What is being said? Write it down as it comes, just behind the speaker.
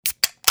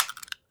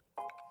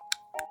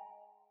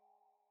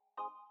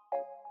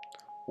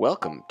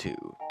Welcome to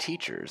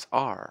Teachers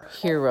Are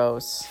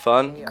Heroes.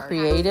 Fun,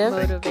 Creative.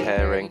 Motivated,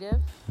 caring,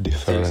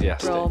 Different.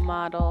 enthusiastic. role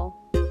model.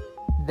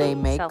 They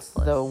make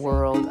Selfless. the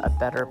world a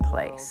better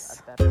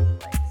place.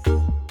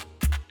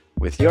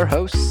 with your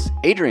hosts,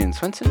 Adrian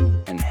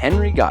Swinson and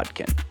Henry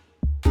Godkin.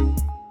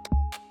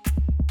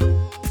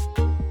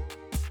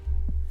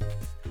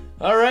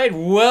 All right,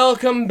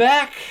 welcome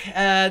back.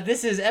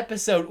 This is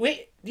episode...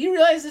 Wait, do you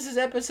realize this is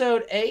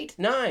episode 8?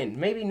 9,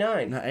 maybe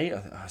 9. No, 8.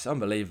 It's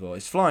unbelievable.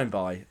 It's flying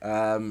by.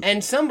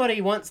 And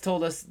somebody once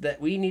told us that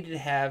we needed to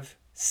have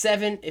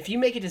 7. If you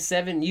make it to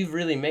 7, you've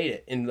really made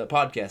it in the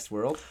podcast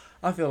world.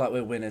 I feel like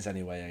we're winners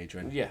anyway,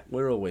 Adrian. Yeah.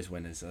 We're always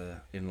winners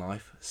in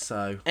life.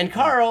 So. And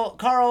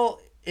Carl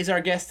is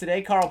our guest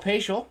today, Carl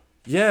Paschal.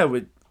 Yeah,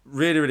 we're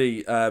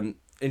really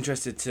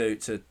interested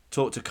to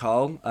talk to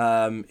Carl.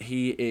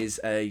 He is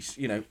a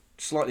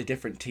slightly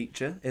different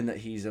teacher in that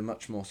he's a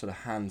much more sort of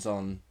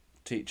hands-on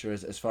teacher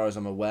as far as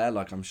I'm aware.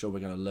 Like, I'm sure we're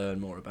going to learn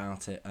more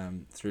about it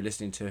through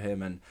listening to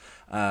him, and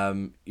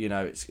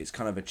it's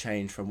kind of a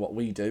change from what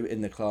we do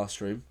in the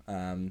classroom.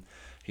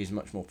 He's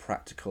much more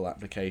practical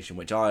application,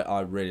 which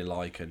I really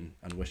like and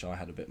wish I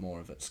had a bit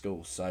more of at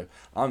school. So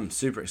I'm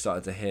super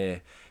excited to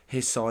hear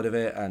his side of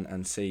it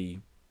and see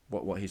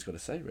what he's got to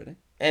say, really.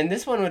 And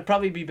this one would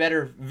probably be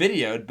better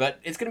videoed, but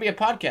it's going to be a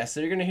podcast,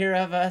 so you're going to hear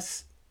of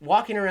us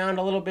walking around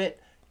a little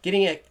bit,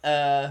 getting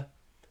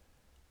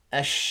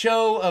a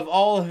show of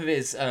all of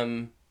his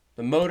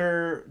the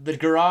motor, the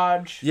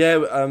garage.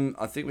 Yeah,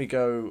 I think we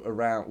go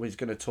around. We're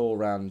going to tour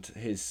around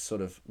his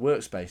sort of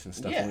workspace and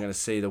stuff. Yeah. We're going to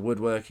see the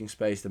woodworking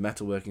space, the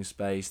metalworking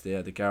space,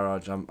 the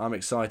garage. I'm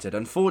excited.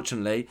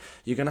 Unfortunately,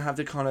 you're going to have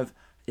to kind of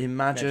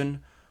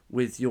imagine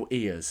with your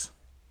ears.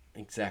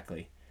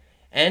 Exactly.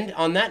 And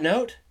on that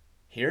note,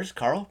 here's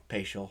Carl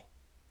Paschal.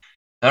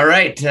 All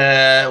right,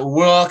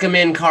 welcome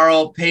in,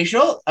 Carl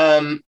Paschal.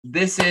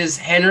 This is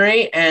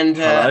Henry, and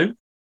Hello.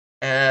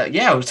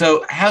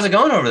 So how's it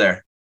going over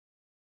there?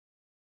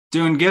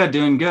 Doing good.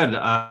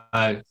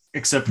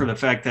 Except for the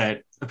fact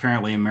that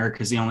apparently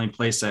America is the only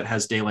place that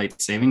has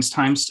daylight savings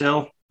time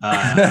still.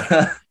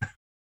 So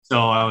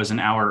I was an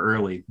hour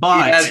early.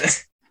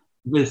 But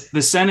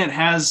the Senate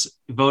has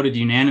voted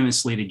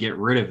unanimously to get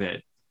rid of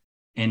it.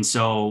 And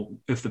so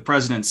if the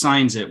president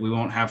signs it, we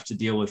won't have to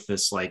deal with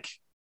this, like,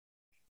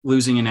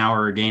 losing an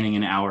hour or gaining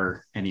an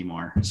hour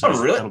anymore. So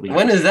really?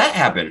 When does that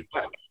happen?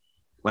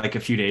 Like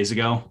a few days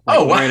ago.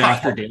 Oh, wow. Right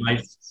after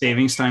daylight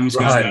savings time was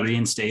Right.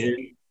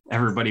 reinstated.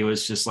 Everybody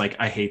was just like,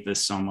 I hate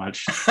this so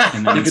much.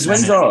 And then Because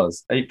when's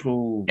ours?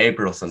 April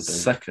something.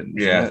 2nd.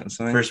 Yeah,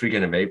 something? first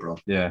weekend of April.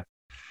 Yeah.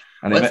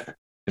 And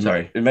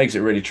Sorry. it makes it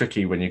really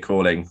tricky when you're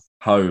calling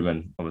home,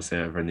 and obviously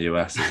over in the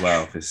US as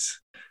well,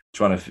 because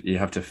you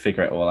have to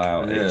figure it all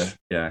out.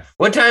 Yeah.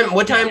 What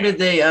time did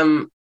they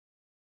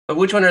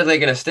which one are they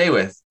going to stay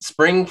with?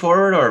 Spring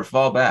forward or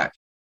fall back?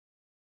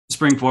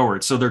 spring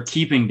forward. So they're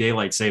keeping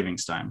daylight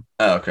savings time.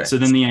 Oh, okay. So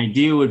then the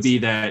idea would be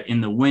that in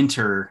the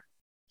winter,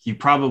 you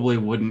probably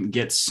wouldn't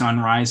get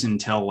sunrise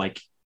until like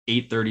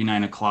 8:30,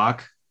 9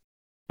 o'clock.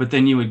 But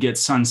then you would get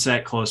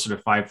sunset closer to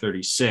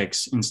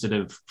 5:36 instead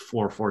of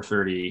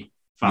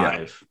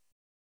 4:35,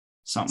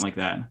 something like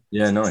that.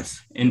 Yeah, nice.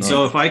 And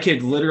so if I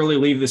could literally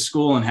leave the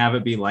school and have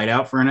it be light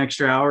out for an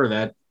extra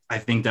hour, I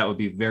think that would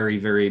be very,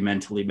 very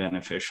mentally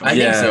beneficial. I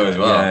think so as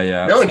well.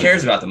 Yeah, no one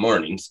cares about the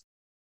mornings.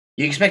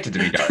 You expect it to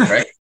be dark,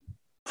 right?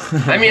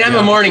 I mean, I'm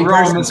a morning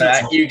person,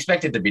 but you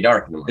expect it to be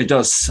dark in the morning. It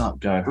does suck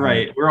going home.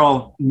 Right. We're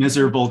all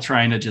miserable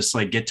trying to just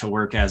like get to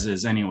work as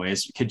is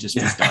anyways. It could just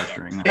be dark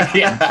during that time.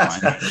 Yeah.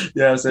 It's fine.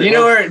 Yeah. So Do you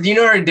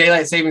know where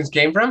daylight savings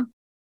came from?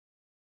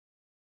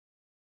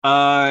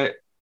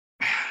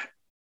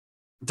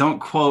 Don't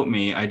quote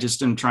me. I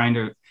just am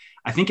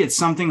I think it's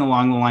something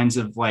along the lines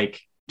of like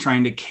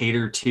trying to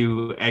cater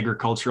to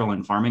agricultural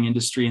and farming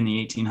industry in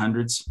the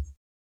 1800s.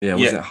 Yeah,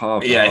 was it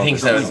harvest? Yeah, I think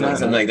so.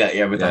 Something like that.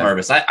 Yeah, with the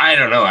harvest. I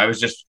don't know. I was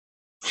just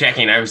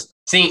checking. I was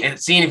seeing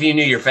if you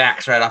knew your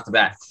facts right off the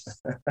bat.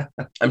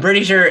 I'm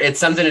pretty sure it's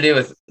something to do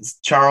with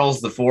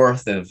Charles IV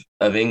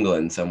of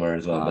England somewhere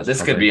as well. But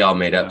this could be all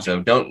made up,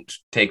 so don't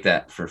take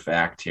that for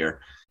fact here.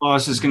 Well, I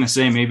was just going to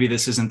say, maybe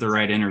this isn't the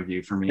right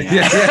interview for me.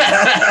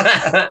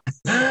 No.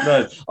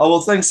 Oh, well,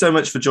 thanks so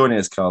much for joining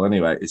us, Carl.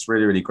 Anyway, it's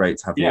really, really great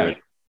to have you,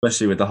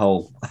 especially with the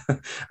whole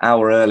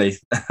hour early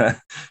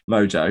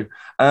mojo.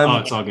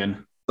 It's all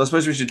good. I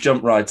suppose we should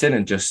jump right in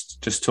and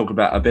just talk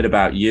a bit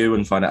about you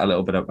and find out a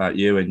little bit about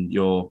you and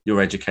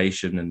your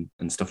education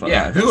and stuff like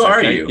that. Who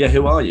are you? Yeah,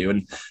 who are you?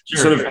 And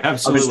Sure,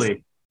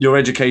 absolutely. Your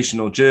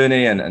educational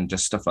journey and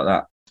just stuff like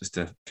that, just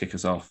to kick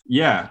us off.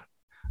 Yeah.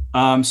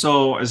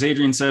 So as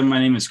Adrian said, my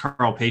name is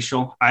Carl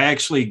Paschal. I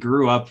actually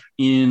grew up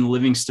in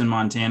Livingston,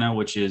 Montana,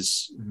 which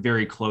is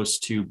very close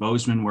to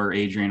Bozeman, where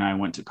Adrian and I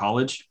went to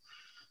college.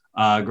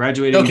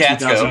 Graduated in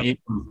 2008.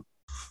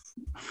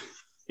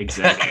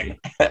 Exactly.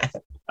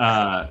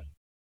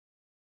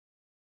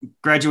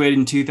 Graduated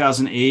in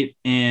 2008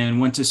 and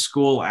went to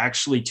school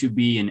actually to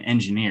be an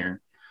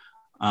engineer.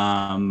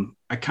 I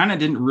kind of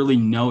didn't really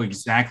know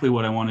exactly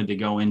what I wanted to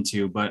go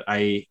into, but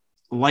I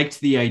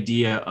liked the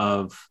idea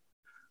of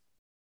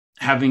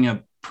having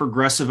a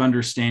progressive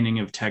understanding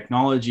of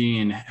technology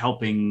and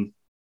helping.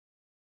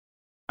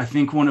 I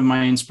think one of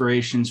my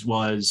inspirations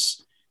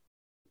was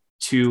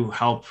to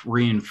help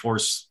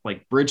reinforce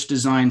like bridge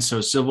design.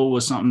 So civil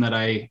was something that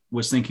I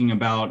was thinking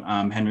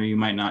about. Henry, you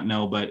might not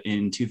know, but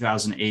in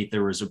 2008,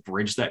 there was a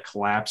bridge that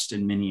collapsed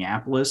in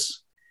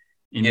Minneapolis.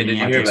 Did you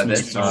hear about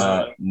this?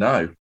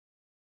 No.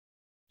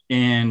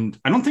 And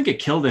I don't think it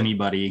killed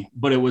anybody,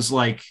 but it was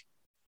like,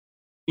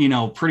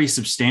 pretty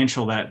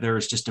substantial that there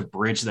was just a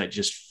bridge that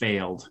just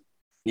failed.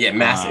 Yeah,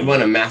 massive.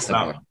 What a massive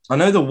one. I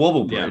know the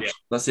Wobble Bridge. Yeah.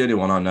 That's the only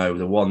one I know.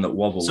 The one that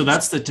wobbles. So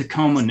that's the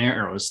Tacoma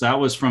Narrows. That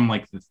was from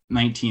like the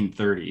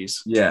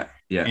 1930s. Yeah.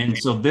 And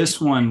so this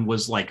one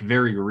was like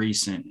very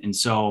recent. And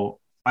so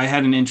I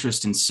had an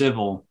interest in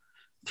civil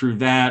through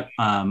that.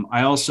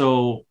 I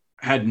also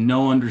had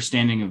no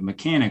understanding of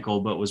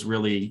mechanical, but was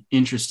really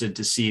interested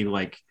to see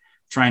like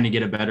trying to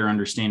get a better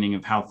understanding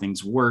of how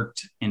things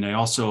worked. And I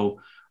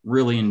also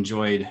really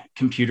enjoyed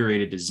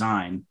computer-aided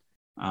design,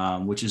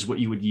 which is what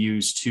you would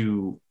use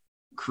to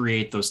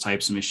create those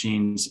types of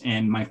machines.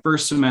 And my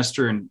first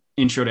semester in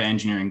intro to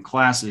engineering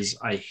classes,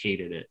 I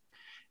hated it.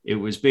 It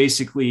was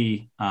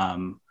basically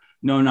no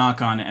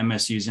knock on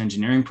MSU's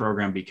engineering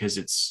program because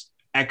it's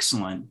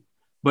excellent,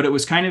 but it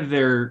was kind of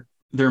their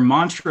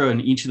mantra in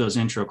each of those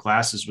intro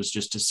classes was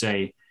just to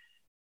say,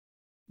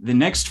 the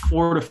next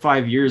 4 to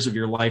 5 years of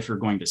your life are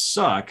going to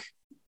suck,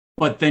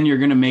 but then you're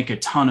going to make a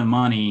ton of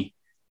money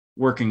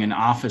working an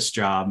office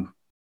job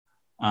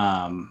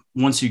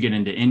once you get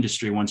into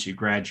industry, once you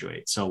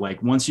graduate. So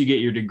like once you get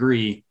your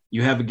degree,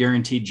 you have a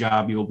guaranteed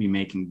job, you will be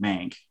making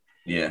bank.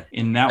 Yeah.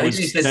 And that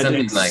was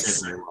something like,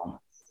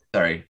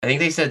 sorry, I think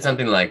they said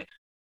something like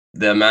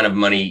the amount of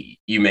money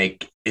you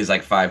make is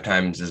like 5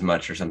 times as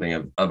much or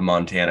something of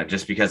Montana,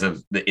 just because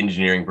of the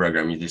engineering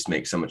program. You just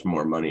make so much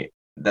more money.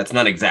 That's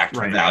not exact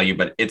value,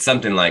 but it's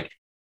something like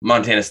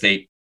Montana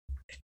State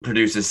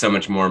produces so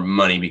much more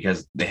money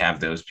because they have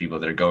those people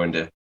that are going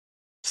to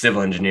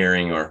civil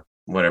engineering or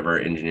whatever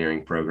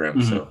engineering program.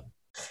 Mm-hmm. So,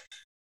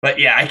 but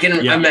yeah, I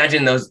can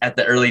imagine those at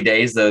the early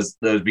days, those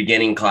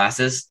beginning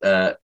classes,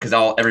 because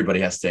everybody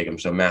has to take them.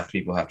 So math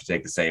people have to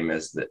take the same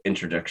as the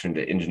introduction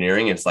to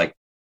engineering. It's like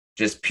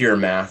just pure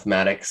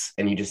mathematics,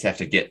 and you just have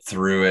to get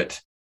through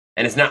it.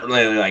 And it's not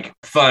really like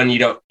fun.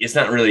 It's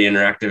not really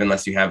interactive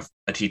unless you have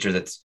a teacher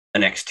that's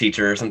an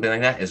ex-teacher or something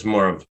like that. It's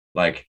more of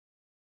like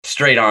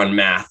straight on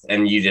math,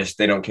 and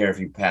they don't care if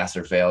you pass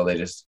or fail. They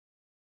just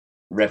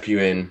rep you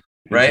in.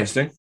 Right.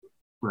 Interesting.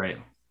 Right.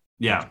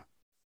 Yeah.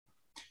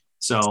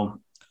 So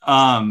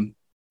I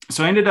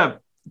ended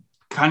up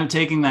kind of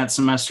taking that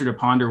semester to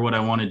ponder what I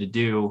wanted to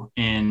do.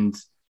 And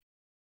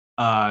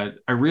I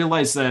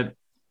realized that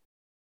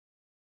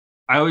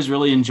I always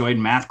really enjoyed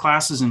math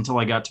classes until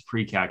I got to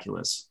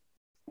pre-calculus.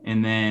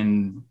 And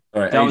then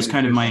that was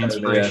kind of my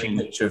inspiration.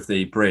 Picture of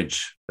the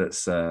bridge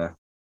that's fallen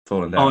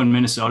down. Oh, in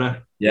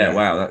Minnesota? Yeah.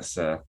 Wow.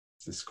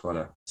 That's quite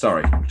a,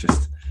 sorry.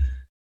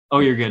 Oh,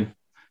 you're good.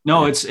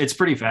 No, it's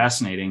pretty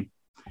fascinating.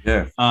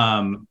 Yeah.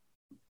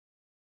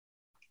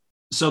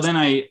 So then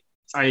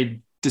I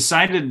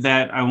decided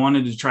that I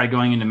wanted to try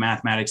going into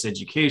mathematics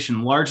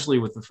education, largely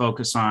with the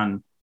focus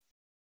on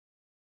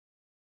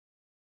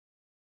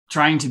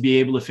trying to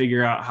be able to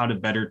figure out how to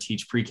better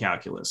teach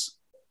pre-calculus.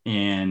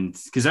 And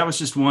because that was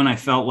just one I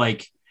felt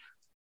like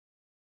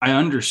I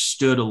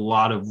understood a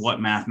lot of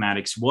what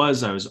mathematics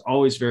was. I was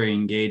always very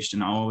engaged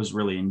and I always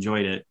really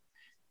enjoyed it.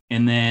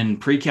 And then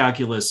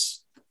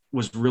pre-calculus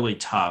was really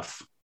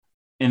tough.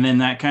 And then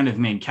that kind of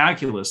made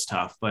calculus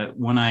tough. But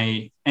when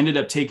I ended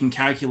up taking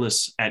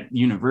calculus at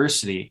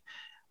university,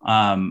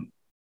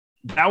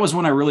 that was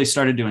when I really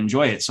started to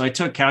enjoy it. So I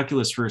took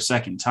calculus for a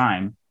second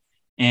time,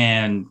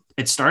 and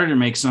it started to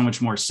make so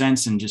much more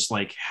sense in just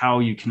like how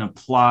you can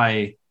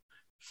apply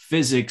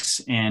physics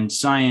and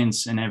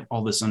science and have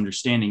all this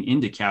understanding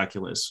into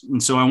calculus.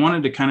 And so I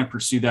wanted to kind of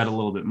pursue that a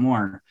little bit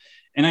more.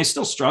 And I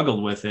still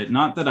struggled with it.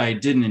 Not that I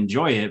didn't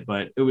enjoy it,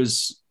 but it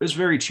was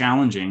very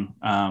challenging.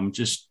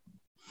 Just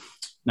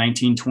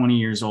 19, 20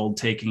 years old,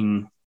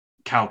 taking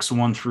calcs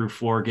 1 through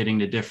 4, getting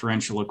to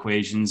differential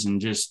equations, and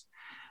just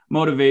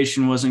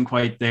motivation wasn't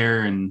quite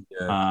there. And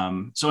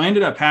so I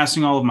ended up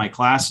passing all of my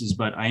classes,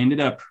 but I ended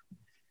up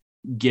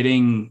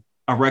getting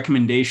a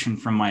recommendation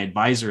from my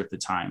advisor at the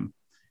time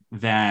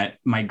that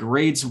my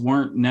grades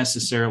weren't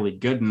necessarily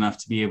good enough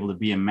to be able to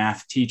be a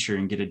math teacher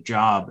and get a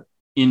job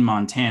in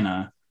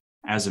Montana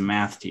as a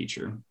math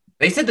teacher.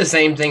 They said the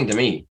same thing to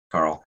me,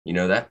 Carl. You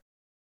know that?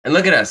 And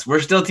look at us. We're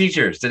still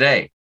teachers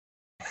today.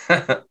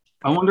 I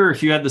wonder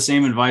if you had the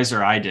same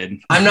advisor I did.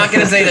 I'm not going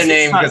to say their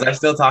name because I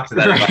still talk to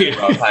that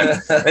advisor all the time.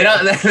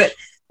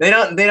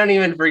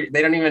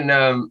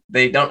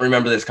 They don't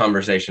remember this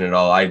conversation at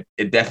all.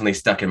 It definitely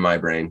stuck in my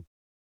brain.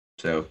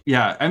 So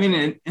yeah, I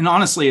mean, and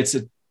honestly, it's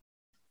a,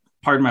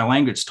 pardon my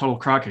language, total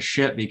crock of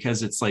shit,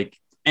 because it's like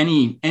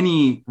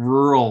any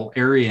rural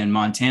area in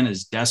Montana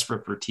is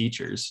desperate for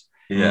teachers.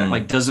 Yeah,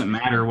 like doesn't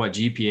matter what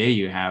GPA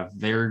you have,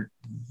 they're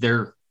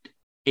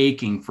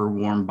aching for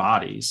warm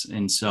bodies.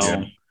 And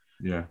so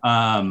yeah.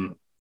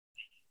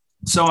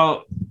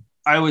 So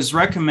I was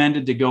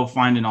recommended to go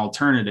find an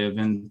alternative,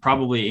 and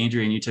probably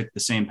Adrian, you took the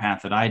same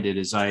path that I did.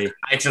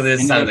 Actually,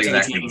 this sounds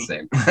exactly the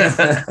same.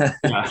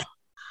 Yeah,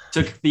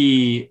 took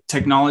the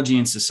technology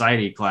and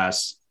society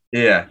class.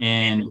 Yeah.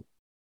 And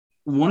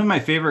one of my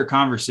favorite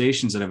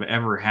conversations that I've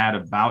ever had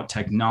about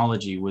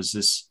technology was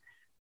this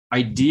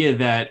idea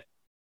that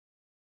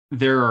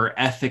there are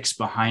ethics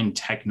behind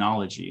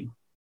technology.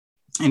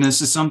 And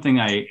this is something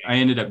I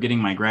ended up getting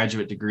my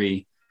graduate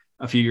degree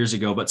a few years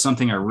ago, but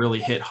something I really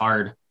hit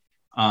hard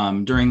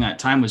during that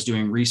time was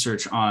doing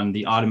research on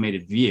the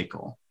automated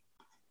vehicle.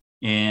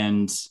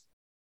 And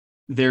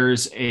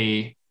there's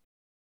a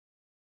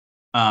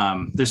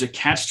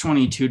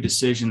catch-22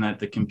 decision that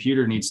the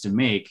computer needs to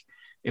make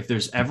if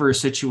there's ever a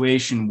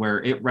situation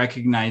where it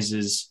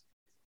recognizes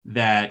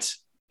that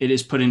it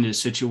is put into a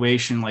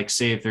situation, like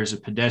say if there's a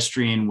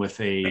pedestrian with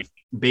a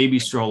baby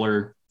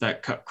stroller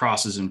that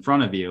crosses in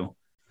front of you,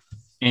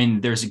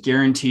 and there's a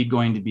guaranteed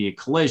going to be a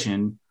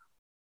collision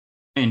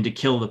and to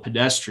kill the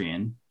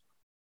pedestrian,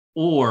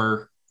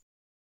 or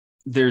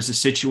there's a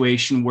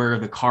situation where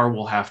the car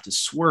will have to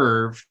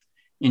swerve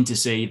into,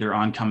 say, either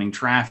oncoming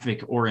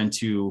traffic or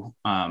into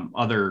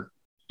other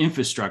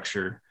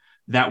infrastructure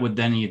that would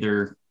then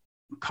either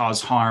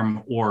cause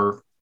harm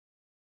or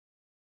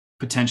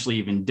potentially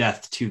even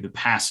death to the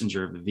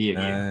passenger of the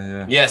vehicle.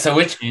 Yeah. So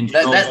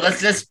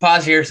let's just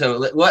pause here.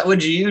 So what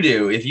would you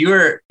do if you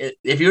were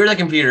the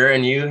computer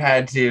and you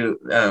had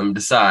to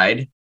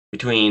decide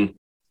between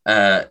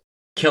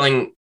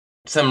killing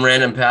some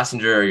random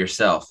passenger or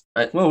yourself?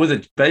 Well, with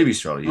a baby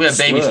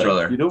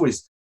stroller, you'd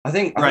always. I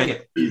think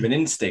it's an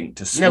instinct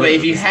to swerve. No, but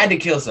if you had to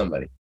kill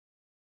somebody,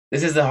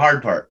 this is the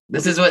hard part.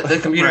 This is what the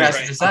computer has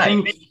to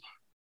decide.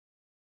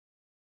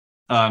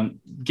 I think,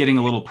 getting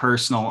a little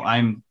personal,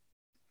 I'm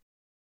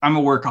a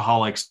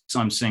workaholic, so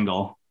I'm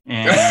single,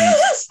 and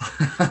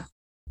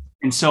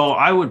and so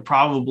I would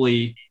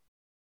probably,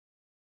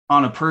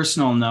 on a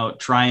personal note,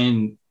 try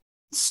and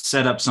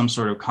set up some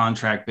sort of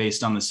contract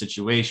based on the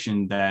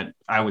situation that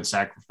I would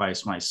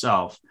sacrifice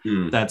myself.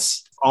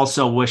 That's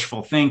also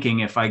wishful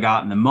thinking. If I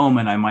got in the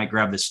moment, I might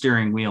grab the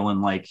steering wheel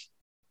and like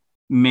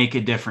make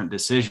a different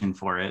decision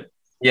for it.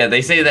 Yeah,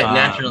 they say that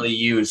naturally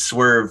you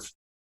swerve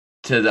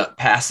to the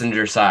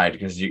passenger side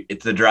because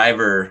it's the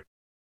driver.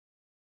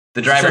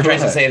 The driver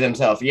tries to save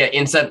themselves. Yeah,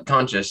 in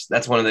subconscious.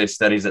 That's one of those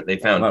studies that they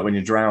found. Like when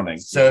you're drowning.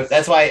 So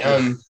that's why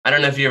I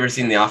don't know if you've ever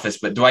seen The Office,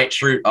 but Dwight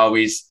Schrute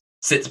always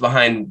sits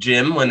behind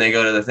Jim when they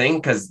go to the thing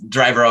because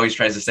driver always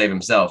tries to save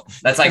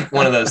himself. That's like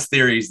one of those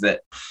theories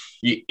that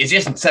it's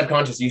just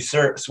subconscious. You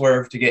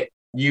swerve to get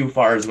you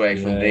far away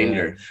from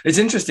danger. It's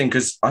interesting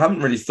because I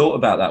haven't really thought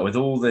about that with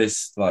all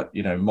this, like,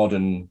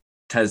 modern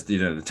Tesla,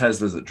 the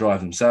Teslas that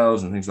drive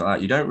themselves and things like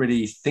that. You don't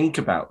really think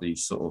about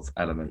these sort of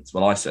elements.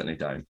 Well, I certainly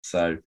don't.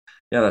 So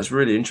yeah, that's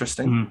really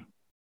interesting. Mm-hmm.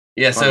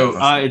 Yeah, so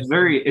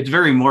it's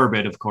very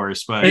morbid, of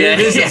course, but it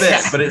is a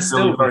bit, but it's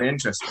still very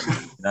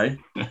interesting,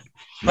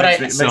 But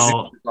it makes it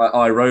like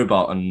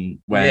iRobot, and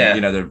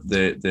when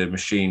the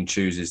machine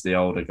chooses the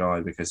older guy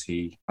because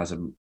he has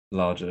a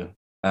larger,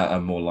 a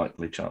more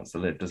likely chance to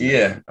live, doesn't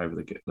it? Over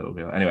the little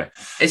guy. Anyway,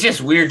 it's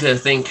just weird to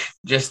think.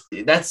 Just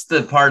that's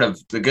the part of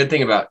the good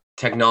thing about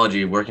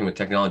technology, working with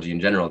technology in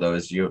general, though,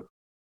 is you're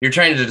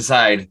trying to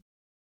decide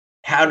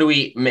how do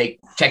we make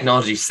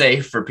technology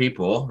safe for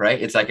people, right?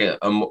 It's like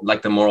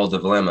like the moral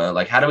dilemma.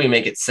 Like, how do we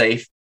make it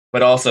safe,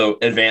 but also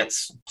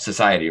advance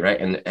society, right?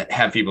 And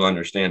have people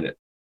understand it.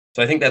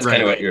 So I think that's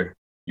kind of what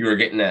you were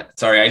getting at.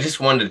 Sorry, I just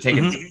wanted to take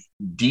a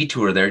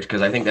detour there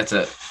because I think it's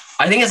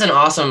an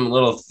awesome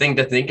little thing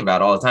to think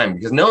about all the time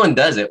because no one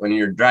does it when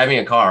you're driving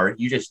a car.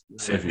 You just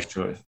safest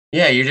choice.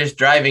 Yeah, you're just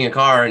driving a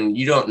car and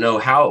you don't know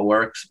how it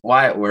works,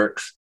 why it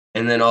works,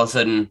 and then all of a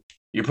sudden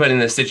you're put in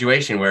this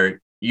situation where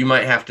you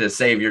might have to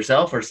save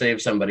yourself or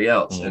save somebody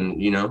else, and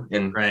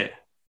right.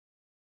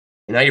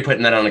 And now you're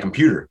putting that on a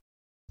computer,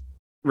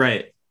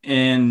 right?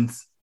 And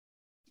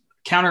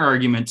counter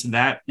argument to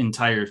that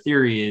entire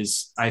theory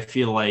is, I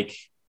feel like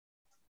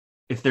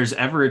if there's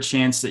ever a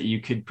chance that you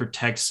could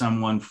protect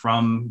someone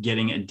from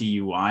getting a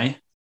DUI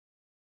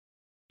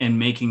and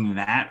making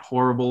that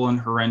horrible and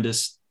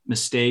horrendous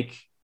mistake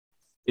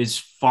is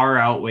far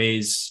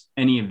outweighs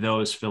any of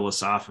those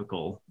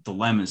philosophical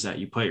dilemmas that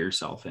you put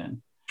yourself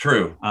in.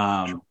 True.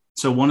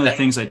 So one of the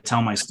things I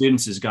tell my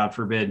students is, God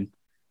forbid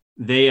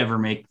they ever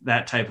make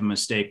that type of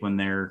mistake when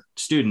they're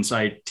students.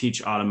 I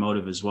teach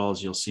automotive as well,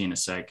 as you'll see in a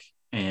sec.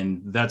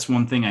 And that's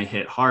one thing I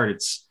hit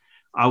hard.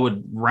 I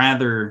would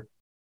rather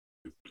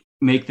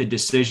make the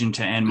decision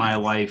to end my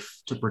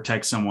life to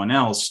protect someone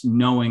else,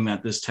 knowing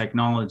that this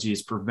technology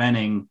is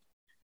preventing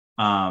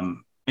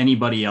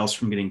anybody else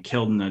from getting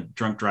killed in a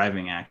drunk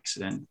driving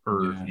accident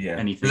or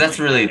anything. That's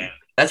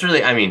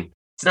really, I mean,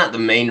 it's not the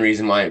main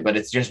reason why, but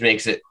it just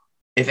makes it,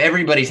 if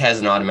everybody has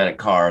an automatic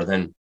car,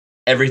 then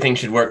everything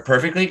should work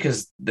perfectly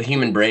because the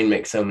human brain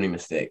makes so many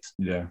mistakes.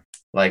 Yeah.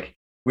 Like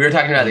we were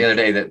talking about the other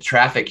day that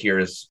traffic here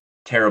is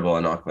terrible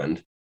in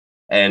Auckland.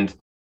 And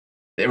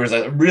there was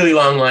a really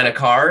long line of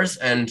cars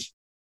and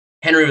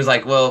Henry was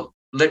like, well,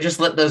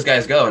 let those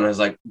guys go. And I was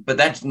like, but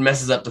that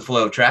messes up the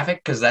flow of traffic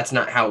because that's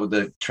not how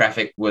the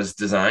traffic was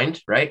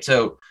designed, right?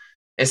 So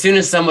as soon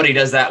as somebody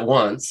does that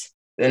once,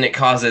 then it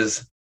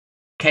causes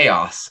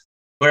chaos.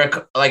 Where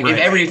like if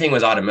everything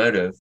was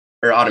automotive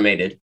or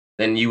automated,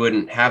 then you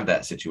wouldn't have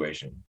that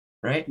situation,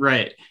 right?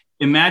 Right.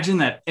 Imagine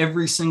that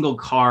every single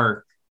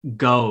car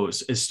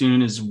goes as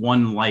soon as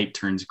one light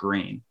turns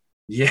green.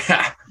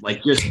 Yeah.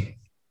 Like just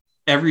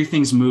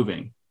everything's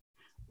moving.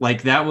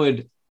 Like that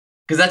would,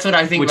 because that's what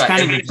I think about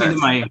kind of every gets into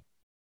time.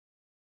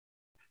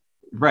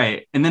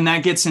 Right. And then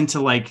that gets into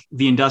like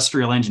the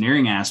industrial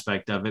engineering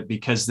aspect of it,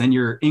 because then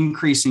you're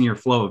increasing your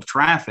flow of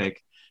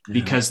traffic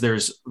because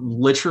there's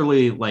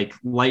literally like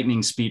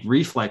lightning speed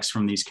reflex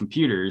from these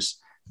computers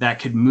that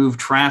could move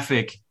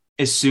traffic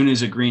as soon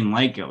as a green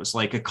light goes.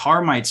 Like a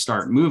car might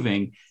start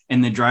moving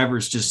and the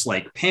driver's just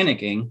like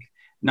panicking,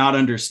 not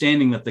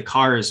understanding that the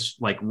car is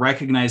like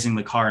recognizing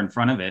the car in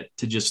front of it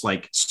to just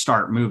like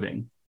start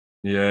moving.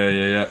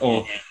 Yeah.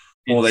 Or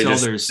they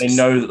they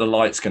know that the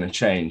light's going to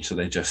change, so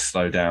they just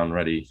slow down,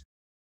 ready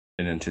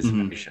in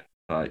anticipation.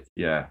 Like,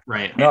 yeah,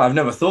 right. No, I've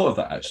never thought of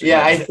that actually.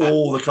 Yeah, like,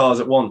 all the cars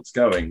at once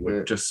going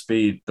would just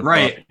speed the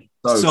right.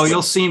 So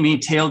you'll see me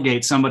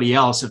tailgate somebody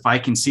else if I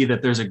can see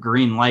that there's a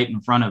green light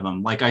in front of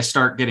them. Like I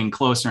start getting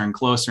closer and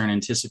closer in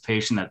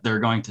anticipation that they're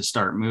going to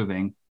start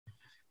moving,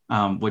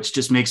 which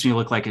just makes me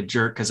look like a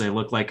jerk because I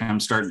look like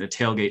I'm starting to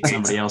tailgate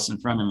somebody else in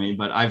front of me.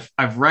 But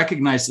I've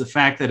recognized the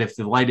fact that if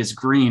the light is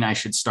green, I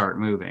should start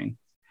moving.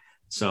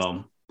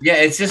 So yeah,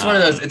 it's just one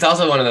of those. It's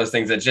also one of those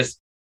things that just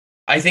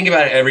I think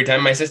about it every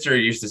time. My sister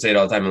used to say it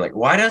all the time. I'm like,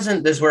 why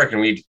doesn't this work?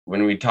 And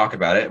when we talk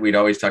about it, we'd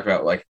always talk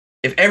about like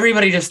if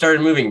everybody just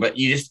started moving, but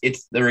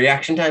it's the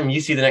reaction time.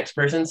 You see the next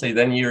person, so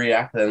then you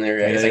react, then they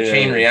react. It's like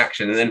chain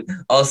reaction, and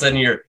then all of a sudden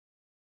you're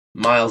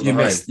miles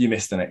behind. You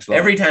missed the next light.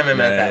 Every time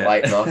I'm at that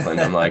light in Auckland,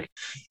 I'm like,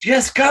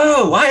 just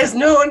go. Why is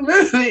no one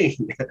moving?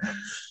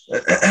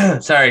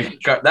 Sorry,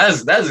 that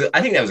was.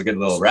 I think that was a good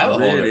little rabbit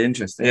hole. Really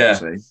interesting. Yeah.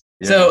 Actually.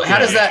 Yeah. So how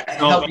does that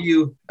help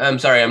you? I'm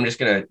sorry, I'm just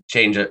gonna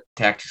change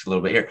tactics a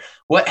little bit here.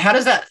 How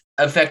does that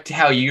affect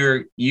how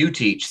you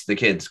teach the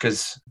kids?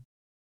 Because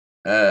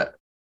how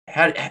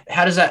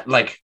does that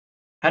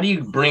how do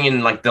you bring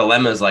in like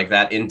dilemmas like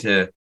that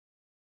into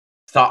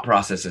thought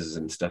processes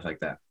and stuff like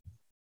that?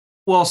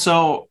 Well,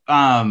 so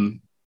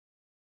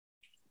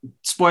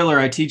spoiler,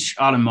 I teach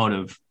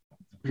automotive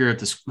here at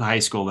this high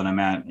school that I'm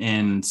at,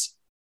 and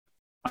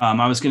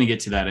I was going to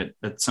get to that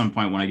at some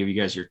point when I give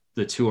you guys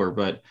the tour,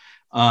 but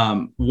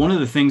one of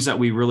the things that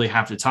we really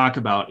have to talk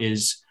about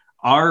is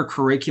our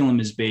curriculum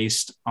is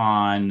based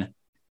on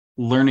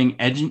learning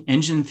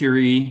engine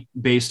theory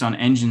based on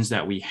engines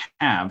that we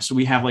have. So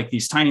we have like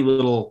these tiny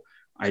little,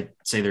 I'd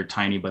say they're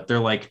tiny, but they're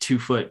like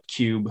 2-foot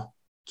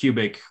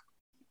cubic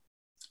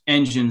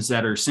engines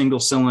that are single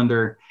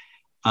cylinder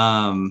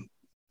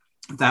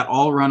that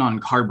all run on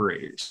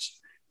carburetors.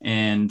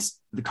 And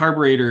the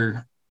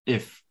carburetor,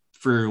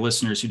 for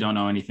listeners who don't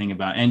know anything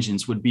about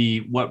engines, would be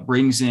what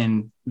brings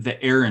in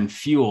the air and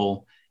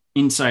fuel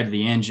inside of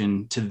the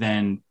engine to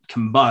then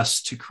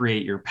combust to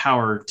create your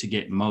power to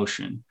get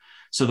motion.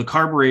 So the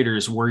carburetor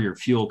is where your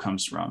fuel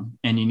comes from,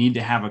 and you need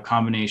to have a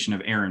combination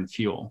of air and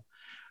fuel.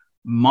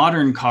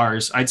 Modern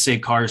cars, I'd say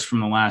cars from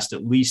the last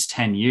at least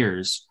 10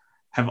 years,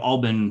 have all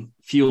been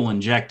fuel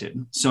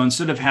injected. So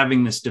instead of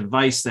having this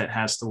device that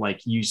has to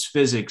like use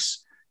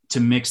physics to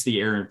mix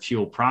the air and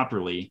fuel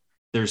properly,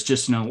 there's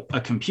just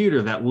a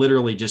computer that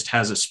literally just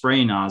has a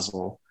spray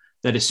nozzle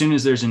that as soon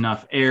as there's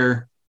enough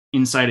air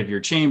inside of your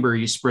chamber,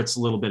 you spritz a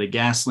little bit of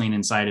gasoline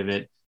inside of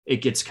it, it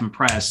gets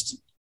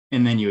compressed,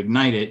 and then you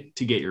ignite it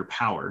to get your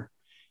power.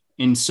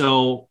 And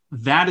so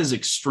that is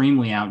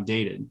extremely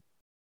outdated.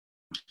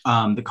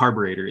 The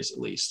carburetor is, at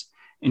least.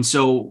 And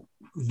so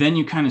then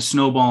you kind of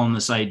snowball in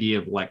this idea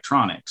of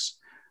electronics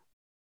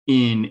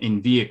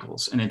in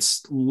vehicles. And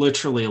it's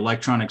literally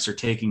electronics are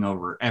taking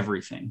over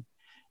everything.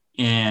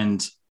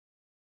 And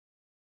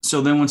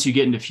so then once you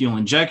get into fuel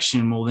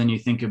injection, well, then you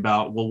think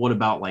about, well, what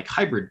about like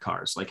hybrid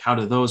cars? Like, how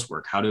do those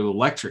work? How do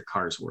electric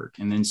cars work?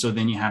 And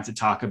then you have to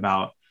talk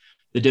about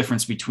the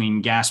difference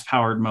between gas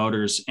powered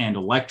motors and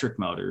electric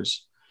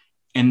motors.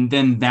 And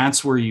then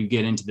that's where you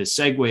get into the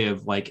segue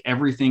of like,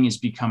 everything is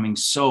becoming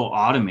so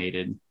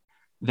automated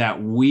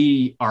that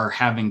we are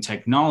having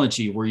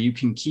technology where you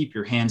can keep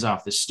your hands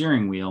off the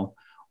steering wheel,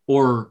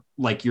 or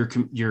like your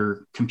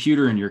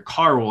computer in your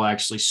car will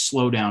actually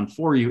slow down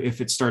for you if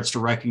it starts to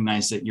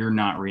recognize that you're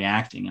not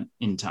reacting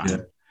in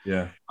time.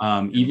 Yeah.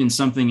 Even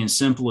something as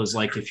simple as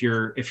like if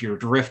you're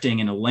drifting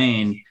in a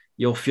lane,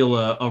 you'll feel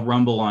a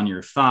rumble on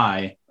your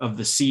thigh of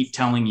the seat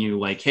telling you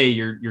like, hey,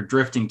 you're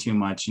drifting too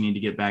much. You need to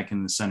get back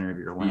in the center of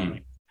your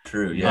lane.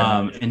 True.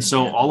 Yeah. And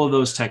so all of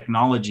those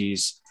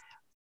technologies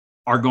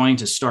are going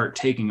to start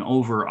taking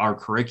over our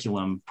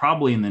curriculum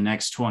probably in the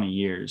next 20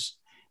 years.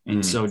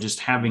 And so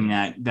just having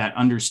that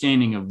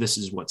understanding of this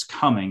is what's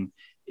coming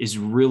is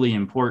really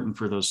important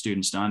for those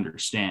students to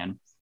understand.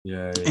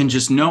 Yeah. And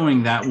just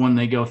knowing that when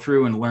they go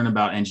through and learn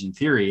about engine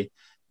theory,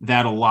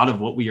 that a lot of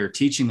what we are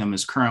teaching them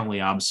is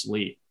currently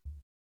obsolete.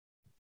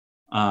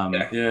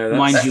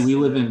 Mind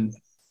you,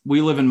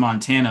 we live in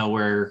Montana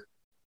where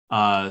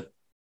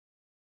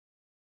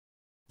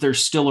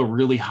there's still a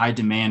really high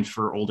demand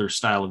for older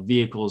style of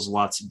vehicles,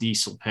 lots of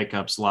diesel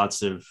pickups,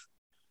 lots of,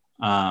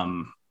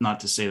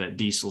 not to say that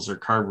diesels are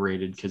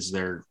carbureted because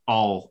they're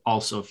all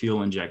also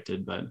fuel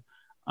injected, but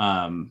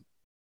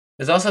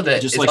it's also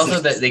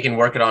that they can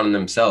work it on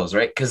themselves,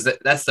 right? Because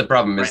that's the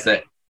problem is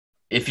that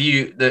if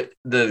you,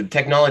 the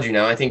technology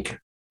now, I think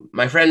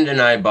my friend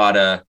and I bought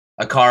a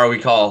car we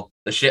call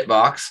the shit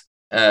box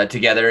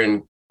together,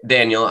 and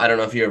Daniel, I don't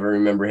know if you ever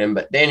remember him,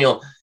 but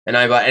Daniel and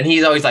I bought, and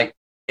he's always like,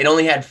 it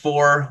only had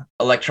 4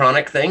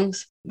 electronic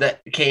things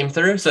that came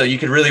through. So you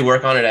could really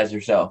work on it as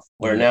yourself.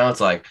 Where now it's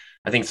like,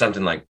 I think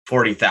something like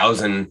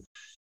 40,000,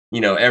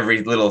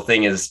 every little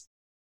thing is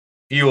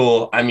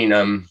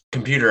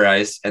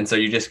computerized. And so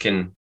you just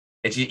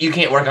you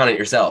can't work on it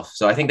yourself.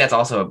 So I think that's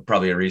also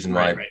probably a reason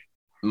why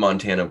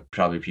Montana,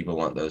 probably people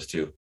want those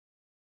too.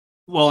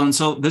 Well, and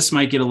so this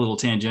might get a little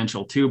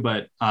tangential too,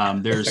 but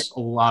there's a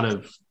lot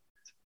of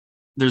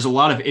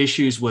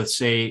issues with,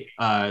 say,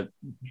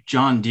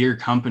 John Deere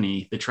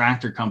company, the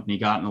tractor company,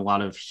 got in a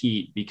lot of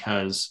heat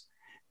because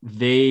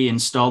they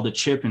installed a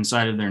chip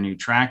inside of their new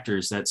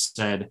tractors that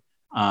said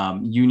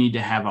you need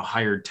to have a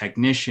hired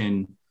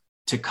technician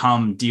to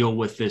come deal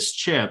with this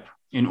chip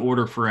in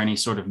order for any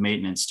sort of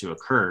maintenance to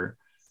occur.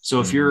 So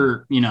if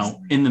you're,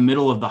 in the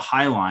middle of the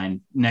High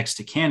Line next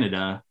to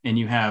Canada and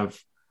you have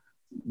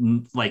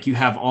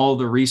all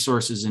the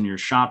resources in your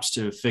shops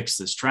to fix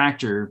this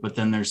tractor, but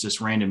then there's this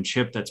random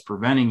chip that's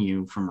preventing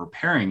you from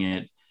repairing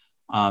it,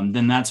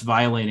 then that's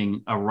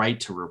violating a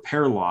right to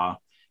repair law.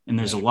 And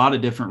there's a lot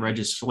of different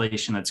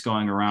legislation that's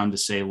going around to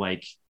say,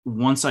 like,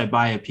 once I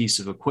buy a piece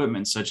of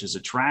equipment, such as a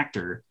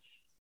tractor,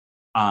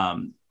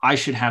 I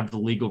should have the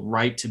legal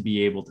right to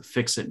be able to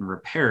fix it and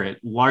repair it,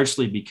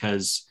 largely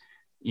because,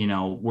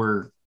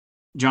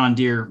 John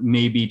Deere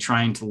may be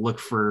trying to look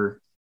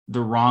for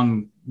the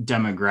wrong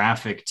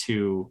demographic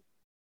to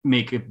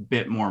make a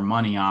bit more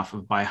money off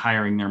of by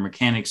hiring their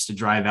mechanics to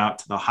drive out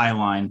to the High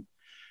Line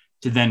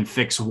to then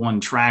fix one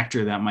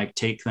tractor that might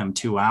take them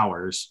 2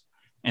 hours,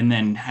 and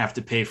then have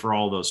to pay for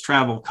all those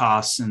travel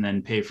costs and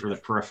then pay for the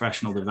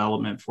professional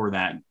development for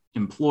that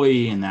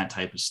employee and that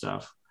type of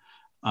stuff.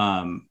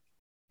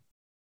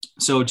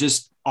 So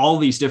just all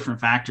these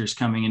different factors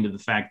coming into the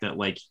fact that,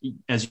 like,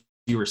 as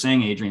you were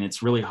saying, Adrian,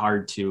 it's really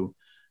hard to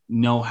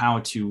know how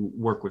to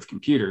work with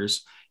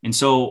computers. And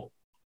so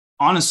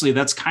honestly,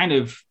 that's kind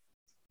of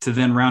to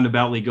then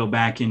roundaboutly go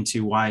back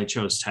into why I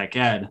chose tech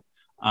ed.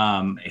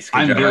 I'm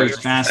very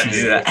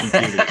fascinated with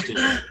computers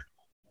too.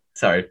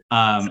 Sorry.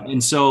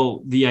 And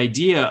so the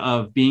idea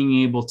of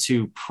being able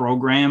to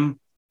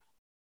program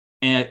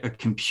a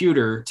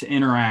computer to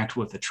interact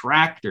with a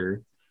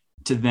tractor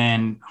to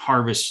then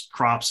harvest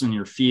crops in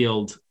your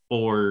field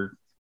or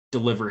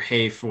deliver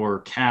hay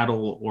for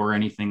cattle or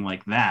anything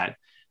like that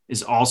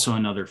is also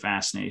another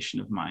fascination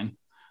of mine.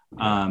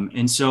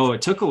 And so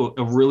it took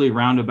a really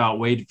roundabout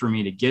way for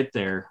me to get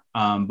there.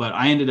 But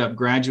I ended up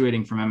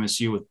graduating from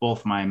MSU with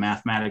both my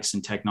mathematics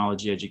and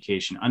technology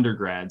education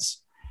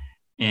undergrads,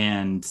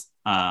 and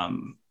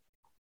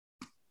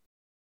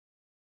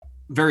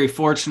very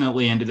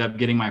fortunately ended up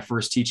getting my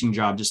first teaching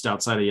job just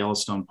outside of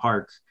Yellowstone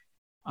Park,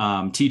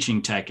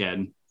 teaching tech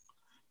ed.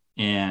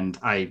 And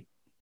I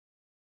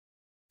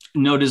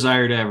no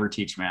desire to ever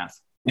teach math.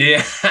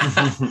 Yeah.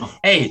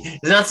 Hey,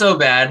 it's not so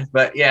bad,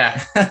 but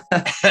yeah.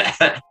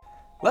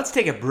 Let's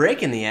take a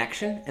break in the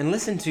action and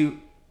listen to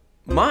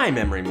my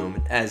memory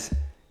moment as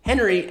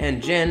Henry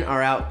and Jen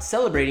are out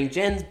celebrating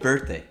Jen's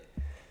birthday.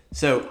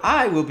 So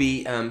I will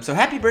be, so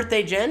happy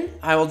birthday, Jen.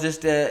 I will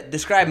just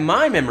describe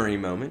my memory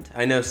moment.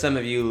 I know some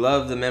of you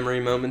love the memory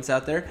moments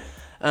out there.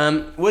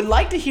 Would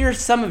like to hear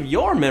some of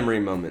your memory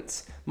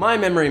moments. My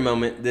memory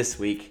moment this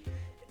week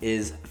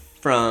is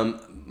from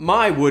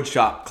my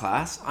woodshop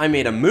class. I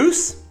made a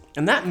moose,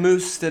 and that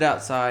moose stood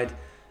outside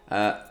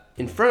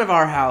in front of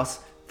our house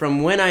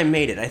from when I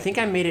made it. I think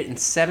I made it in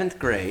 7th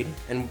grade,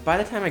 and by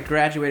the time I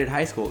graduated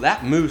high school,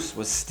 that moose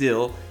was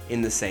still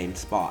in the same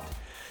spot.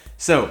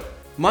 So,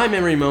 my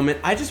memory moment,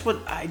 I just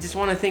want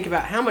to think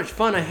about how much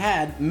fun I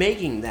had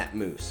making that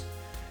moose.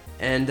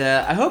 And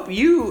I hope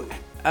you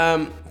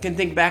can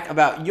think back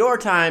about your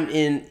time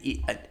in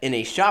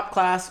a shop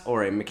class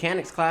or a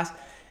mechanics class,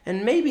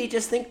 and maybe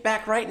just think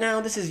back right now,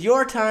 this is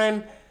your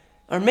time,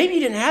 or maybe you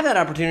didn't have that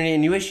opportunity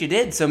and you wish you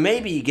did, so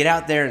maybe you get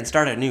out there and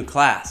start a new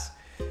class.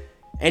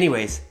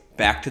 Anyways,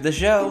 back to the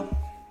show.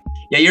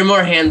 Yeah, you're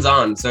more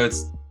hands-on, so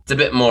it's a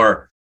bit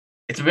more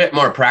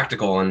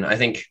practical, and I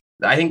think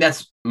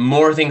that's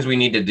more things we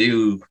need to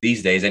do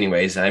these days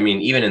anyways. I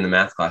mean, even in the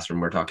math classroom,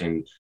 we're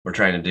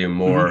trying to do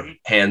more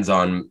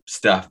hands-on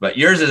stuff, but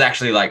yours is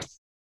actually like,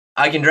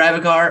 I can drive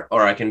a car,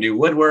 or I can do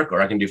woodwork,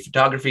 or I can do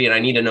photography, and I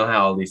need to know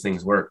how all these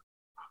things work.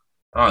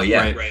 Oh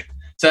yeah. Right.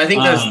 So I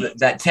think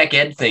that tech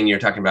ed thing you're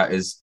talking about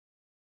is,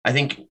 I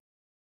think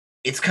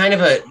it's kind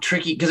of a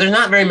tricky, because there's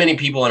not very many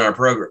people in our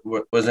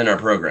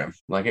program.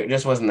 Like, it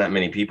just wasn't that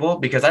many people,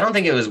 because I don't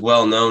think it was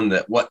well known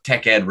that what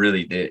tech ed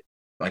really did,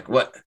 like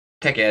what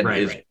tech ed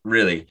is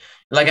really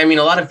like, I mean,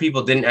 a lot of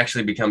people didn't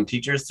actually become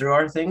teachers through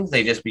our things.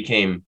 They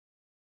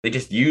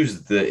just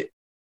used the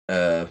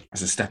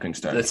as a stepping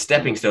stone. The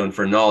stepping stone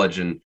for knowledge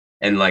and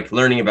like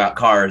learning about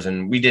cars.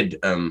 And we did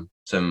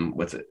some,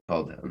 what's it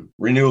called,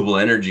 renewable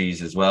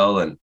energies as well.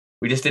 And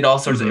we just did all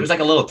sorts of, it was like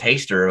a little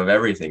taster of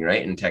everything,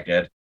 right, in tech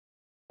ed.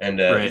 And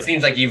it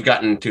seems like you've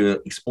gotten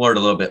to explore it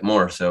a little bit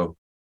more. So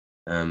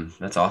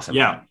that's awesome.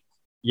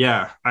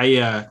 Yeah.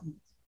 I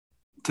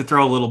to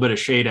throw a little bit of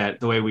shade at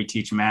the way we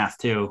teach math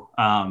too.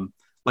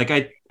 Like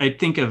I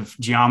think of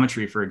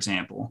geometry, for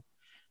example,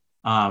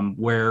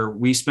 where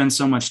we spend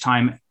so much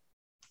time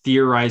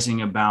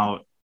theorizing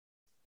about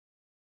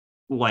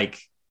like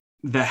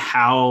the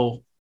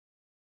how,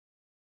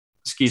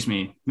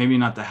 maybe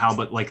not the how,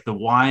 but like the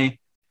why,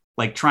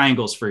 like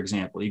triangles, for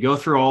example. You go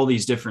through all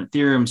these different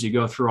theorems, you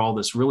go through all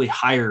this really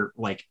higher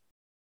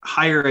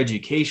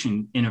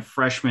education in a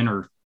freshman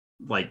or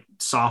like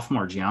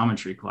sophomore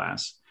geometry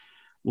class,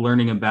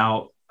 learning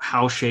about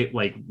how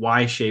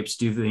why shapes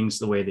do things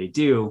the way they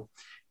do.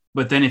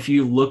 But then if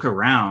you look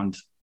around,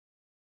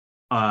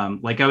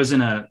 like I was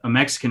in a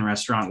Mexican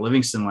restaurant in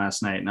Livingston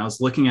last night, and I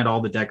was looking at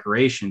all the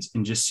decorations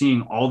and just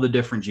seeing all the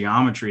different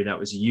geometry that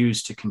was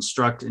used to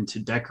construct and to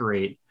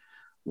decorate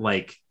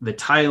like the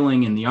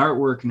tiling and the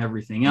artwork and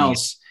everything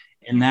else.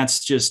 And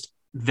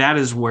that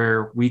is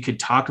where we could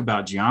talk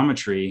about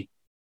geometry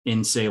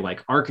in, say,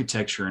 like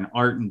architecture and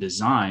art and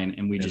design,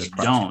 and we just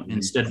don't.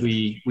 Instead,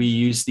 we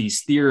use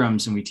these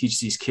theorems and we teach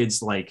these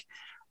kids like,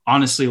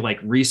 honestly, like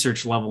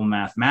research level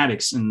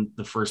mathematics in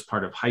the first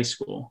part of high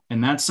school.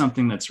 And that's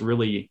something that's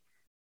really,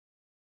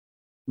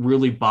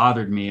 really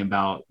bothered me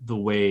about the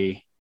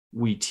way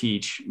we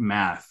teach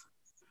math.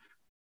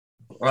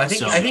 Well, I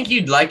think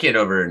you'd like it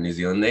over in New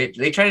Zealand.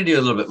 They try to do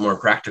a little bit more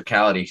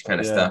practicality kind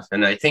of stuff.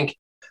 And I think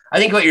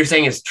what you're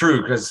saying is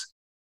true, because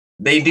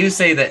they do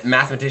say that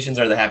mathematicians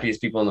are the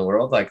happiest people in the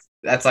world. Like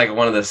that's like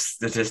one of the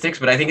statistics,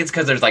 but I think it's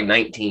because there's like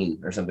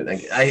 19 or something.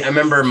 Like I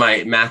remember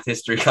my math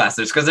history class,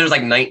 because there's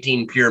like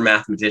 19 pure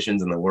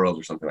mathematicians in the world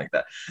or something like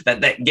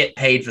that get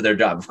paid for their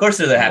job. Of course,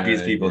 they're the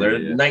happiest people. There are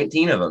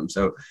 19 of them.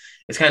 So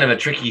it's kind of a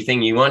tricky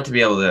thing. You want to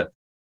be able to,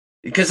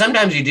 because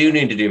sometimes you do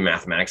need to do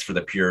mathematics for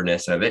the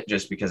pureness of it,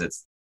 just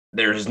because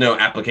there's no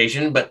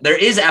application, but there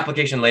is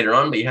application later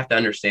on, but you have to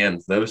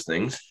understand those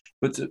things.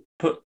 But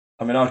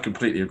I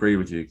completely agree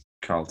with you,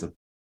 Carl, to,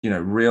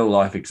 real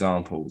life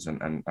examples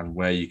and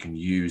where you can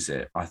use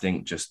it, I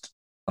think just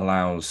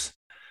allows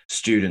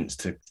students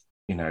to,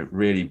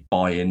 really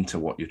buy into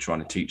what you're trying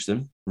to teach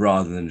them,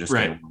 rather than just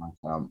going,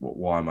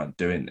 why am I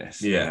doing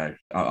this? I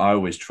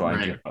always try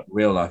and give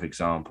real life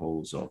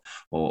examples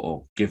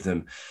or give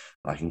them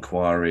like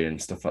inquiry and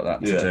stuff like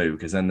that to do,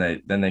 because then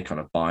they kind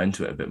of buy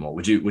into it a bit more.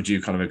 Would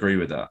you kind of agree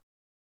with that?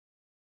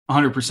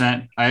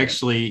 100%. I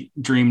actually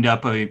dreamed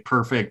up a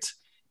perfect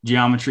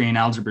geometry and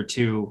algebra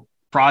 2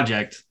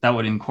 project that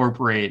would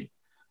incorporate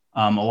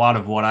a lot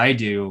of what I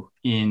do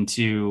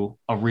into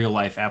a real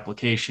life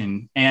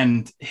application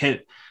and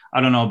hit, I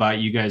don't know about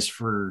you guys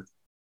for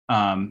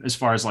as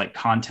far as like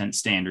content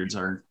standards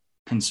are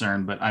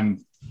concerned, but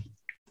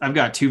I've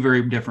got two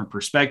very different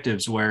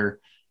perspectives where,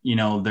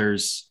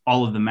 there's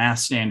all of the math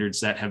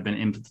standards that have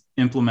been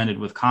implemented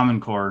with Common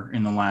Core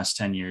in the last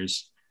 10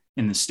 years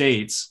in the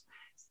States.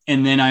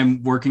 And then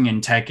I'm working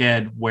in tech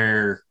ed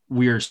where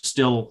we are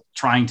still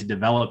trying to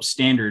develop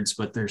standards,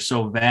 but they're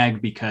so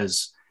vague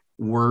because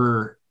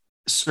we're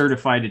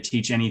certified to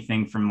teach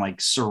anything from like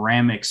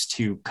ceramics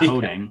to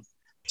coding.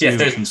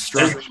 There's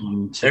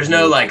construction. There's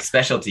no like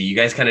specialty. You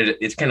guys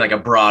it's kind of like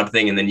a broad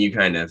thing. And then you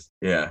kind of,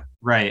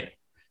 Right.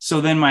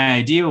 So then my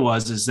idea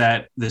is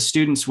that the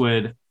students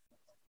would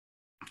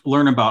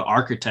learn about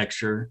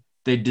architecture,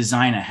 they'd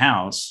design a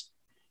house,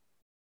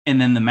 and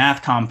then the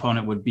math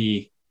component would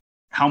be,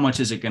 how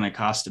much is it going to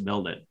cost to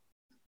build it?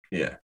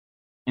 Yeah.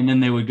 And then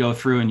they would go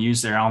through and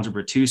use their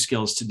algebra 2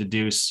 skills to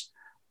deduce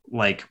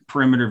like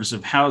perimeters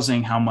of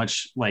housing, how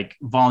much like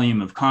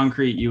volume of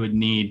concrete you would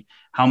need,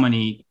 how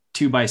many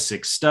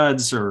 2x6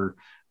 studs or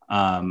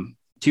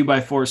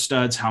 2x4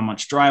 studs, how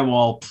much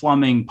drywall,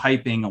 plumbing,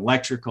 piping,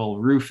 electrical,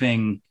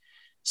 roofing,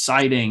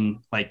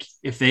 siding. Like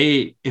if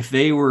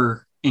they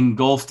were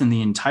engulfed in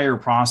the entire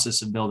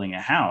process of building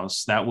a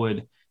house, that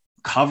would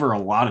cover a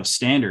lot of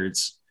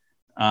standards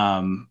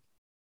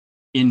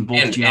in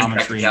both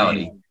geometry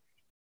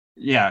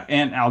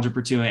and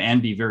algebra 2,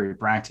 and be very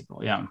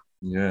practical.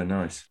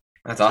 Nice.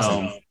 That's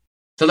awesome.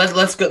 So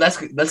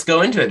let's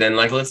go into it then.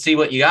 Like, let's see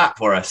what you got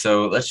for us.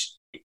 So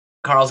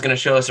Carl's going to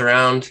show us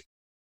around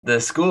the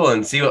school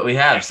and see what we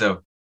have.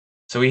 So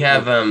we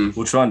have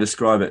we'll try and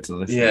describe it to the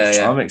listeners.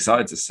 I'm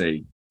excited to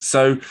see.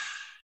 So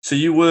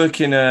you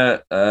work in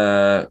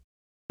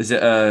is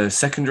it a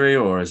secondary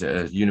or is it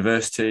a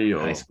university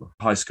or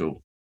high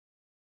school?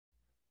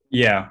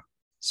 Yeah.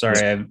 Sorry,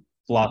 I've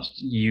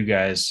lost you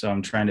guys, so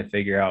I'm trying to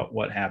figure out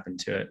what happened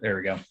to it. There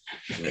we go.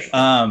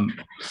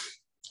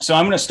 So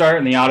I'm going to start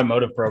in the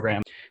automotive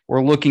program.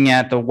 We're looking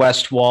at the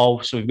west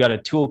wall. So we've got a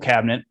tool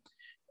cabinet.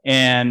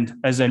 And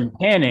as I'm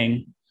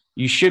panning,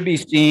 you should be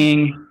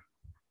seeing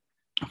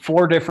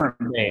 4 different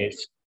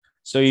bays.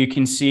 So you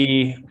can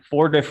see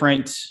 4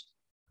 different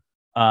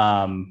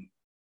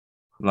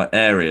like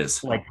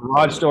areas, like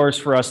garage doors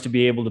for us to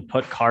be able to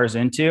put cars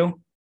into.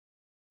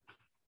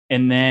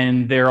 And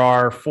then there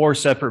are 4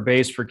 separate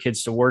bays for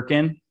kids to work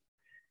in.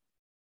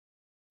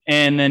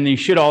 And then you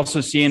should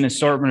also see an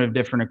assortment of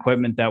different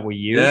equipment that we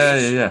use.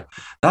 Yeah.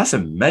 That's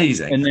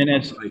amazing. And then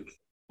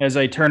as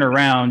I turn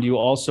around, you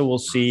also will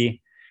see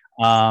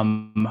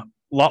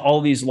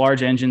all these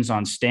large engines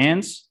on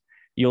stands.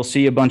 You'll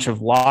see a bunch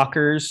of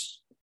lockers.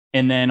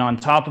 And then on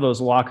top of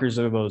those lockers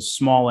are those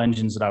small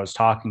engines that I was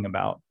talking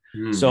about.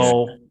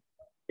 So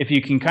if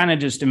you can kind of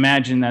just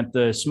imagine that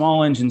the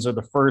small engines are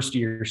the first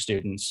year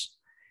students,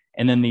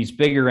 and then these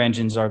bigger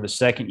engines are the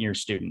second year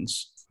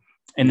students.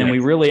 And then we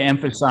really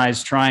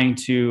emphasize trying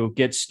to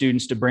get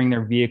students to bring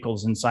their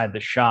vehicles inside the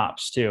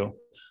shops too.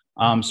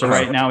 So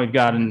right now we've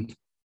got an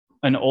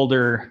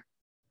older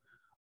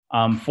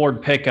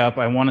Ford pickup.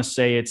 I want to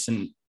say it's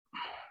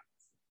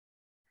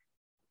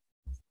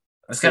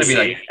It's got to be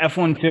like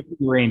F-150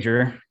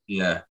 Ranger.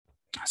 Yeah.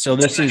 So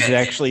this is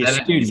actually a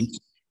student.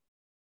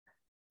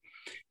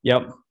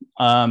 Yep.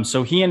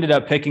 So he ended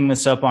up picking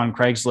this up on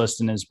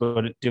Craigslist and is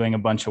doing a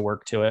bunch of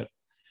work to it.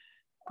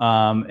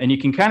 And you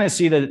can kind of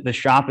see that the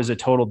shop is a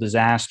total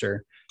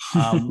disaster.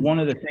 One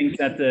of the things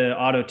that the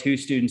Auto 2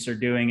 students are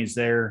doing is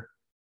they're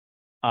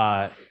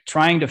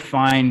trying to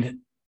find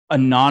a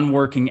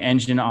non-working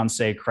engine on,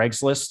 say,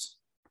 Craigslist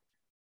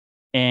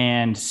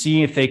and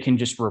see if they can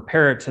just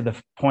repair it to the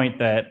point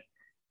that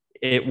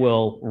it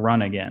will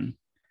run again.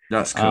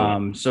 That's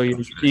cool. So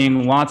you're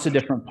seeing lots of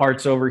different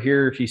parts over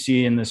here. If you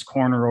see in this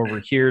corner over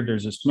here,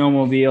 there's a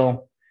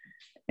snowmobile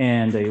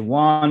and a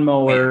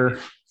lawnmower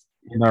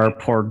and our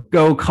poor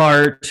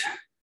go-kart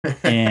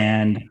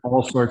and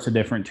all sorts of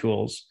different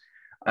tools.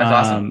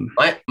 That's awesome.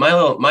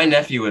 My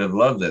nephew would have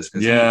loved this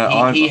because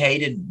he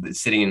hated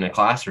sitting in a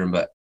classroom,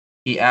 but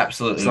he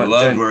absolutely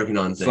loved working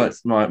on things.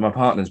 It's like my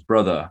partner's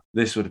brother.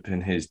 This would have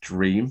been his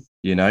dream,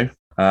 you know.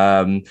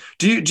 Do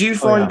you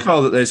find,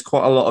 Carl, that there's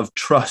quite a lot of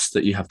trust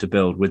that you have to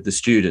build with the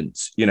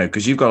students, you know,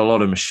 because you've got a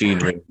lot of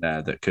machinery in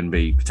there that can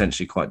be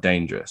potentially quite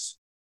dangerous?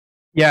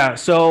 Yeah.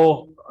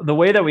 So the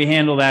way that we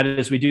handle that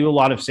is we do a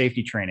lot of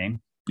safety training.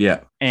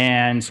 Yeah.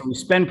 And so we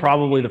spend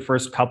probably the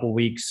first couple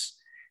weeks,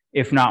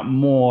 if not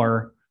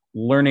more,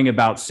 learning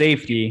about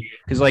safety.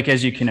 Because like,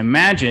 as you can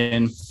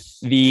imagine,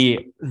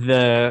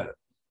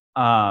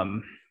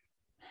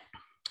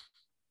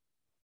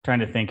 trying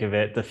to think of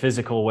it, the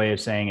physical way of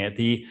saying it,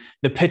 the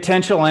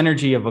potential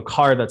energy of a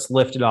car that's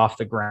lifted off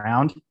the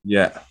ground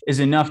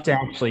is enough to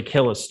actually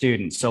kill a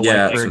student. So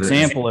like, for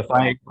example, if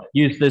I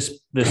use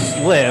this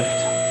lift,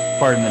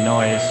 pardon the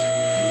noise.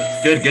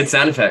 Good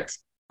sound effects.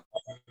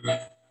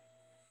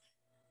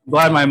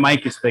 Glad my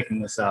mic is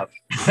picking this up.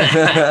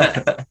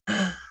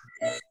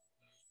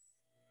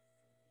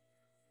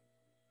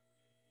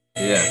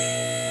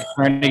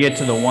 Trying to get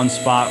to the one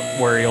spot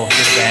where you'll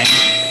hit bang.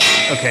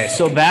 Okay,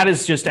 so that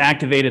is just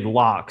activated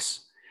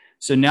locks.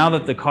 So now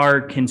that the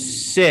car can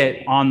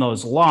sit on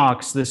those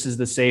locks, this is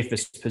the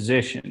safest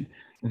position.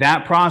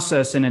 That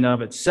process in and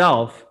of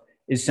itself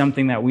is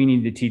something that we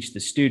need to teach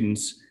the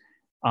students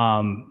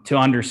to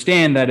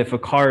understand, that if a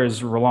car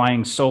is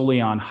relying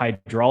solely on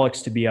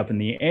hydraulics to be up in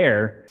the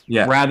air,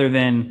 rather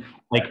than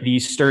like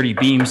these sturdy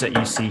beams that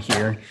you see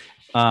here,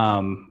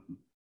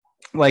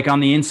 like on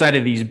the inside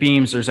of these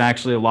beams, there's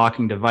actually a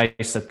locking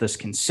device that this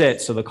can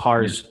sit. So the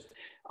car is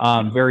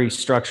very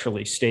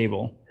structurally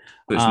stable.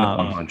 But it's not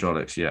on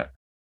hydraulics yet.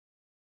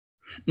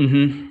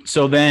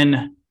 So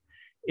then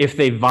if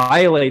they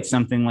violate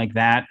something like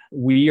that,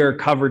 we are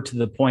covered to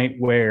the point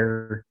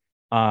where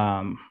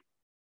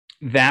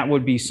that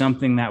would be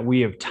something that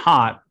we have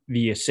taught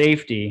via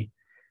safety,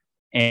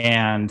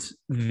 and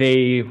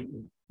they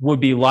would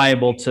be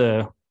liable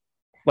to,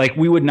 like,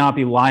 we would not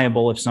be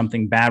liable if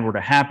something bad were to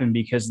happen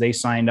because they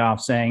signed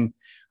off saying,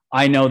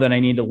 I know that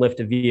I need to lift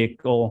a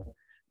vehicle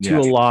to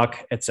a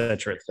lock, et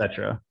cetera, et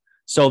cetera.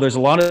 So there's a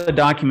lot of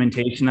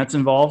documentation that's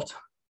involved.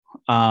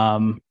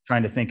 Trying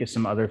to think of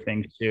some other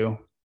things too.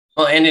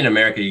 Well, and in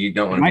America, you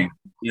don't want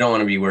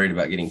to be worried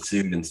about getting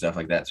sued and stuff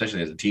like that,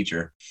 especially as a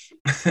teacher.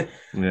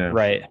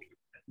 Right.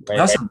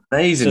 That's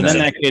amazing. So then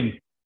that could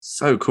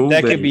so cool.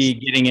 That could be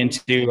getting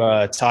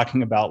into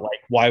talking about like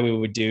why we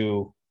would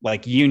do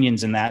like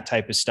unions and that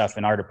type of stuff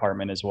in our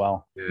department as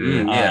well.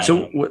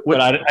 So,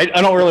 but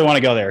I don't really want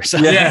to go there. So.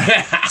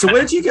 So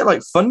where do you get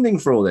like funding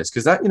for all this?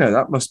 Because that, you know,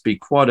 that must be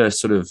quite a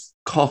sort of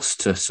cost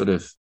to sort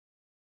of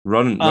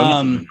run.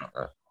 Can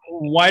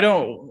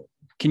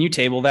you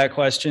table that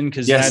question?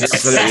 Because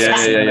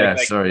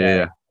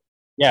Sorry.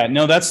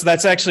 No,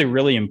 that's actually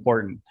really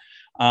important.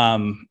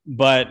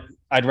 But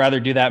I'd rather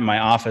do that in my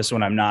office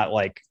when I'm not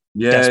like.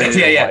 So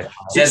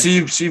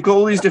you've got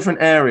all these different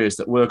areas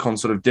that work on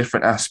sort of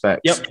different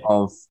aspects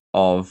of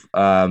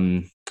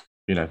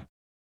you know,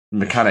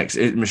 mechanics,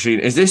 machine.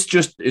 Is this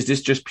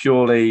just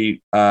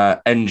purely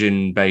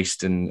engine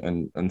based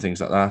and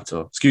things like that?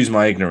 Or excuse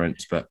my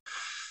ignorance, but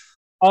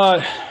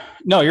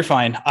No, you're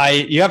fine.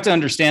 You have to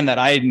understand that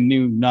I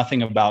knew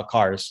nothing about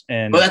cars,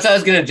 and Well, that's what I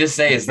was gonna just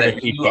say is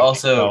that you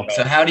also.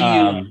 So how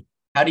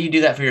do you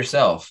do that for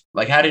yourself?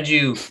 Like, how did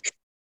you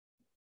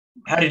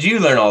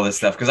learn all this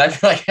stuff? Because I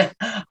feel like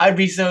I'd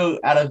be so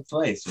out of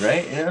place,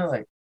 right? You know,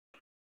 like.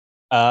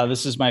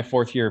 This is my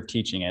 4th year of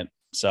teaching it,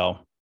 so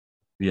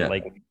Yeah,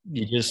 like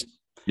you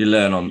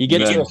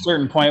get to a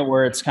certain point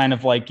where it's kind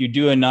of like you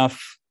do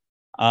enough.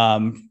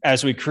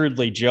 As we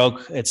crudely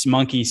joke, it's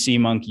monkey see,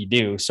 monkey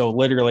do. So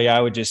literally, I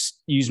would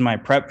just use my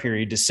prep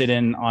period to sit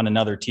in on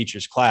another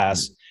teacher's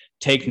class,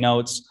 take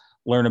notes,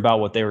 learn about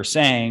what they were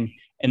saying.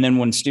 And then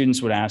when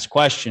students would ask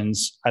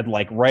questions, I'd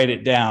like write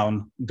it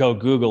down, go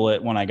Google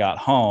it when I got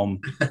home,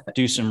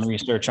 do some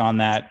research on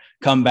that,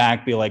 come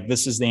back, be like,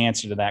 this is the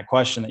answer to that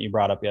question that you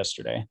brought up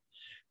yesterday.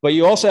 But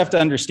you also have to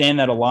understand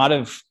that a lot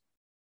of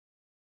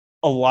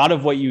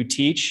what you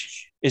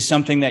teach is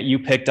something that you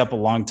picked up a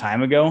long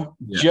time ago,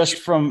 just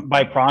from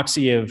by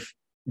proxy of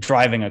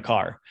driving a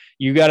car.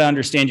 You got to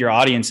understand your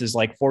audience is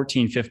like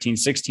 14, 15,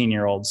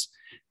 16-year-olds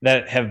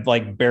that have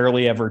like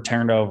barely ever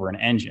turned over an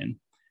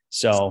engine.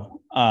 So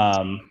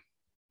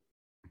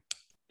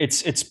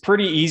it's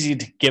pretty easy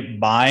to get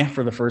by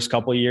for the first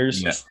couple of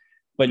years,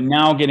 but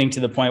now getting to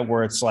the point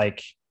where it's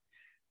like,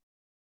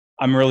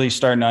 I'm really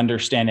starting to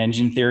understand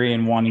engine theory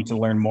and wanting to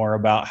learn more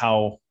about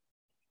how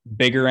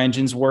bigger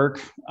engines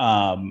work.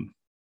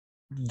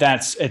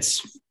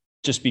 It's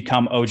just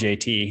become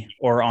OJT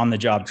or on the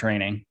job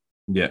training.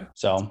 Yeah.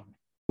 So,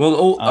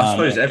 well, I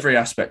suppose every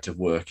aspect of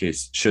work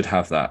should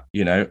have that,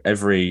 you know,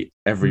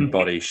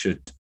 everybody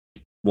should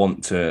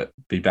want to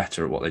be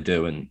better at what they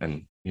do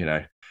and, you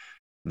know,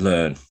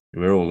 learn.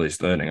 We're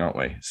always learning, aren't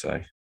we? So.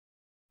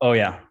 Oh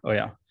yeah.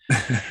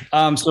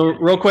 So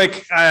real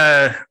quick,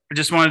 I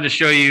just wanted to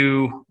show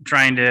you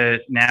trying to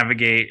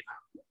navigate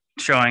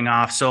showing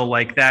off. So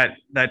like that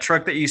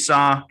truck that you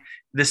saw,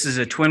 this is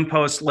a twin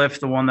post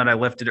lift. The one that I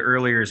lifted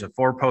earlier is a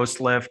 4-post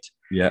lift.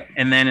 Yeah.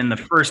 And then in the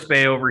first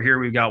bay over here,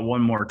 we've got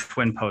one more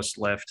twin post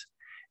lift.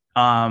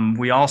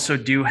 We also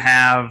do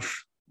have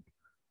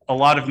a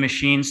lot of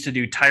machines to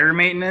do tire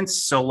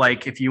maintenance. So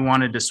like if you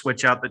wanted to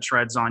switch out the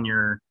treads on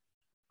your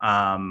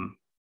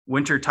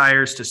winter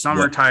tires to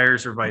summer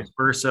tires or vice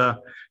versa,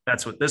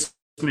 that's what this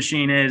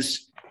machine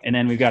is. And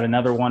then we've got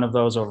another one of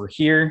those over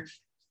here.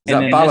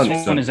 And then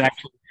this one is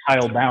actually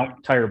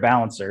tire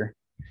balancer.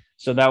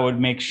 So that would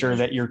make sure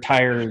that your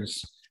tire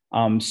is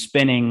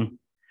spinning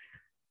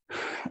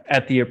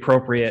at the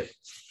appropriate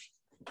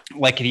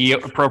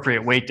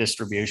weight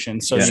distribution.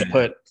 So you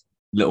put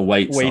little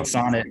weights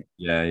on it.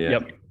 Yeah.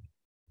 Yep.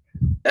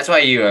 That's why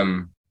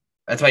you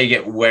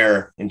get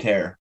wear and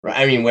tear. Right?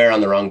 I mean, wear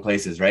on the wrong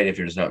places, right? If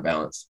you're just not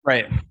balanced.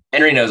 Right.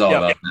 Henry knows all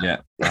about that. Yeah,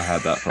 I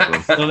had that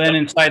problem. So then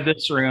inside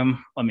this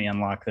room, let me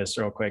unlock this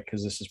real quick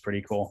because this is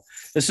pretty cool.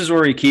 This is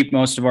where we keep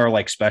most of our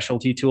like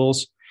specialty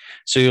tools.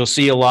 So you'll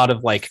see a lot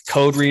of like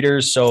code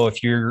readers. So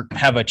if you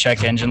have a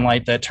check engine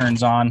light that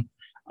turns on,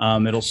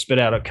 it'll spit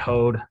out a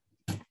code.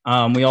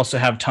 We also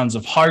have tons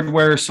of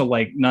hardware. So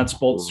like nuts,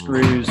 bolts,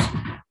 screws,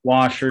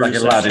 washers, like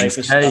Aladdin's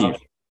cave.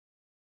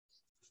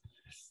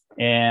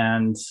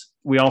 And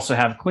we also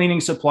have cleaning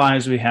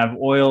supplies. We have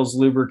oils,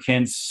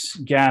 lubricants,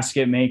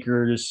 gasket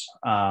makers.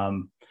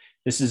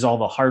 This is all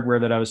the hardware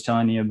that I was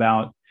telling you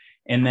about.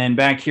 And then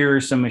back here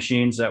are some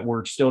machines that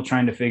we're still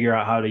trying to figure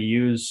out how to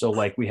use. So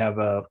like we have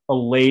a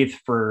lathe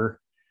for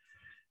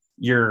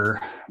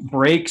your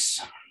brakes.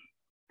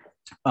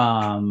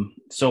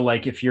 So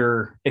like if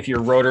your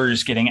rotor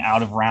is getting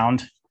out of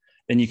round,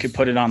 then you could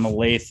put it on the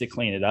lathe to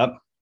clean it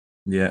up.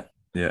 Yeah.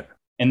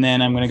 And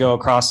then I'm going to go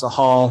across the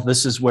hall.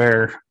 This is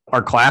where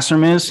our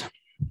classroom is.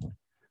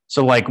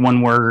 So like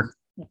when we're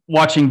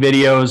watching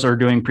videos or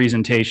doing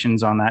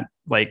presentations on that,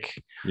 like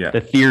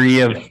the theory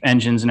of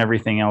engines and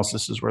everything else,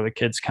 this is where the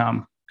kids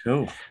come.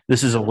 Cool.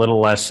 This is a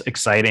little less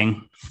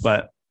exciting,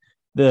 but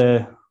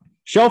the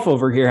shelf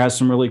over here has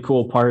some really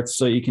cool parts.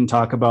 So you can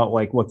talk about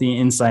like what the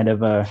inside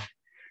of a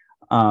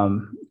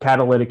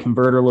catalytic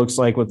converter looks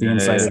like, what the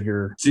inside of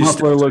your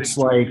muffler looks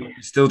like.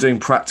 Still doing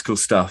practical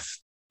stuff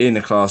in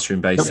a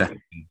classroom-based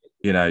setting.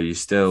 You know, you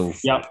still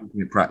keeping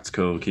it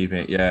practical,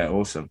 keeping it,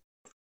 awesome.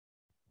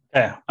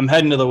 Okay, I'm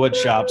heading to the wood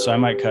shop, so I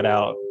might cut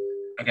out.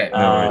 Okay.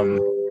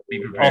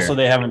 Also,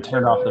 they haven't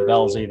turned off the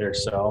bells either,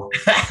 so.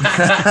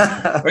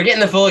 We're getting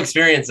the full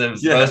experience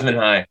of Bozeman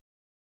High.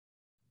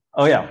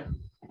 Oh, yeah.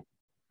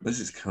 This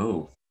is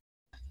cool.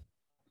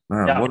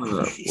 Man,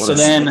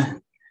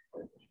 then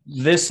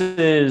this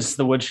is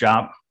the wood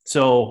shop.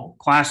 So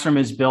classroom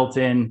is built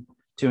in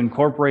to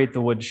incorporate the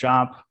wood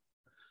shop.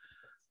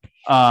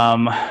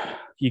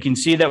 You can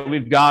see that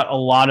we've got a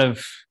lot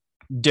of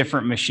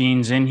different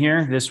machines in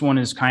here. This one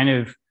has kind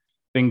of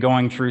been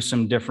going through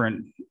some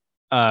different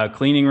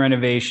cleaning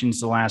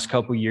renovations the last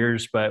couple of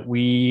years, but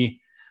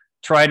we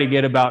try to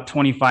get about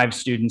 25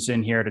 students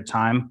in here at a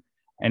time.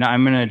 And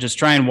I'm going to just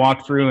try and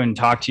walk through and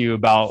talk to you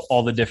about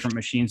all the different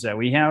machines that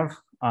we have.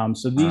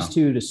 So these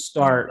two to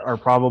start are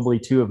probably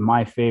two of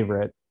my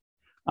favorite.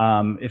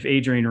 If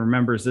Adrian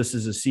remembers, this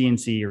is a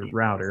CNC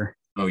router.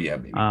 Oh yeah,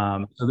 baby.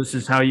 So this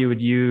is how you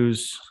would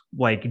use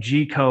like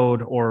G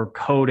code or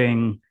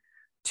coding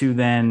to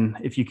then,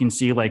 if you can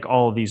see like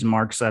all of these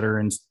marks that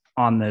are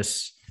on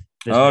this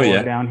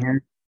board down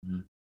here.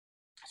 Mhm.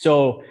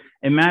 So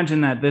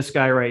imagine that this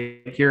guy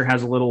right here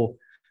has a little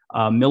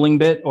milling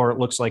bit, or it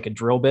looks like a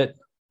drill bit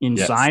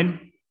inside. Yes.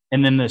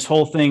 And then this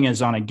whole thing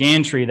is on a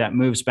gantry that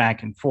moves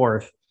back and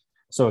forth.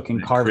 So it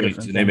can carve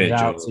different things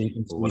out. So you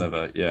can see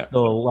whatever, the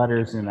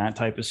letters and that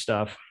type of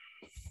stuff.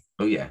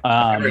 Oh yeah,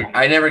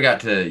 I never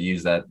got to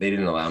use that. They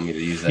didn't allow me to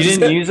use that. You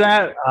didn't use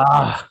that?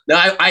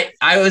 No,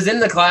 I was in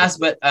the class,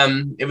 but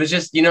it was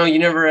just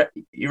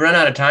you run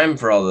out of time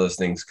for all those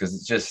things because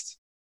it's just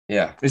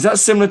Is that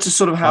similar to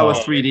sort of how a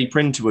 3D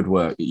printer would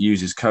work? It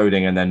uses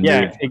coding and then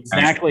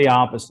exactly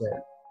opposite.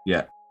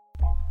 Yeah.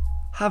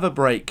 Have a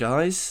break,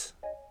 guys,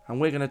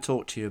 and we're going to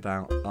talk to you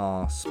about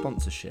our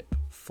sponsorship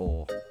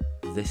for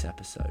this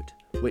episode,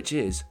 which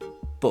is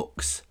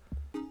books.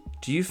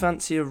 Do you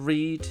fancy a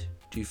read?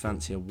 Do you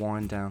fancy a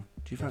wind down?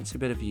 Do you fancy a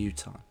bit of you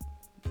time?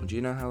 Well, do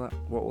you know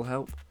what will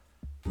help?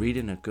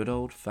 Reading a good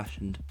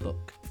old-fashioned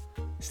book.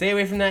 Stay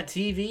away from that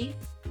TV.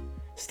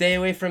 Stay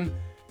away from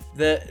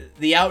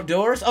the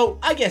outdoors. Oh,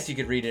 I guess you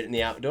could read it in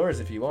the outdoors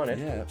if you wanted.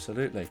 Yeah,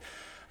 absolutely.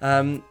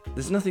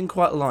 There's nothing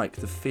quite like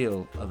the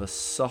feel of a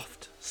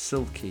soft,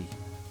 silky,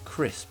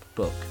 crisp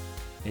book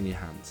in your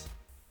hands.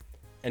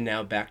 And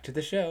now back to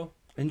the show.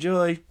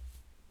 Enjoy.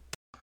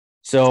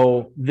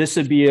 So this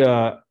would be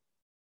a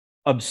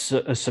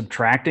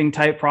subtracting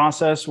type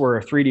process, where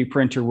a 3D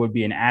printer would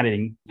be an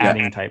adding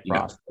type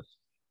process.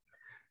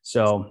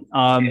 So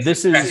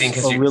this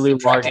is a really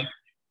large.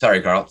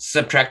 Sorry, Carl.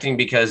 Subtracting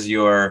because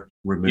you're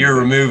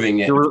removing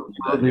it. You're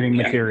removing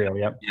material.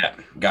 Yep. Yeah.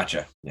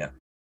 Gotcha. Yeah.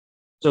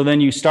 So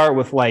then you start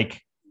with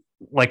like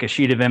a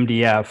sheet of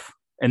MDF,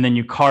 and then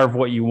you carve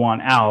what you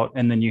want out,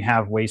 and then you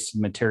have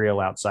wasted material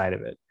outside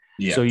of it.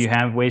 Yeah. So you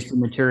have wasted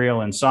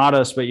material and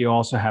sawdust, but you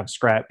also have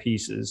scrap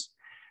pieces.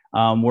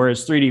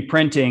 Whereas 3D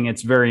printing,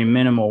 it's very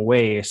minimal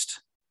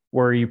waste,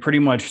 where you pretty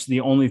much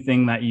the only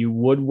thing that you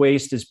would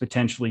waste is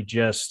potentially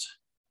just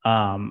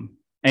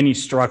any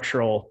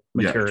structural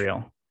material.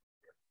 Yeah.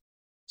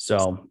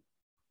 So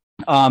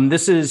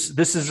this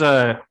is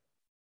a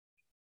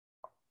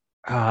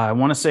I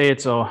want to say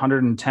it's a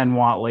 110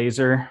 watt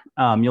laser.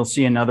 You'll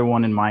see another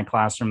one in my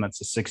classroom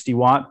that's a 60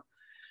 watt.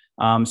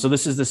 So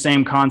this is the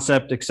same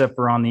concept, except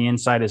for on the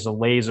inside is a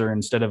laser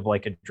instead of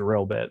like a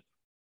drill bit.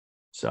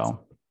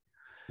 So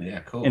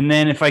yeah, cool. And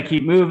then if I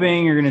keep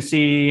moving, you're going to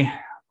see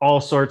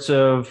all sorts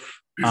of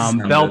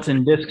belt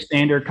and disc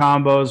sander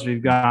combos.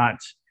 We've got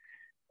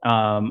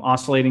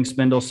oscillating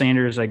spindle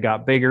sanders. I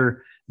got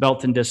bigger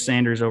belt and disc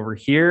sanders over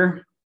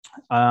here.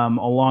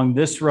 Along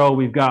this row,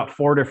 we've got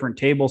 4 different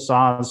table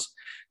saws.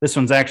 This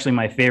one's actually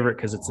my favorite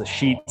because it's a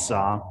sheet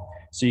saw.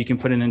 So you can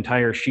put an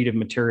entire sheet of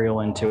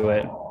material into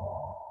it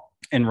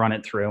and run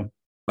it through.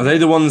 Are they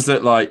the ones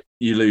that like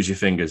you lose your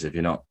fingers if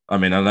you're not? I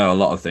mean, I know a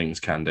lot of things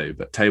can do,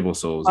 but table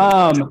saws.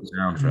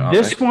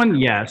 This one,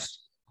 yes.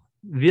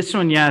 This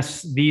one,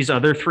 yes. These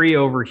other 3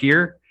 over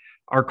here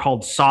are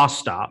called saw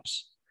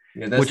stops,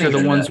 which are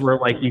the ones where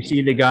like you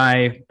see the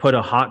guy put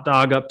a hot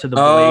dog up to the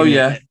blade. Oh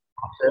yeah.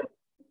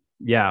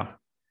 Yeah.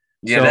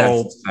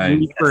 So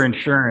for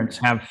insurance,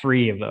 have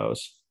 3 of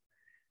those.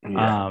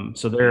 Yeah.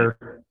 So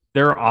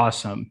they're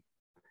awesome.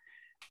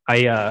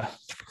 I'm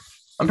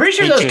pretty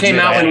sure those came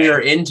out when we were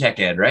in tech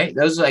ed, right?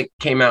 Those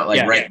came out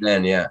right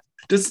then. Yeah.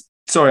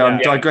 I'm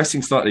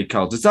digressing slightly,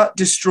 Carl. Does that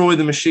destroy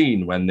the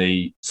machine when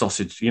the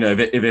sausage,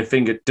 if a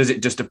finger, does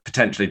it just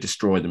potentially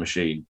destroy the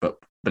machine, but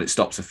it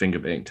stops a finger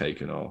being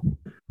taken? Or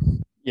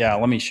yeah,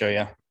 let me show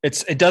you.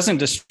 It doesn't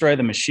destroy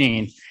the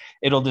machine.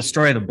 It'll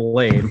destroy the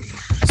blade.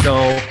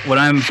 So what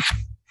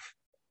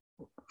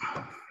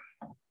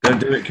don't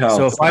do it, Carl.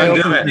 So if I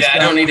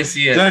don't need to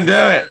see it. Don't do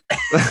it.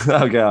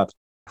 Oh God.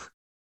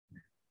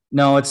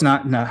 No, it's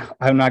not. No,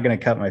 I'm not going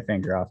to cut my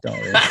finger off. Don't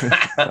worry.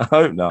 I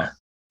hope not.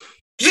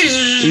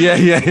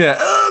 Yeah.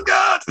 Oh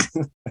God.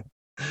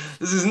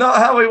 This is not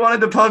how we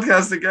wanted the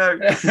podcast to go.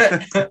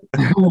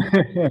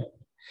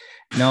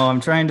 No,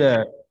 I'm trying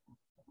to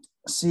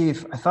see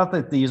if I thought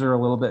that these are a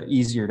little bit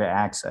easier to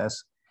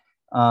access.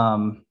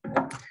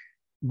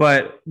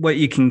 But what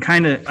you can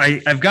kind of,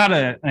 I've got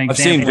an example. I've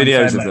seen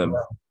videos of them.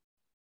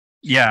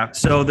 Yeah.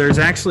 So there's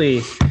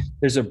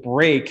a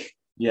brake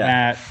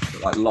that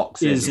like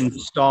locks is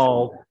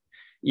installed.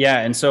 Yeah.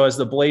 And so as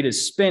the blade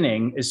is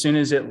spinning, as soon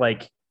as it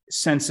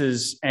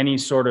senses any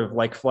sort of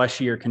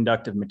fleshy or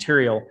conductive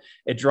material,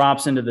 it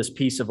drops into this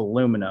piece of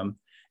aluminum,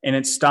 and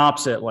it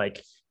stops it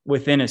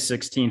within a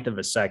 16th of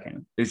a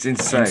second. It's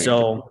insane. And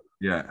so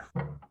yeah.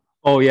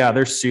 Oh yeah,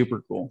 they're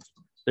super cool.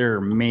 They're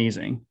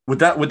amazing.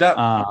 Would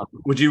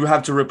you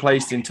have to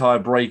replace the entire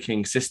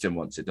braking system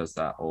once it does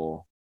that,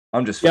 or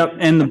I'm just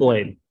and the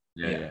blade.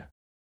 Yeah.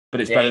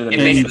 But it's better than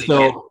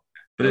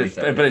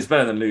it's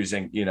better than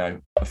losing, a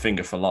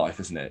finger for life,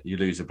 isn't it? You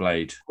lose a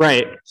blade.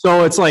 Right.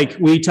 So it's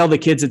we tell the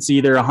kids it's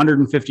either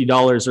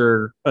 $150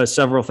 or a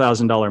several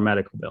 $1,000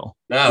 medical bill.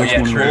 Oh,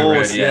 yeah,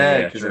 true.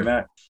 Yeah,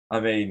 true.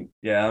 I mean,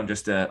 I'm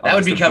just that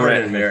would be covered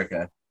in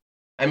America.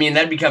 I mean,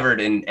 that'd be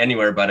covered in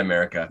anywhere but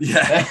America.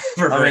 Yeah.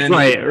 For free.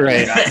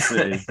 Right.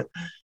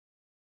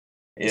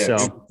 Yeah,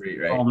 So, free,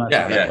 right? I'll mess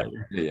with that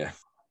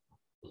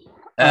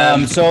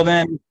later. So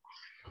then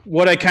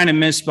what I kind of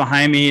missed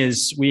behind me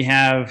is we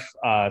have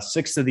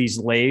 6 of these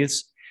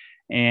lathes.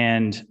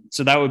 And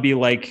so that would be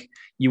like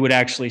you would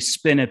actually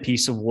spin a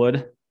piece of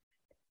wood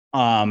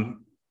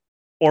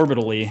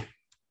orbitally,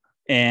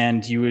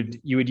 and you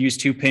would use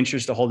 2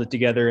 pinchers to hold it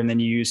together, and then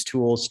you use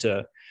tools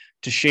to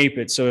shape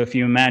it. So if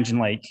you imagine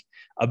like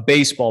a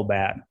baseball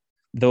bat,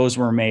 those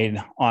were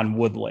made on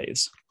wood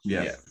lathes.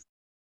 Yeah.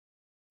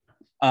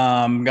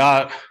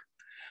 Got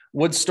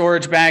wood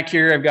storage back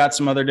here. I've got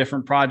some other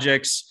different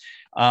projects.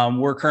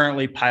 We're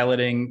currently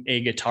piloting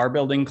a guitar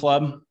building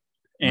club.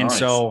 And Nice.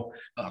 so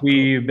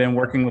we've been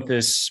working with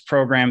this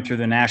program through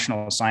the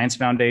National Science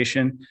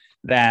Foundation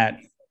that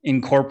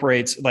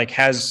incorporates, like,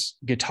 has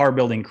guitar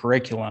building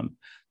curriculum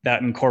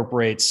that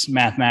incorporates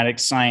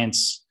mathematics,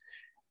 science,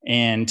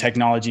 and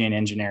technology and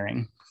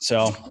engineering.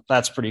 So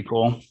that's pretty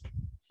cool.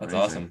 That's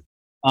awesome.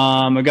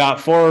 I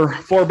got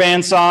four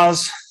band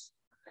saws.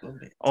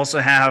 Also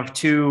have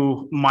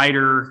 2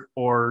 miter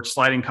or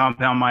sliding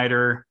compound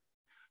miter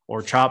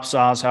or chop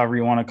saws, however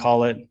you want to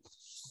call it,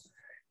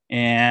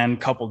 and a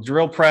couple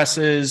drill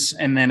presses,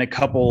 and then a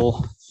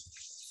couple.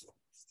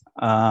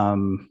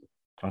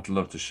 I'd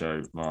love to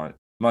show my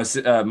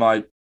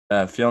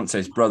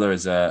fiance's brother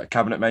is a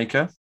cabinet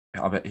maker.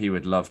 I bet he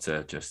would love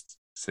to just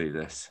see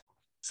this.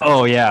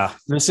 Oh yeah,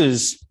 this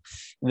is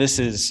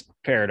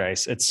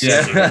paradise. It's It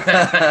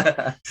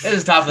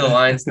is top of the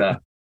line stuff.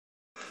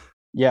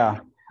 Yeah.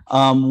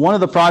 One of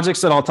the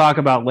projects that I'll talk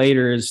about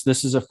later is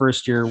this is a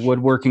first year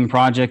woodworking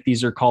project.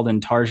 These are called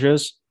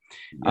intarsias.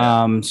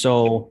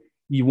 So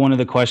one of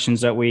the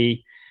questions that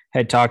we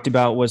had talked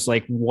about was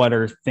like, what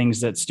are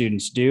things that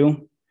students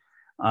do?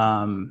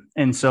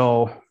 And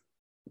so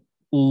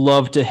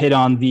love to hit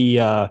on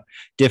the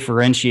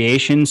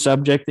differentiation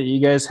subject that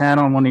you guys had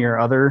on one of your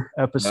other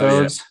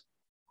episodes.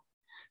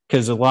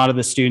 Because a lot of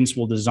the students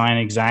will design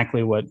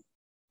exactly what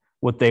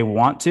they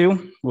want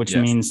to, which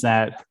means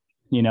that,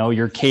 you know,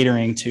 you're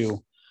catering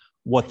to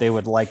what they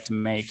would like to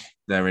make.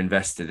 They're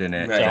invested in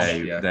it.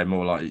 Right. They're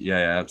more like,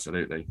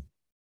 absolutely.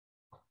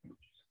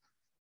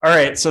 All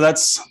right, so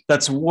that's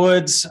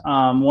woods.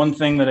 One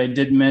thing that I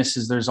did miss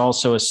is there's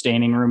also a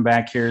staining room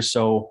back here,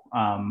 so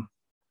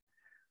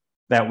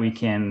that we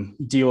can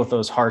deal with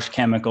those harsh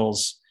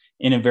chemicals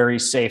in a very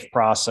safe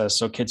process.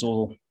 So kids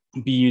will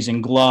be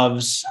using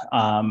gloves.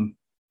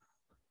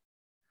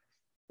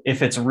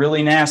 If it's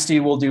really nasty,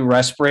 we'll do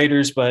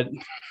respirators, but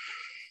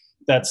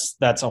that's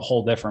a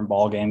whole different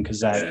ballgame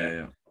because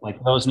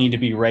like those need to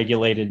be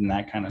regulated and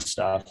that kind of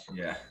stuff.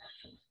 Yeah.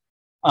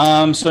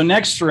 So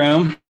next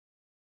room.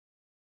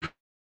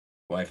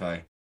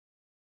 Wi-Fi.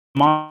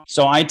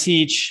 So I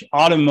teach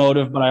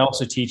automotive, but I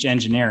also teach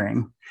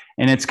engineering.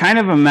 And it's kind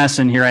of a mess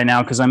in here right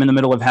now because I'm in the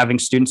middle of having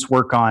students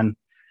work on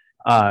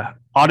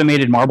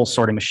automated marble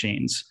sorting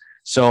machines.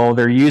 So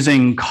they're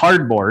using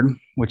cardboard,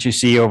 which you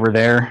see over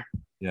there.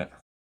 Yeah.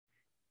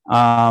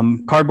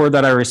 Cardboard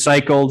that I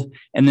recycled,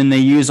 and then they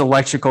use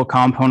electrical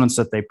components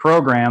that they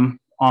program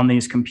on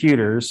these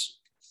computers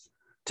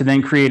to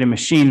then create a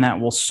machine that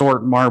will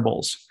sort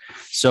marbles.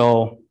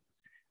 So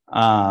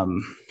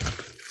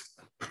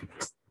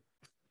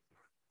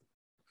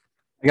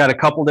I got a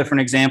couple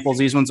different examples.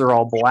 These ones are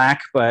all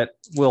black, but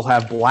we'll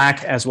have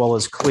black as well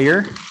as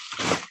clear,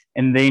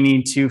 and they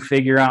need to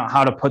figure out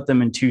how to put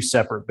them in 2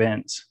 separate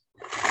bins.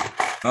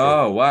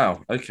 Oh,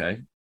 wow.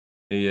 Okay.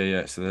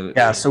 Yeah.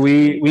 So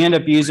we end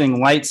up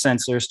using light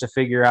sensors to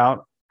figure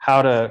out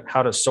how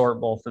to sort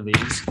both of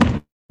these.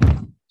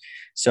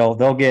 So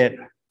they'll get,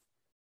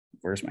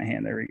 where's my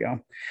hand? There we go.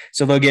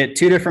 So they'll get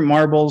 2 different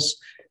marbles.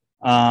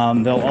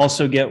 They'll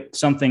also get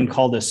something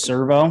called a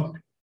servo,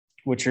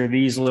 which are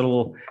these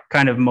little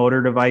kind of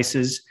motor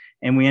devices.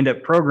 And we end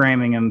up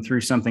programming them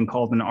through something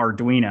called an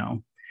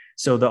Arduino.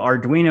 So the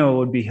Arduino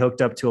would be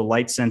hooked up to a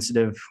light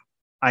sensitive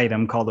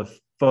item called a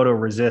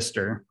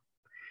photoresistor.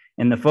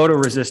 And the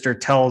photoresistor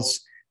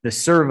tells the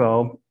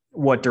servo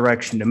what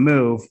direction to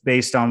move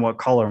based on what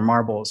color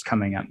marble is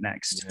coming up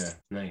next. Yeah,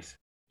 nice.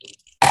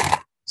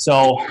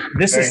 So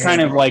this is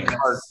kind of like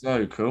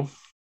so cool.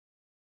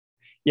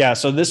 Yeah,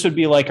 so this would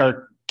be like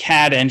our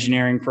CAD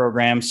engineering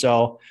program.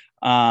 So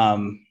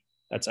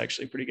that's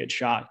actually a pretty good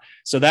shot.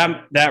 So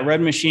that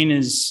red machine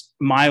is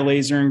my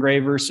laser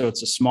engraver, so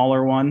it's a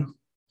smaller one.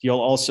 You'll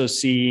also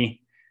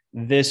see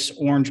this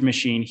orange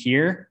machine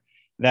here.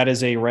 That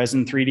is a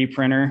resin 3D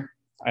printer.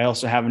 I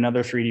also have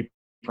another 3D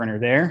printer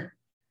there.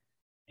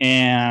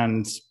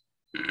 And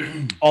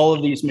all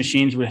of these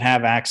machines would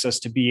have access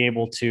to be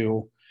able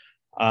to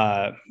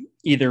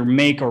either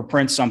make or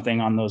print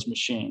something on those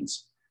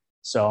machines.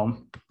 So,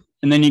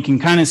 and then you can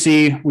kind of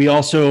see, we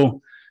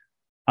also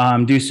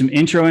do some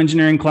intro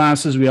engineering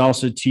classes. We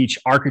also teach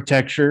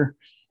architecture.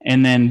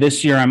 And then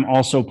this year, I'm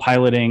also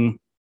piloting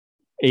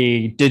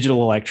a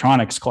digital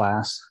electronics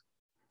class.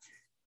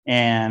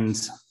 And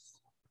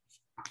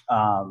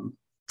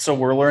so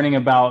we're learning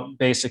about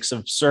basics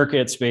of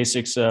circuits,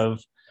 basics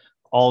of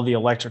all the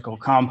electrical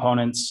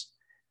components,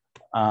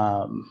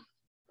 that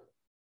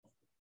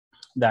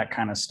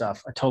kind of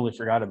stuff. I totally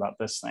forgot about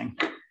this thing.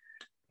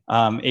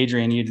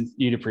 Adrian,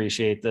 you'd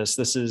appreciate this.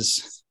 This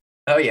is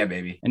Oh yeah,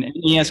 baby. an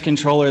NES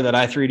controller that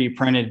I 3D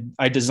printed.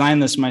 I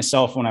designed this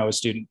myself when I was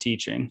student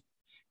teaching,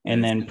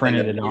 and then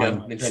printed it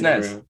on.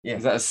 SNES. Yeah.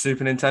 Is that a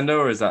Super Nintendo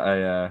or is that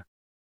a?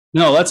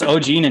 No, that's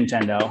OG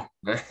Nintendo.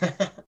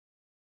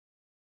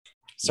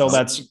 So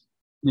that's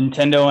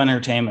Nintendo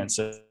Entertainment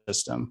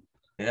System.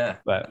 Yeah,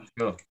 But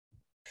cool.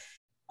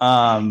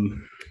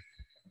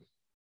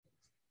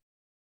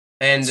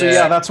 And so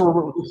yeah, this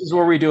is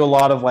where we do a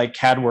lot of like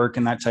CAD work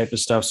and that type of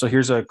stuff. So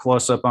here's a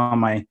close up on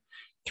my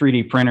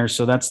 3D printer.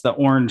 So that's the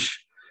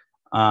orange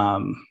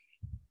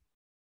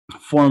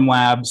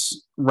Formlabs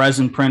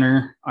resin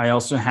printer. I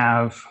also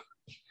have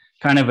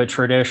kind of a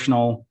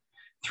traditional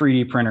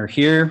 3D printer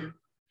here.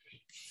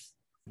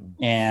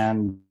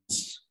 And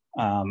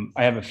I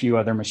have a few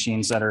other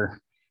machines that are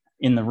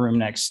in the room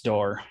next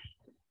door.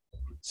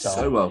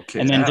 So well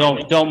kitted and then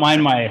out. don't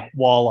mind my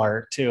wall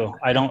art too.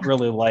 I don't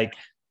really like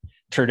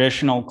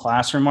traditional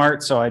classroom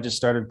art, so I just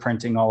started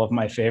printing all of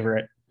my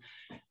favorite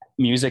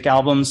music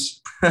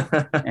albums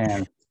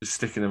and Just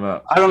sticking them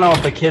up. I don't know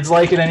if the kids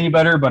like it any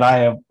better, but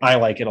I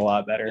like it a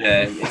lot better.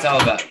 yeah, it's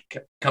all about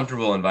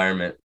comfortable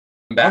environment.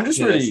 I'm just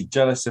really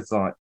jealous of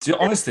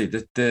honestly,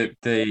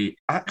 the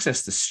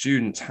access the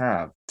students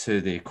have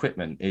to the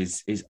equipment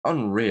is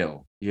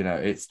unreal. You know,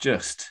 it's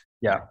just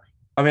Yeah.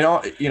 I mean,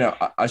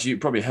 as you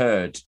probably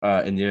heard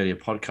in the earlier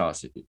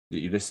podcast that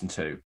you listened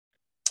to,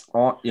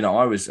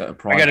 I was at a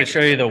private. I got to show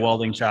you the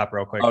welding shop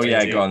real quick. Oh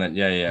yeah, too. go on then.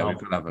 Yeah. We've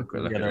got to have a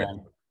quick look at it.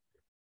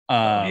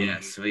 Yeah,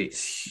 sweet.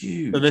 It's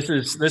huge. So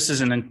this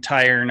is an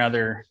entire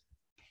another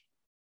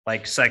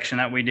like section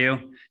that we do.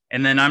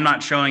 And then I'm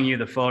not showing you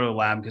the photo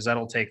lab because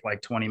that'll take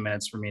like 20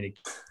 minutes for me to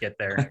get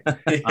there.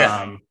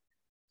 Yeah.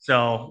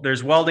 So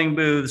there's welding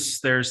booths,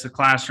 there's the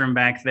classroom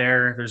back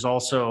there. There's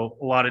also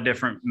a lot of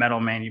different metal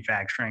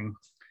manufacturing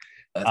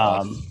That's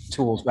awesome.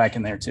 tools back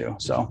in there too.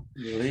 So,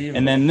 Unbelievable.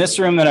 and then this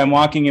room that I'm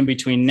walking in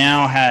between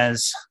now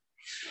has,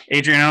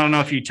 Adrian, I don't know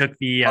if you took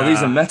the.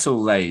 These are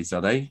metal lathes, are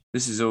they?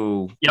 This is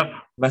all Yep.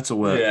 metal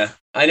work. Yeah,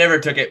 I never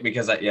took it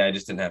because I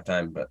just didn't have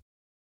time. But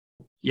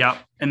Yep.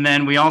 And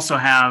then we also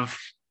have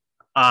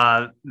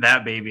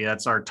that baby.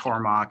 That's our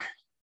Tormach,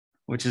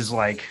 which is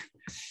like,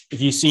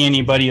 if you see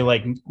anybody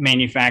like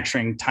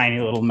manufacturing tiny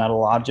little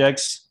metal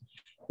objects,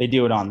 they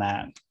do it on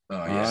that.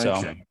 oh yeah, So-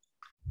 Okay.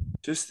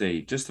 Just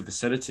the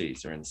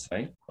facilities are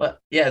insane. well,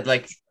 yeah,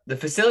 like the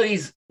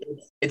facilities.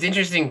 It's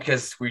interesting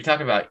because we talk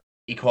about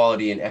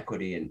equality and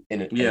equity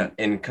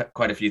in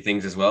quite a few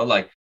things as well.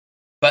 Like,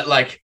 but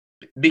like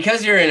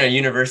because you're in a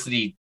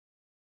university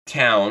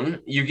town,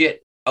 you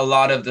get a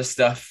lot of the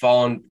stuff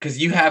fallen because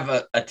you have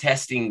a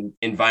testing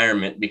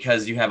environment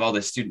because you have all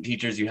the student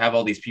teachers, you have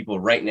all these people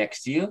right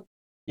next to you.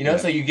 You know, Yeah.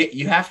 so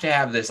you have to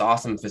have this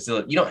awesome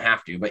facility. You don't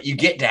have to, but you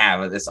get to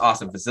have this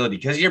awesome facility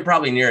because you're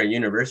probably near a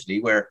university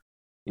where,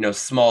 you know,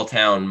 small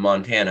town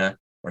Montana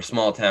or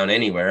small town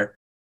anywhere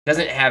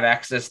doesn't have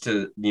access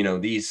to, you know,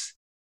 these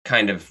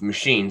kind of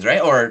machines,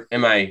 right? Or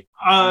am I?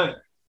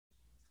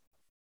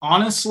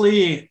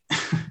 Honestly,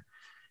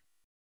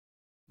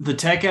 the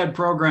tech ed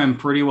program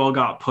pretty well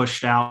got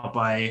pushed out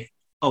by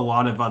a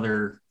lot of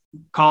other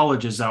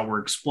colleges that were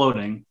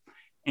exploding,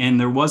 and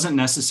there wasn't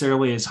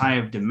necessarily as high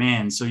of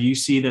demand. So you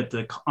see that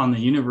on the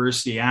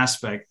university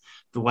aspect,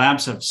 the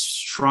labs have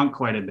shrunk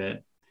quite a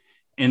bit,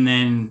 and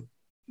then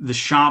the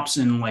shops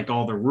in like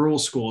all the rural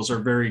schools are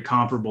very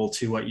comparable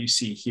to what you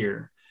see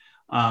here.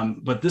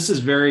 But this is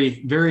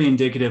very, very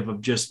indicative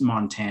of just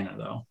Montana,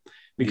 though,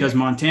 because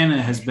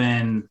Montana has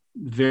been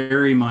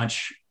very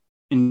much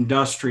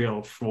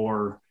industrial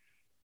for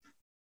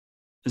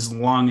as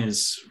long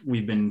as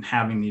we've been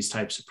having these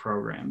types of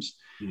programs.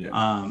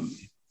 Yeah.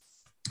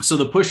 So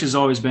the push has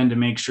always been to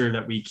make sure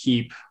that we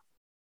keep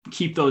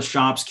those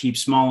shops, keep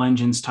small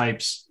engines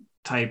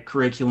type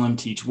curriculum,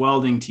 teach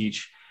welding,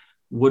 teach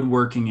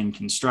woodworking and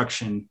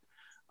construction.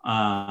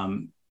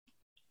 And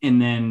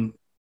then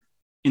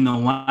in the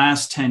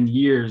last 10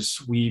 years,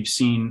 we've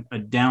seen a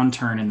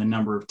downturn in the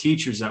number of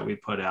teachers that we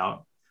put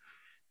out,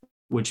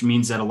 which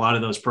means that a lot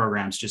of those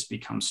programs just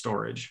become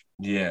storage.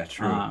 Yeah,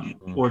 true.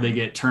 Or they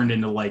get turned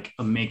into like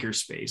a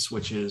makerspace,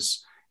 which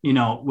is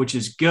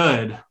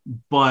good,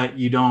 but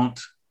you don't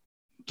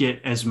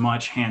get as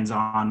much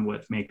hands-on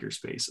with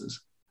makerspaces.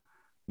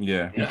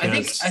 Yeah. You know,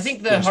 I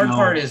think the there's hard no-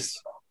 part is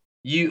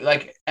you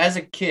like as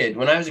a kid.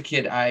 When I was a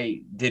kid,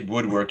 I did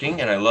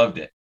woodworking and I loved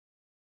it.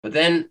 But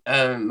then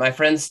my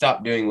friends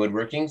stopped doing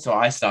woodworking, so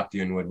I stopped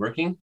doing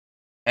woodworking.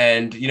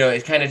 And you know,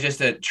 it's kind of just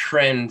a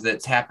trend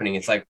that's happening.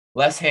 It's like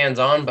less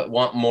hands-on, but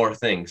want more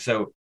things.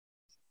 So,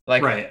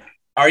 like, Right.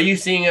 are you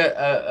seeing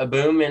a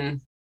boom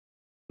in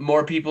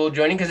more people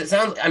joining? Because it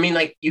sounds, I mean,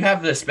 like you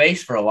have the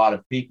space for a lot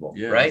of people,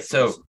 Yeah, right? that's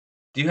So, awesome.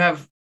 do you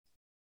have?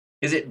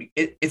 Is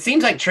it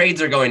seems like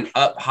trades are going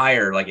up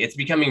higher. Like it's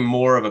becoming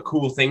more of a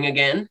cool thing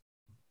again.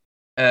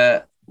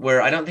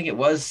 Where I don't think it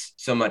was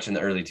so much in the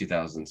early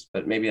 2000s,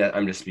 but maybe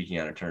I'm just speaking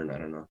out of turn. I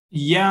don't know.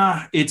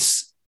 Yeah,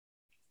 it's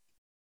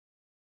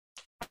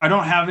I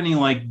don't have any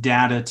like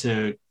data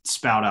to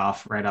spout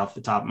off right off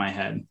the top of my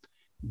head,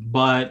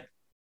 but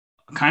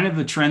kind of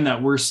a trend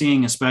that we're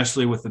seeing,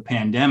 especially with the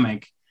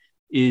pandemic,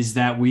 is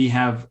that we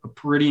have a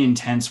pretty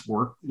intense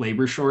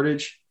labor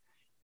shortage.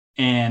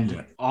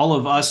 And all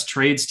of us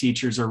trades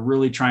teachers are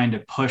really trying to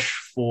push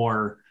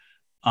for,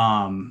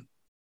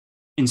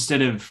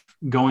 instead of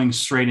going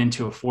straight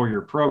into a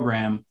 4-year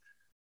program,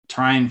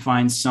 try and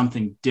find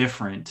something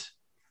different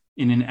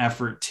in an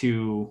effort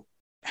to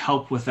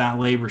help with that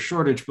labor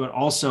shortage. But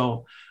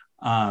also,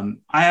 I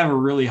have a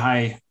really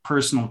high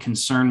personal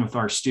concern with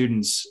our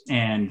students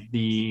and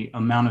the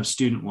amount of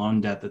student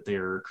loan debt that they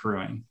are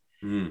accruing.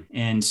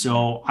 And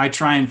so I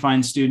try and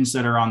find students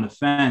that are on the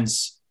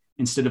fence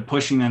instead of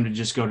pushing them to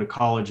just go to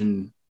college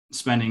and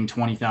spending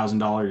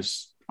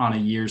 $20,000 on a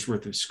year's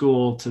worth of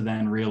school to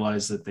then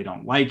realize that they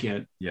don't like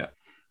it.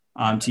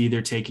 To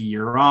either take a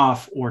year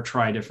off or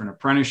try different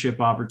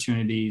apprenticeship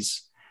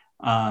opportunities.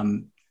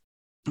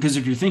 Because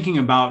if you're thinking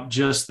about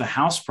just the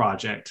house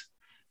project,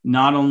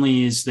 not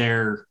only is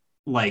there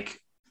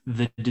like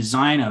the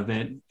design of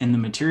it and the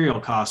material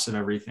costs of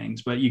everything,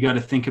 but you got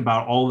to think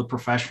about all the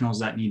professionals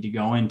that need to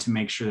go in to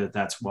make sure that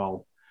that's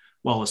well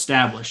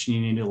established.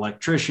 You need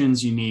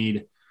electricians, you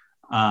need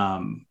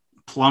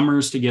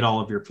plumbers to get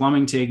all of your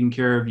plumbing taken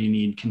care of. You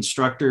need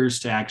constructors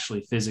to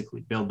actually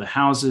physically build the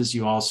houses.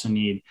 You also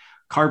need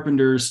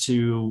carpenters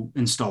to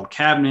install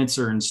cabinets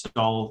or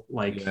install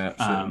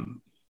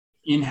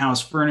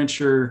in-house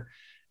furniture.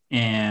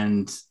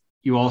 And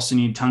you also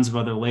need tons of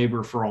other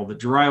labor for all the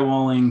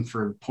drywalling,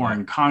 for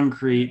pouring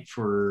concrete,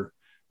 for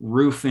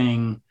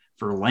roofing,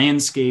 for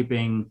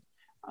landscaping.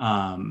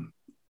 And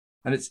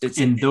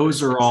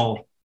those are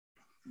all.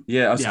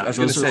 I was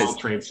going to say,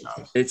 trade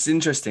stuff. It's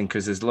interesting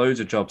because there's loads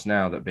of jobs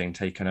now that are being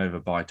taken over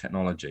by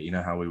technology. You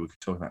know how we were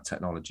talking about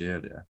technology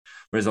earlier.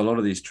 Whereas a lot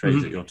of these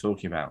trades that you're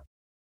talking about,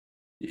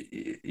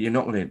 you're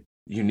not going to,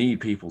 you need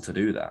people to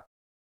do that,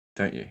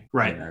 don't you?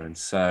 Right. You know? And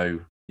so,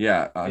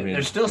 I mean,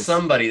 there's still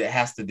somebody that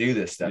has to do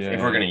this stuff if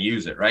we're going to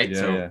use it, right?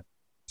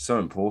 So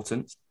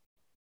important.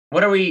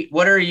 What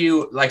are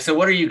you like? So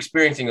what are you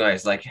experiencing,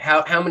 guys? Like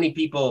how many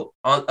people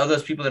of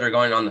those people that are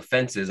going on the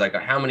fences, like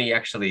how many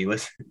actually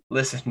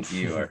listen to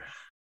you, or,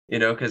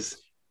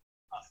 because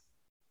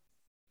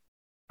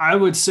I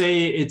would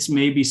say it's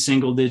maybe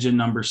single digit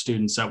number of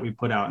students that we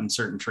put out in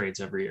certain trades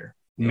every year.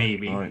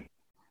 Maybe. Right.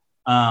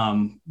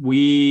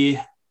 We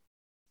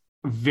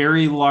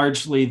very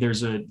largely,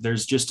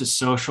 there's just a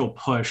social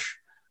push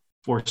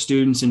for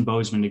students in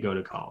Bozeman to go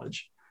to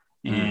college.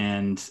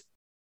 And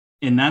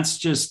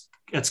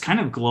it's kind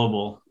of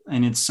global.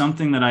 And it's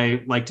something that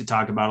I like to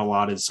talk about a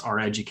lot is our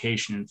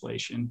education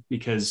inflation,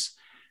 because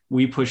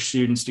we push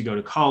students to go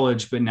to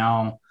college, but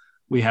now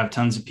we have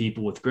tons of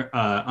people with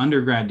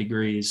undergrad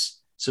degrees.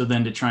 So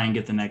then to try and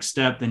get the next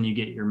step, then you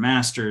get your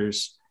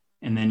master's,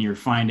 and then you're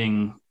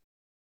finding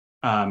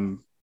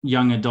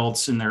young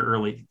adults in their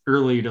early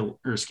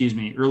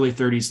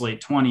 30s,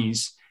 late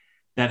 20s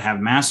that have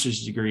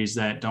master's degrees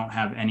that don't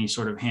have any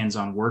sort of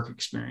hands-on work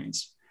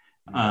experience.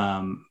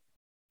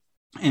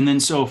 And then,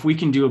 so if we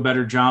can do a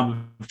better job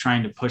of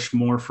trying to push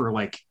more for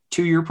like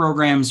 2-year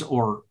programs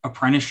or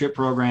apprenticeship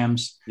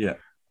programs,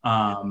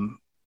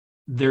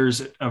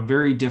 there's a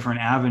very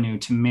different avenue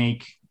to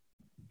make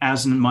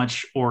as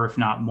much, or if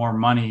not more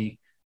money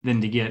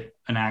than to get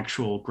an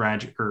actual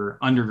graduate or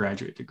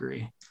undergraduate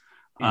degree.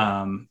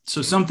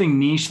 So something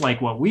niche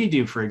like what we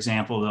do, for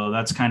example, though,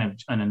 that's kind of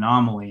an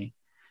anomaly,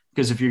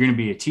 because if you're going to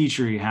be a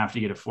teacher, you have to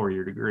get a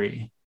 4-year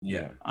degree.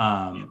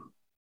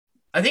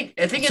 I think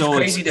it's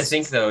crazy to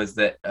think, though, is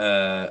that,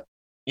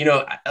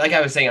 like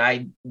I was saying,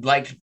 I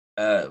liked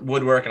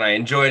woodwork and I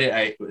enjoyed it.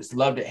 I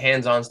loved it,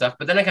 hands-on stuff,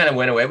 but then I kind of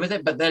went away with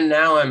it. But then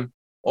now I'm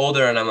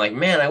older and I'm like,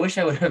 man, I wish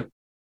I would have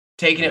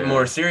taken it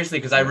more seriously,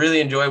 because I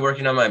really enjoy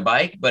working on my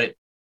bike, but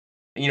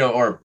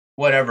or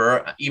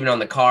whatever, even on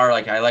the car,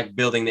 like I like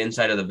building the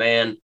inside of the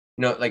van,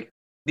 like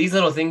these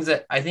little things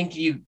that I think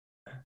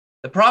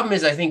the problem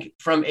is, I think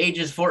from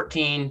ages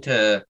 14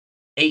 to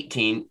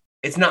 18,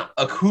 it's not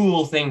a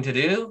cool thing to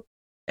do.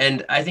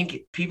 And I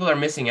think people are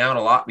missing out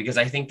a lot, because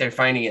I think they're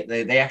finding it,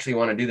 they actually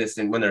want to do this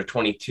when they're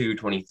 22,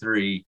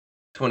 23,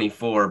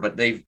 24, but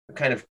they've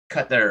kind of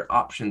cut their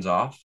options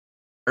off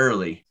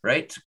early,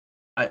 right?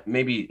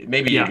 Maybe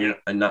you're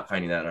not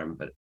finding that,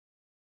 but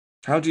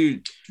how do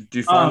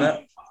you find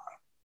that?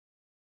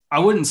 I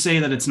wouldn't say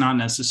that it's not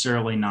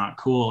necessarily not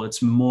cool.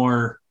 It's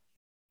more,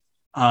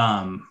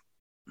 it's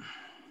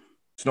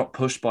not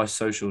pushed by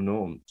social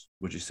norms,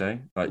 would you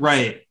say?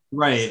 Right.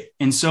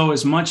 And so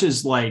as much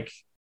as like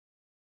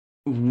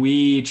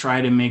we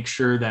try to make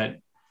sure that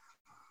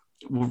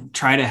we'll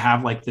try to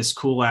have like this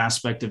cool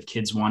aspect of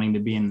kids wanting to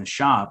be in the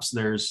shops,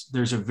 there's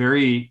a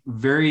very,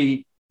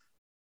 very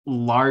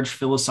large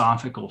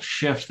philosophical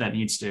shift that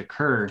needs to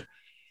occur,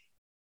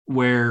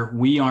 where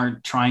we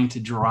aren't trying to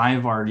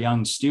drive our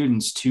young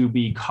students to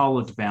be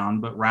college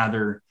bound, but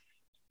rather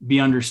be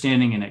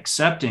understanding and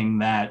accepting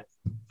that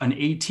an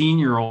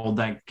 18-year-old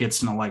that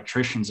gets an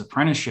electrician's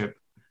apprenticeship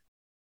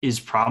is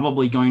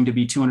probably going to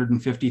be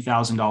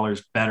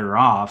 $250,000 better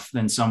off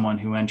than someone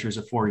who enters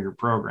a 4-year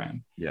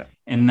program. Yeah.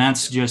 And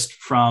that's just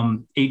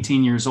from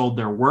 18 years old,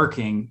 they're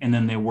working, and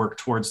then they work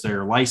towards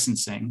their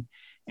licensing.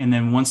 And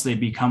then once they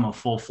become a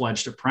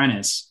full-fledged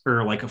apprentice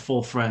or like a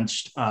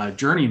full-fledged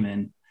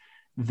journeyman,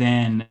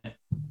 then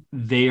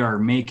they are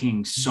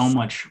making so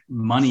much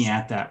money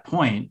at that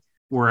point.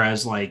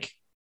 Whereas, like,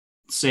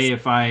 say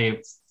if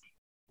I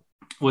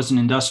was an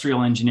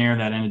industrial engineer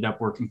that ended up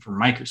working for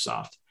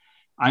Microsoft,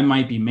 I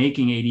might be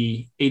making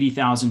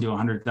 $80,000 to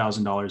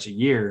 $100,000 a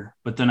year,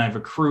 but then I've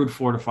accrued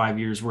 4 to 5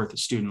 years worth of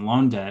student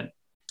loan debt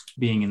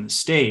being in the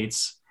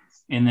States.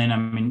 And then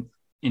I'm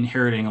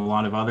inheriting a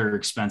lot of other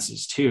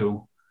expenses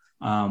too.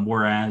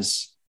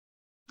 Whereas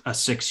a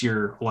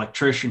 6-year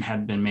electrician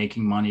had been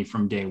making money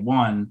from day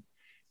one,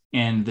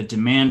 and the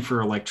demand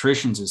for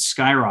electricians is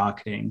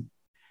skyrocketing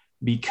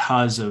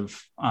because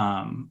of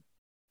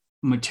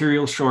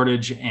material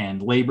shortage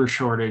and labor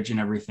shortage and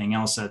everything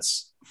else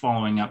that's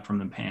following up from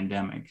the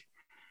pandemic.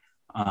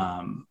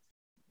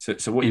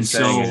 So what you're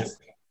saying is,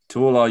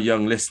 to all our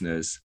young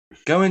listeners,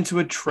 go into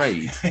a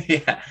trade.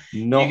 Yeah,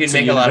 not you can to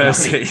make a lot of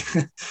university.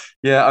 money.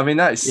 Yeah, I mean,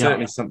 that is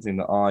certainly something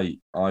that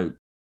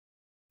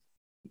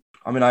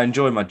I mean, I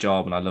enjoy my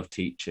job and I love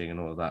teaching and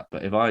all of that.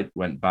 But if I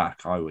went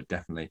back, I would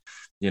definitely,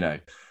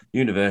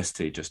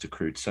 university just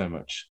accrued so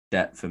much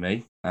debt for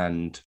me.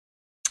 And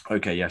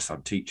okay, yes,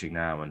 I'm teaching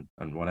now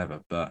and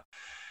whatever, but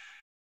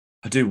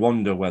I do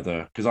wonder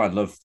whether, because I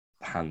love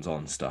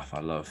hands-on stuff, I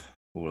love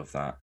all of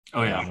that.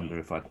 Oh yeah. I wonder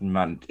if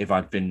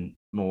I'd been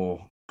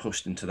more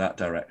pushed into that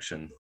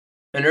direction.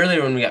 And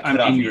earlier when we got cut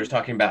off, you were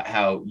talking about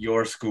how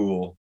your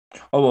school.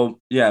 Oh, well,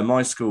 yeah,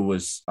 my school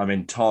was, I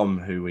mean, Tom,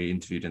 who we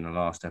interviewed in the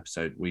last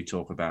episode, we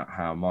talk about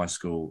how my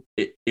school,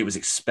 it was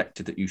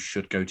expected that you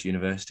should go to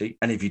university.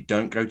 And if you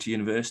don't go to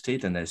university,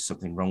 then there's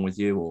something wrong with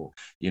you, or,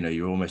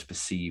 you're almost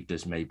perceived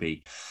as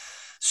maybe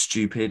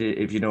stupid,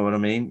 if you know what I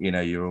mean.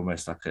 You're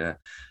almost like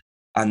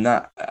and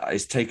that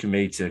it's taken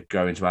me to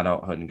go into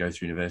adulthood and go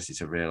through university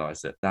to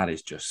realize that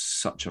is just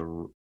such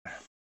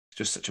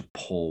a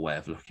poor way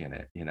of looking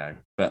at it,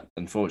 But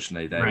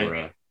unfortunately, they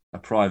were a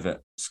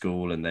private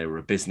school and they were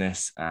a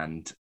business,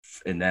 and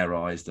in their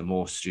eyes, the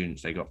more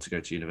students they got to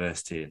go to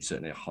university, and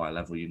certainly a high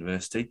level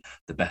university,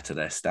 the better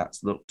their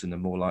stats looked and the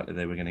more likely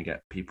they were going to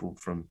get people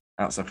from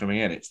outside coming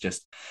in. It's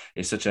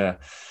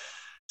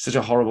such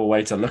a horrible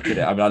way to look at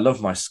it. I mean, I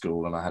love my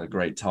school and I had a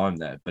great time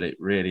there, but it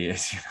really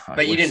is.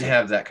 But you didn't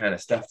have that kind of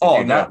stuff.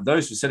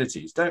 Those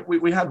facilities don't.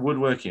 We had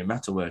woodworking and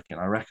metalworking.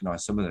 I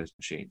recognize some of those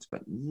machines,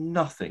 but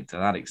nothing to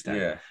that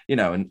extent.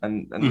 Yeah.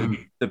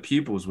 And the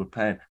pupils were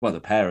paying. Well,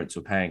 the parents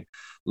were paying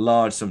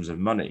large sums of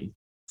money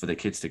for their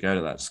kids to go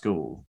to that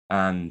school,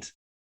 but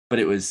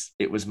it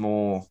was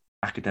more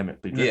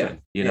academically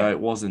driven. It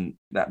wasn't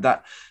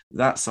that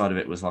side of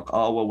it was like,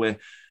 oh well,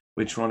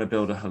 we're trying to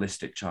build a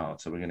holistic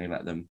child, so we're going to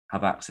let them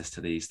have access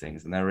to these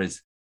things, and there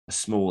is a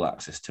small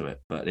access to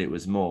it, but it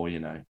was more,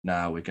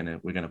 now we're going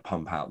to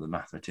pump out the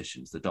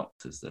mathematicians, the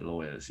doctors, the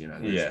lawyers,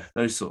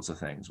 those sorts of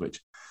things, which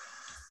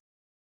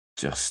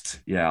just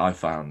I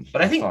find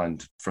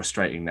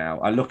frustrating now.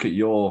 I look at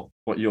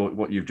what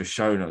you've just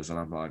shown us, and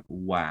I'm like,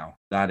 wow,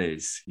 that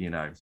is,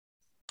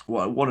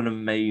 what an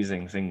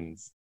amazing thing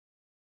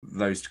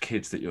those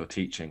kids that you're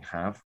teaching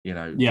have,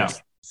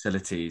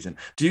 facilities. And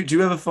do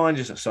you ever find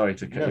sorry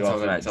to cut you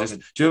off, mate,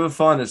 do you ever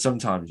find that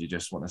sometimes you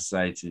just want to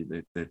say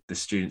to the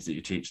students that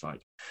you teach,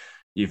 like,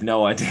 you've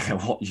no idea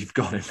what you've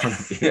got in front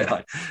of you?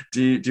 Like,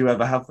 do you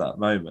ever have that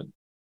moment?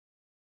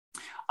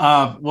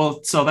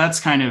 Well, so that's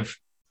kind of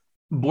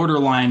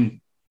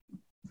borderline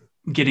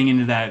getting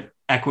into that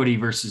equity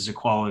versus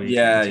equality.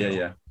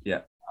 Yeah.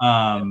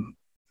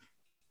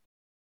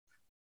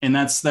 And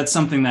that's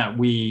something that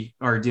we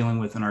are dealing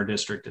with in our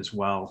district as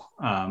well.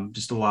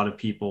 Just a lot of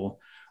people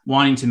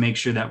wanting to make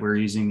sure that we're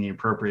using the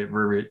appropriate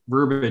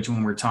verbiage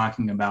when we're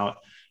talking about,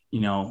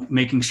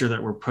 making sure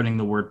that we're putting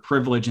the word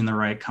privilege in the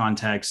right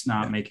context,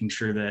 not making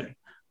sure that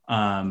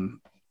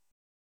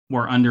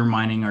we're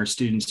undermining our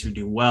students who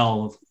do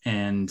well,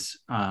 and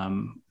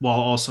while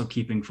also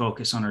keeping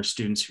focus on our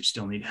students who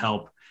still need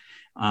help.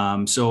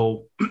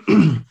 So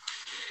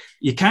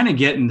you kind of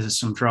get into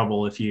some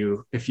trouble if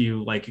you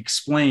like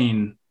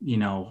explain,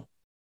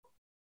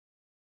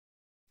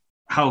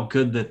 how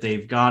good that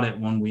they've got it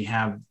when we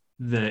have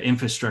the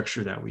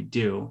infrastructure that we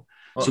do.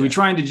 So we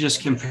trying to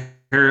just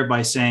compare it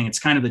by saying it's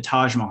kind of the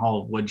Taj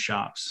Mahal of wood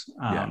shops.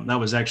 That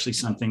was actually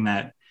something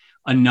that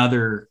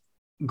another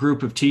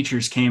group of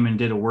teachers came and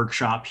did a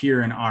workshop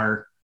here in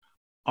our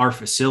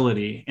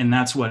facility. And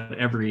that's what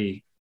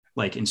every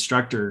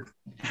instructor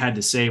had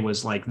to say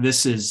was like,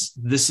 this is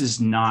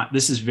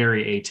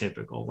very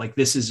atypical. Like,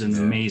 this is an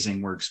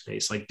amazing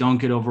workspace. Like, don't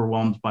get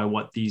overwhelmed by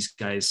what these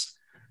guys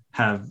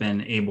have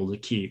been able to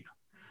keep.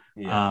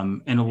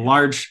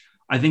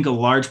 I think a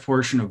large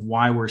portion of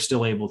why we're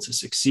still able to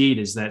succeed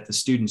is that the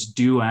students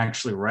do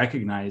actually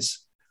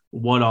recognize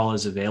what all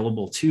is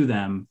available to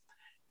them,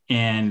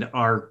 and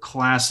our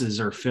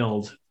classes are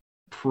filled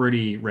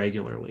pretty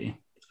regularly.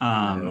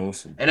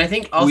 Awesome. And I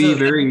think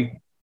also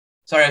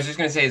sorry, I was just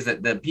going to say is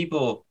that the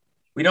people,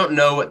 we don't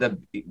know what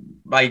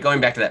by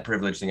going back to that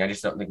privilege thing, I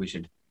just don't think we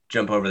should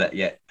jump over that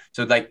yet.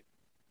 So like,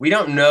 we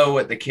don't know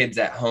what the kids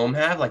at home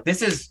have. Like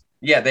this is,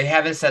 yeah, they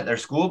have this at their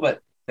school,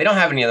 but they don't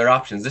have any other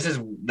options. This is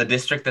the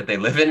district that they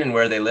live in and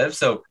where they live.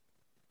 So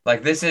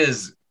like,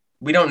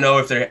 we don't know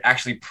if they're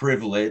actually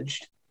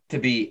privileged to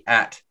be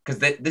at, because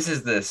this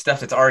is the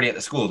stuff that's already at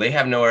the school. They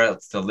have nowhere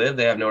else to live.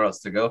 They have nowhere else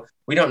to go.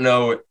 We don't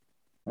know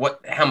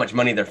how much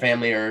money their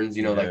family earns,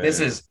 like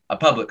this is a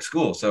public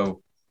school.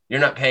 So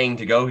you're not paying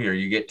to go here.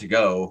 You get to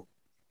go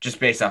just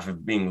based off of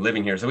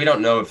living here. So we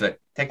don't know if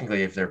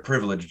they're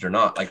privileged or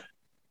not. Like,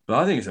 but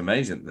I think it's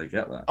amazing that they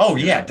get that. Oh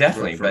yeah,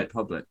 definitely. But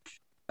public.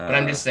 But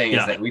I'm just saying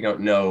is that we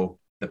don't know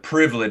the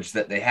privilege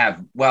that they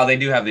have. While they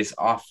do have this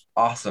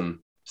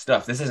awesome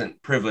stuff, this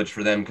isn't privilege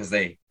for them because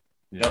you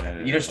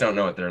just don't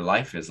know what their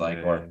life is like,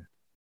 or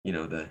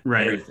the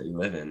areas that you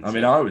live in. I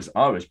mean, I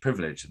was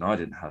privileged and I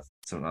didn't have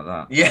something like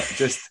that. Yeah,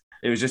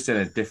 it was just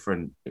a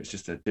different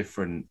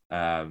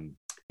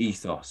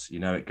ethos.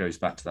 It goes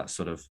back to that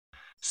sort of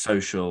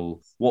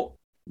social.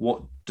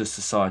 What does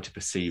society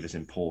perceive as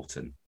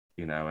important?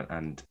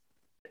 And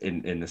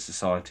in the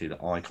society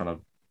that I kind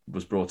of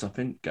was brought up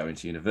in, going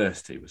to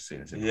university was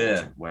seen as important.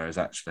 Yeah. Whereas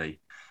actually,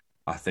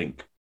 I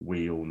think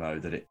we all know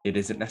that it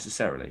isn't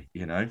necessarily.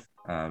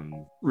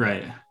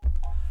 Right.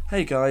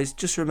 Hey guys,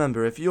 just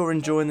remember, if you're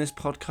enjoying this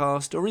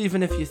podcast, or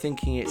even if you're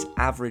thinking it's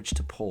average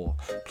to poor,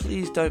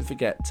 please don't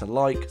forget to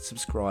like,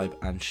 subscribe,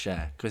 and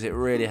share, because it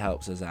really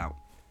helps us out.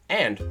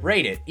 And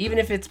rate it, even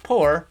if it's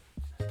poor.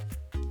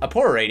 A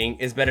poor rating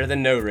is better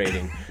than no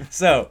rating.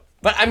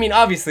 But I mean,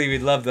 obviously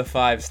we'd love the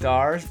 5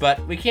 stars, but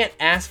we can't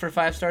ask for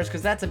 5 stars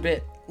because that's a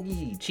bit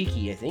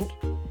cheeky, I think.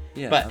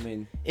 Yeah, but I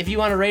mean, if you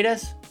want to rate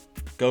us,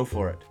 go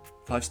for it.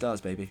 5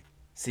 stars, baby.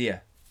 See ya.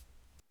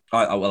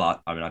 I mean,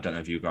 I don't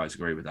know if you guys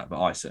agree with that,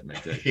 but I certainly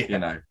do.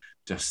 Yeah.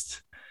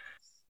 Just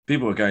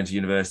people are going to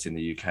university in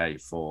the UK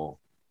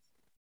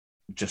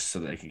just so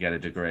that they can get a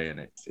degree,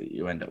 and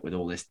you end up with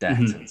all this debt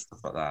and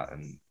stuff like that.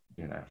 And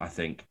I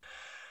think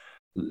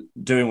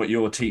doing what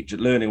you're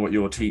learning what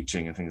you're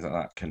teaching and things like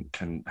that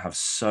can have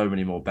so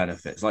many more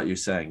benefits. Like you're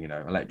saying,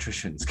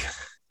 electricians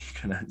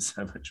can earn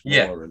so much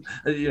more. And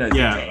things like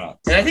that.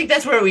 And I think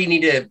that's where we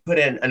need to put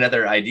in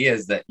another idea,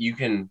 is that you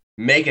can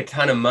make a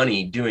ton of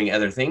money doing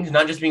other things,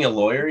 not just being a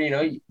lawyer.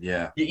 You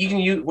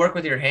can work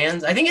with your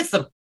hands. I think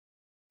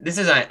this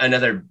is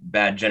another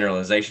bad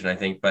generalization, I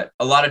think, but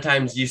a lot of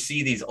times you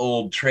see these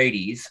old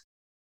tradies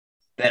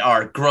that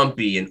are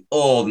grumpy and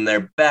old, and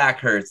their back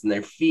hurts and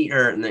their feet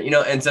hurt, and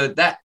and so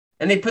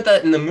and they put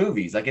that in the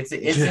movies. Like it's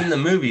in the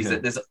movies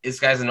that this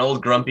guy's an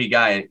old grumpy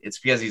guy. It's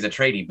because he's a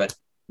tradie, but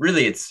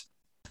really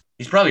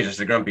he's probably just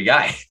a grumpy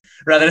guy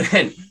rather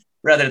than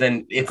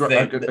it's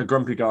a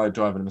grumpy guy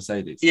driving a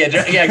Mercedes.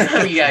 Yeah,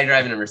 grumpy guy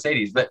driving a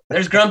Mercedes. But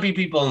there's grumpy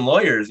people and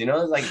lawyers.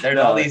 Like there's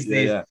all these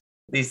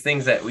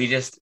things that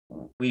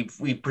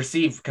we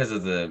perceive because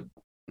of the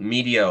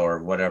media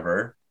or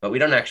whatever, but we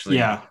don't actually.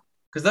 Yeah.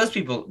 Because those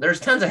people, there's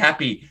tons of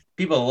happy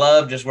people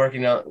love just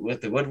working out with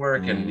the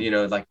woodwork,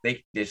 and like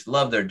they just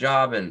love their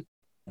job, and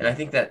I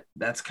think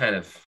that's kind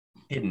of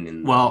hidden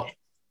in. Well,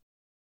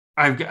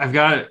 I've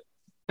got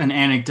an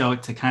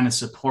anecdote to kind of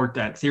support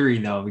that theory,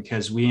 though,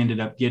 because we ended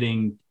up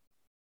getting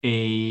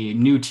a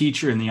new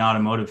teacher in the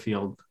automotive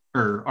field,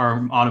 or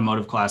our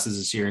automotive classes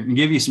this year. And to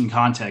give you some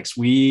context,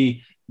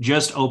 we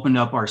just opened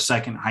up our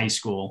second high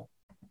school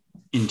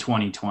in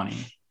 2020.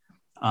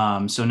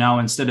 So now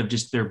instead of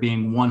just there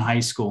being one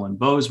high school in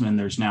Bozeman,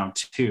 there's now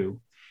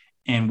 2.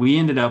 And we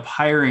ended up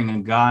hiring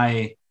a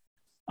guy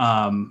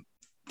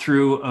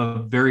through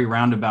a very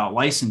roundabout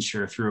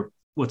licensure through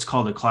what's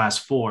called a class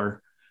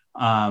 4.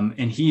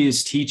 And he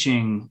is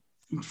teaching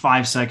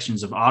 5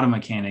 sections of auto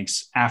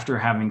mechanics after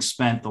having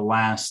spent the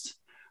last,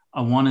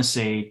 I want to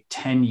say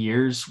 10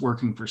 years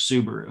working for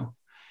Subaru.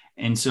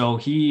 And so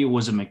he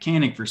was a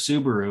mechanic for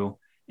Subaru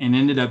and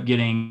ended up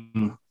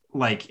getting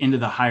like into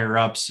the higher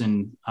ups,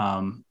 and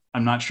I'm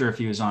not sure if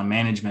he was on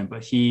management,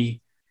 but he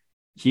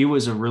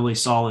was a really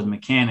solid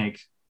mechanic,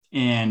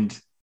 and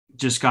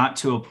just got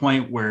to a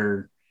point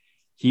where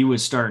he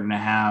was starting to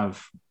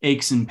have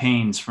aches and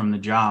pains from the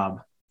job.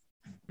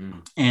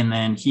 And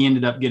then he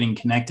ended up getting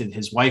connected.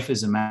 His wife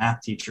is a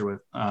math teacher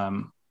with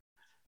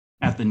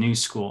at the new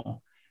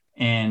school,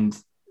 and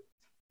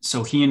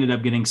so he ended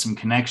up getting some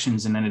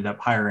connections and ended up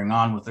hiring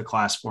on with a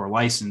class 4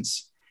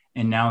 license,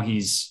 and now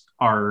he's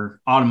our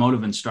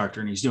automotive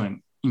instructor, and he's doing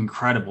an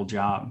incredible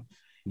job.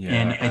 Yeah,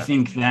 and I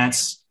think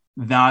that's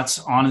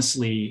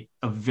honestly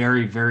a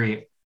very,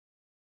 very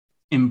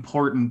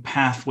important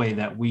pathway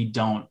that we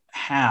don't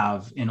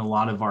have in a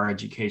lot of our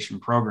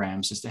education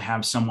programs, is to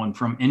have someone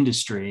from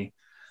industry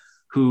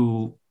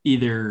who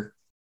either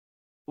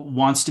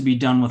wants to be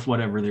done with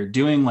whatever they're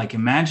doing. Like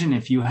imagine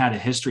if you had a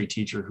history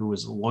teacher who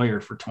was a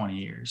lawyer for 20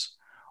 years.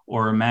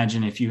 Or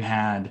imagine if you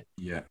had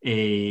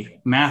a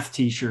math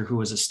teacher who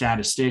was a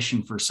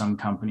statistician for some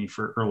company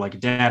or like a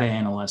data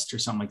analyst or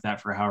something like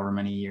that for however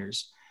many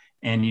years.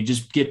 And you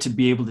just get to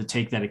be able to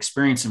take that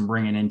experience and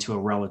bring it into a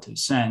relative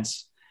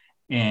sense.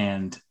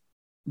 And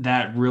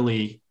that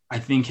really, I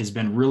think has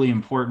been really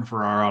important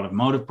for our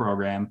automotive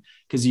program,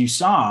 because you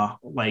saw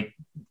like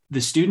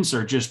the students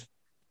are just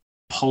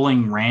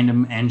pulling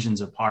random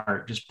engines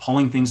apart, just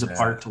pulling things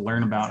apart to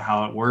learn about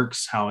how it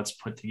works, how it's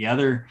put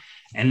together.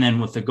 And then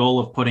with the goal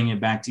of putting it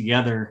back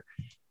together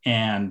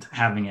and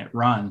having it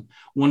run.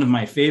 One of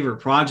my favorite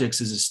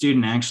projects is a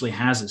student actually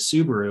has a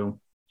Subaru,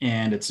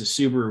 and it's a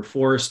Subaru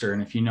Forester.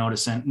 And if you know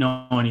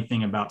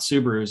anything about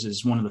Subarus,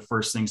 is one of the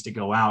first things to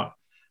go out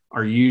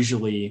are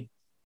usually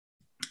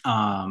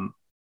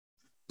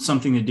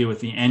something to do with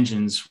the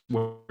engines,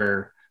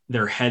 where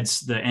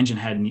the engine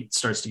head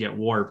starts to get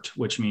warped,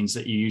 which means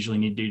that you usually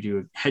need to do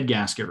a head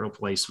gasket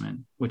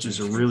replacement, which is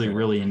a really,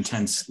 really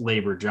intense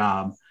labor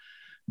job.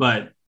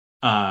 But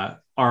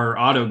our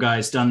auto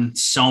guy's done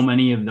so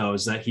many of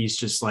those that he's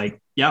just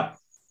like, yep,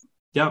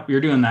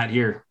 you're doing that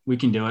here. We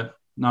can do it.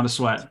 Not a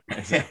sweat.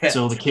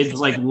 So the kid's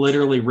like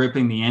literally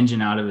ripping the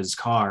engine out of his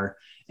car,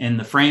 and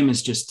the frame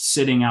is just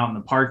sitting out in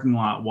the parking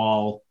lot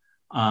while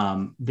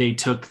they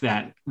took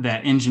that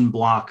engine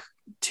block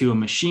to a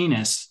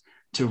machinist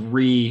to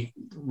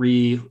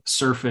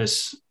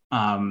resurface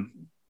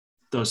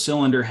those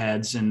cylinder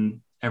heads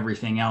and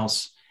everything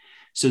else.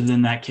 So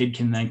then that kid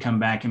can then come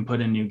back and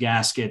put in new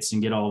gaskets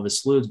and get all of his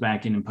fluids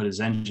back in and put his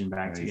engine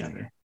back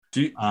together.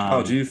 Do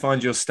you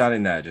find you're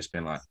standing there just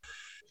being like,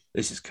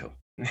 this is cool.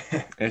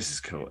 This is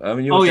cool. I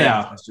mean,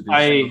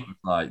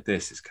 like,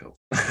 this is cool.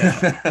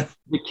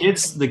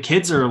 The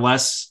kids are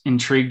less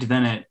intrigued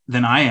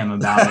than I am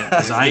about it,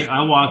 because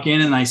I walk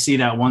in and I see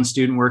that one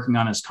student working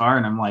on his car,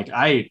 and I'm like,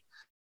 I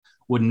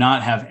would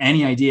not have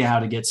any idea how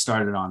to get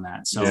started on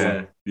that.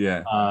 So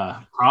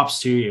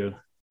props to you.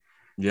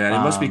 Yeah, and it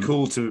must be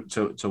cool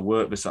to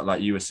work with,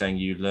 like you were saying,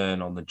 you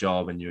learn on the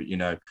job, and you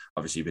know,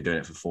 obviously you've been doing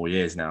it for 4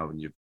 years now and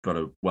you've got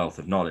a wealth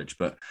of knowledge,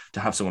 but to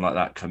have someone like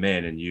that come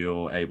in and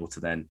you're able to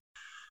then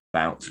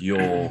bounce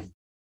your,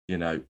 you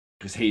know,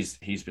 because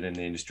he's been in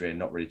the industry and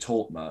not really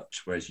taught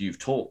much, whereas you've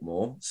taught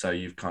more, so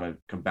you've kind of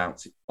can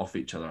bounce off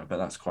each other. But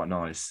that's quite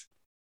nice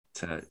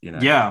to, you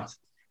know,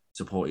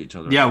 support each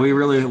other. Yeah, we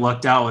really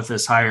lucked out with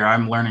this hire.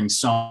 I'm learning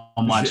so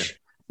much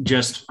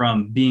just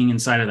from being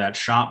inside of that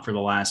shop for the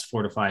last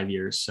 4 to 5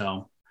 years.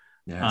 So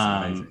yeah,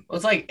 it's amazing. Well,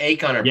 it's like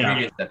Ake on our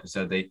previous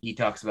episode. He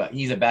talks about,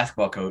 he's a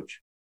basketball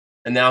coach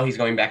and now he's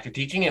going back to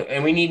teaching it.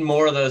 And we need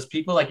more of those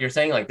people. Like you're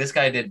saying, like this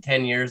guy did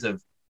 10 years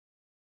of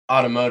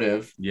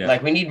automotive. Yeah.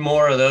 Like we need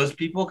more of those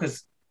people,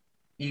 because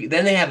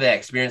then they have the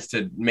experience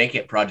to make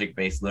it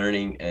project-based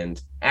learning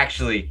and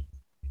actually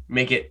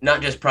make it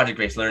not just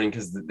project-based learning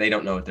because they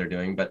don't know what they're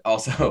doing, but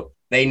also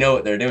they know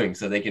what they're doing,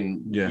 so they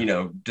can, you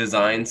know,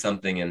 design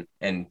something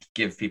and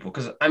give people.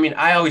 Because I mean,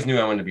 I always knew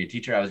I wanted to be a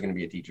teacher. I was going to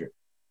be a teacher.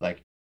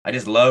 Like I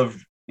just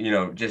loved, you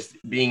know, just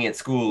being at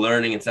school,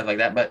 learning and stuff like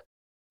that. But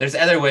there's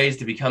other ways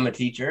to become a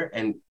teacher,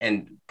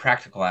 and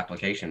practical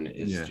application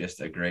is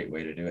just a great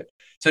way to do it.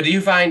 So do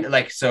you find,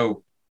 like,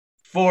 so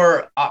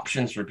 4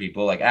 options for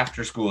people, like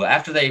after school,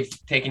 after they've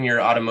taken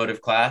your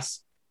automotive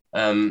class,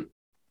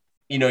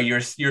 you know,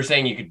 you're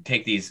saying you could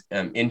take these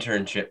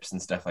internships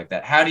and stuff like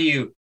that. How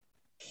do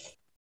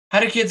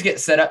kids get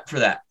set up for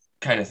that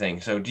kind of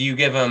thing? So do you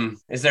give them,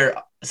 is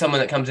there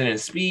someone that comes in and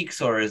speaks,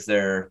 or is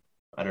there,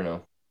 I don't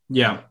know.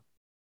 Yeah.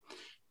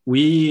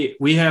 We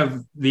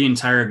have the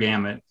entire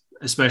gamut,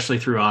 especially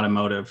through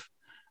automotive.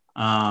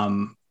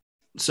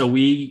 So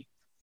we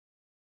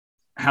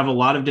have a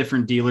lot of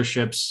different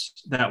dealerships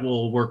that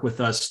will work with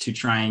us to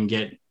try and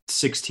get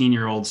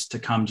 16-year-olds to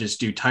come just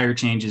do tire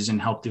changes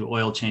and help do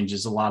oil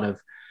changes, a lot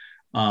of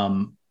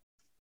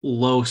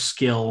low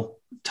skill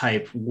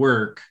type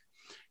work,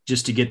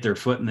 just to get their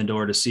foot in the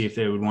door to see if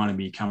they would want to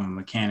become a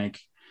mechanic.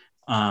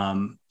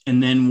 And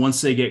then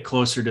once they get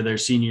closer to their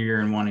senior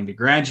year and wanting to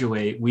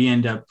graduate, we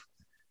end up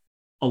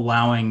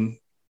allowing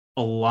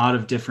a lot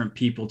of different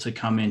people to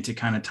come in to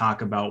kind of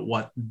talk about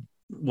what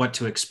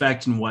to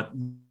expect and what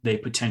they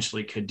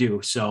potentially could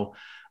do. So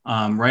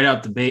right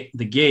out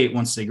the gate,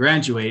 once they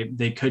graduate,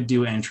 they could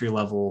do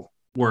entry-level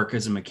work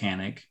as a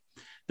mechanic.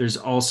 There's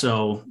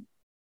also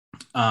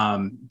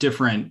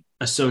different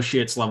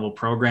associates level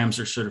programs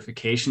or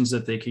certifications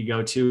that they could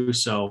go to.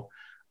 So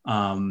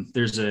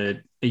there's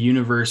a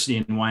university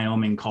in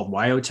Wyoming called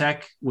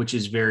Wyotech, which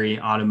is very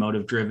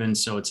automotive driven.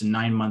 So it's a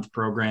 9-month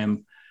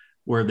program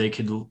where they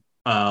could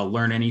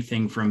learn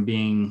anything from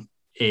being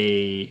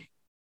a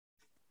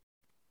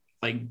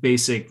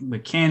basic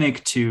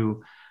mechanic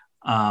to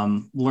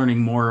learning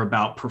more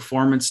about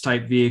performance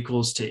type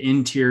vehicles, to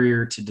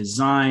interior, to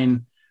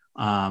design.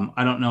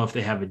 I don't know if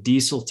they have a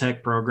diesel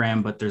tech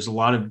program, but there's a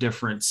lot of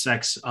different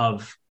sects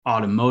of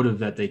automotive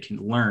that they can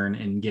learn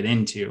and get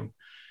into.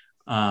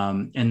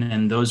 And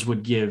then those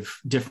would give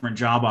different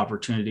job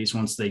opportunities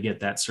once they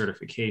get that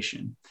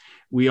certification.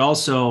 We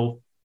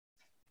also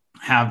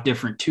have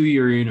different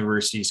 2-year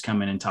universities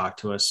come in and talk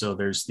to us. So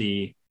there's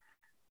the,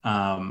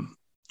 I'm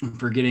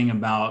forgetting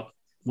about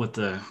what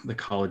the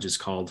college is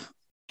called.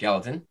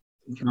 Gallatin?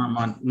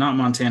 Not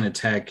Montana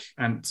Tech.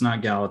 It's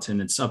not Gallatin.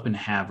 It's up in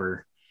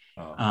Havre.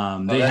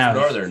 They have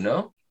Northern,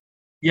 no?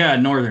 Yeah,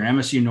 Northern.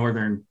 MSU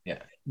Northern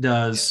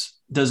does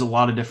does a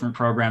lot of different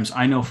programs.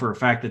 I know for a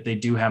fact that they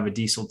do have a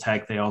diesel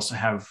tech. They also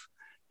have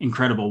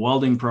incredible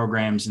welding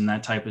programs and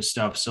that type of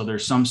stuff. So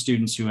there's some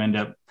students who end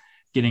up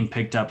getting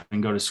picked up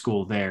and go to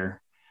school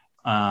there.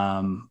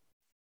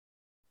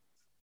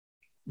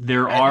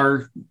 There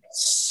are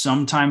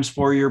sometimes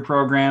 4-year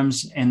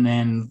programs, and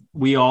then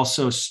we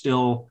also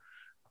still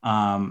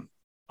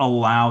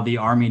allow the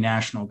Army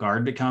National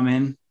Guard to come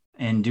in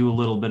and do a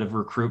little bit of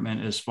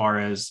recruitment, as far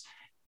as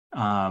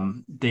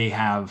they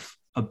have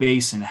a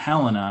base in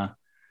Helena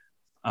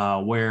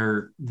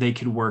where they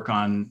could work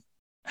on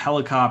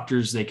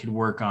helicopters, they could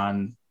work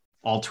on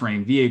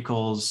all-terrain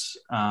vehicles,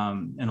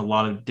 and a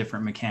lot of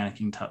different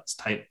mechanicking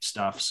type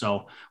stuff.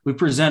 So we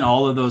present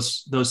all of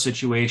those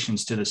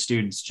situations to the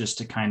students, just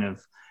to kind of,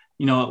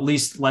 at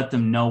least let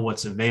them know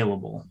what's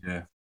available.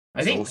 Yeah.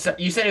 I think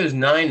you said it was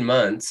 9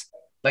 months.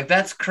 Like,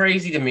 that's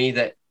crazy to me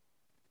that,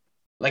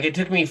 like, it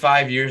took me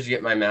 5 years to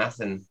get my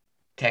math and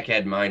tech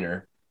ed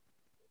minor.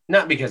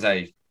 Not because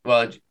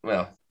doesn't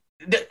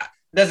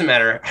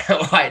matter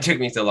why it took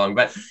me so long,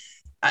 but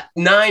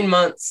 9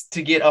 months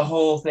to get a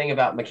whole thing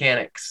about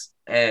mechanics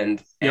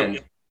and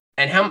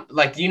how,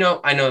 like,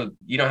 I know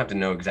you don't have to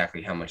know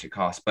exactly how much it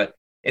costs, but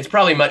it's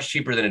probably much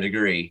cheaper than a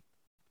degree.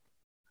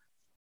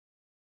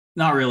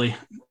 Not really.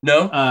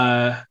 No.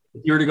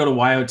 If you were to go to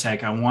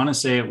Wyotech, I want to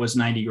say it was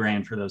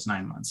 $90,000 for those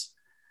 9 months.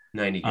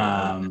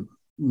 90,000.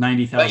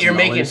 $90,000. But you're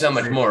making so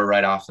much more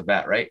right off the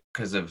bat, right?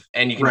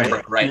 And you can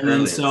work right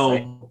early.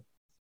 Right?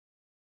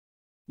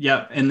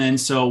 Yeah. And then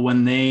so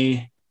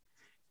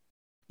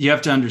you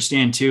have to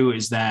understand too,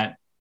 is that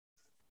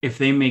if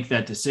they make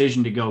that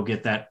decision to go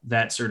get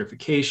that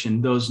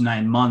certification, those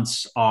 9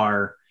 months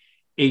are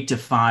 8 to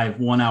 5,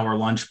 1 hour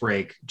lunch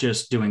break,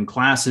 just doing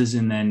classes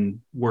and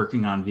then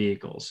working on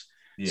vehicles.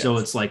 Yes. So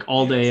it's like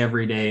all day,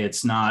 every day.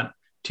 It's not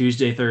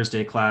Tuesday,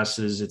 Thursday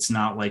classes. It's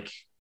not like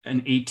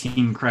an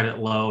 18 credit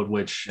load,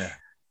 which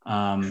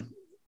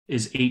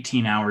is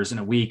 18 hours in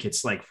a week.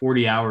 It's like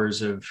 40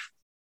 hours of,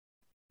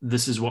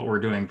 this is what we're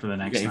doing for the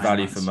next 9 months.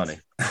 Value for money.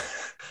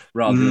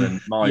 Rather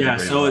than my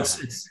degree, so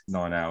it's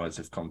 9 hours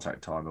of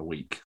contact time a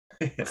week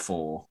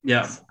for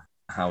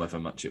however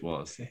much it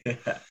was.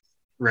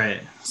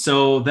 Right.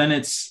 So then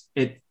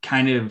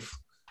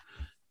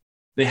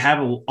they have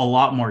a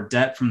lot more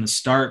debt from the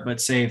start,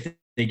 but say if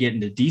they get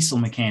into diesel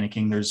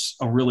mechanicking, there's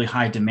a really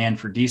high demand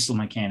for diesel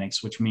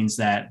mechanics, which means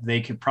that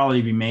they could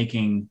probably be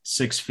making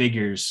 6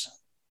 figures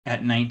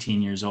at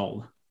 19 years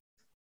old.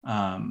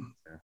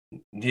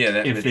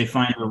 If they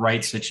find the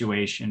right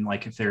situation,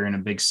 like if they're in a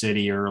big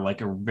city or like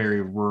a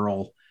very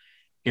rural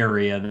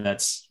area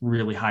that's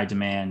really high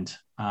demand.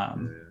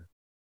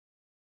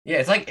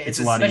 It's like it's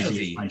a lot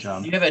specialty.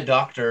 You have a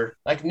doctor,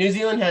 like New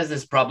Zealand has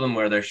this problem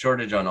where there's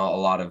shortage on a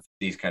lot of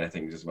these kind of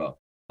things as well.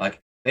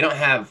 Like they don't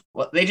have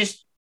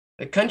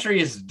the country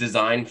is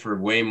designed for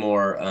way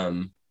more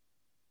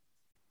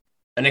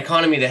an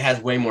economy that has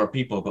way more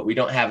people, but we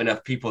don't have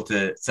enough people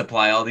to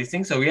supply all these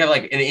things. So we have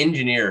like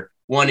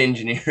one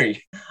engineer.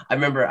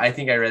 I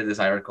think I read this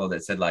article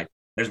that said like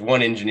there's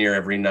one engineer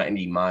every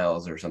 90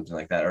 miles or something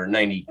like that, or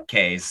 90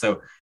 Ks.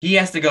 So he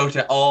has to go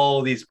to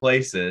all these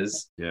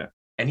places. Yeah.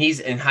 And he's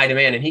in high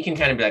demand, and he can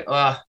kind of be like,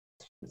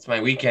 it's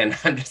my weekend.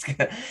 I'm just going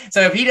to.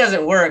 So if he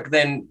doesn't work,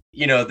 then,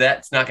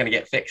 that's not going to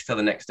get fixed till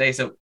the next day.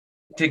 So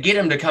to get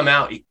him to come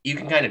out, you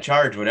can kind of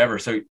charge whatever.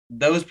 So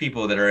those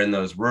people that are in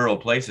those rural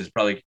places,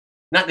 probably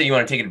not that you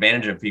want to take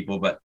advantage of people,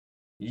 but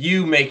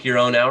you make your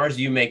own hours,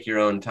 you make your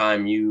own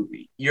time.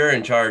 You're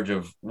in charge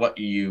of what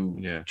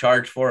you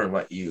charge for and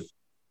what you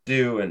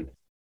do.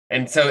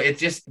 And so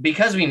it's just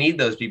because we need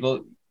those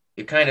people,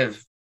 it kind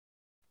of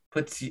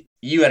puts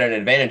you at an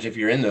advantage if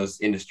you're in those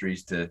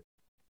industries to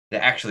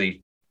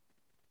actually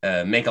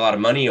make a lot of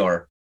money,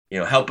 or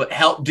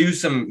help do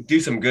some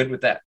good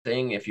with that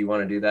thing if you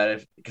want to do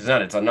that. Because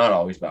it's not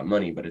always about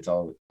money, but it's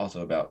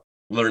also about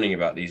learning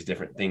about these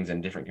different things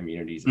in different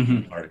communities and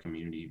being part of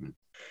community even.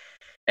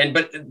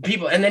 But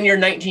people, and then you're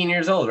 19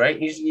 years old, right?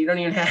 You don't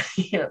even have,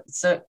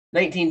 so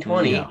 19,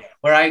 20,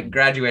 where I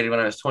graduated when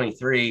I was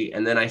 23,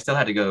 and then I still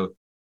had to go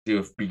do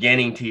a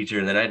beginning teacher,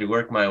 and then I had to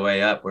work my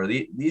way up, where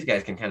these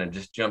guys can kind of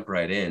just jump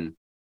right into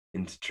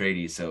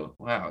tradies. So,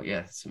 wow,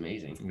 yeah, it's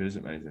amazing. It is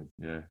amazing,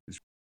 yeah.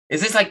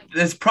 Is this like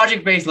this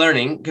project-based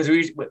learning? Because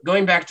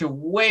going back to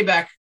way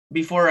back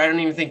before, I don't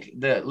even think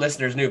the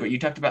listeners knew, but you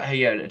talked about how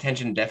you had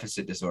attention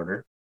deficit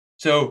disorder.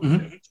 So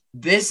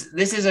this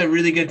is a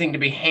really good thing to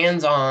be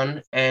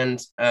hands-on,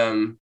 and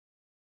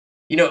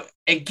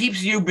it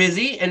keeps you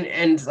busy,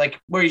 and like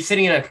where you're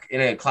sitting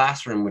in a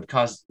classroom would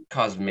cause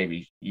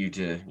maybe you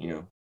to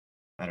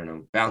I don't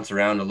know, bounce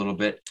around a little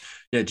bit.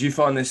 Yeah. Do you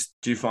find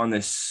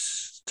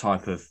this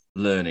type of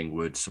learning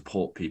would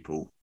support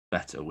people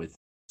better with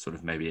sort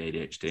of maybe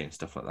ADHD and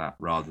stuff like that,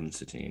 rather than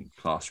sitting in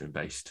classroom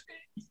based?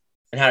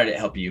 And how did it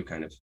help you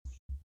kind of?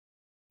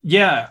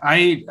 Yeah,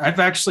 I've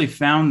actually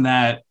found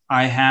that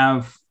I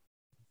have,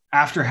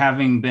 after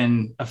having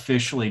been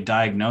officially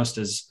diagnosed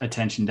as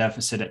attention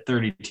deficit at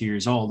 32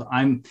 years old,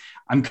 I'm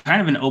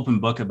kind of an open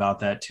book about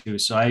that too.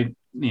 So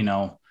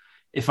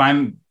if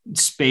I'm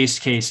space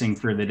casing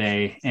for the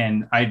day.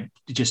 And I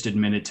just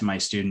admitted to my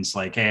students,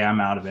 like, hey, I'm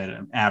out of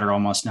it. Adderall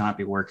must not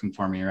be working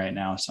for me right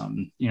now. So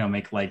I'm,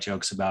 make light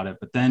jokes about it.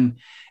 But then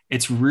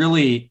it's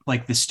really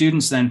like the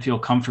students then feel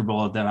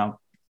comfortable about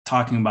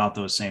talking about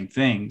those same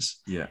things.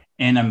 Yeah.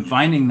 And I'm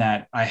finding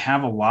that I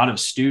have a lot of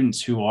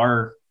students who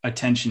are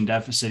attention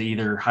deficit,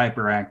 either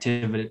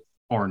hyperactive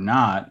or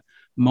not.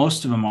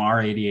 Most of them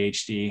are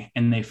ADHD,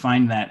 and they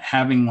find that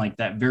having like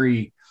that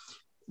very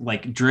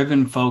like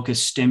driven,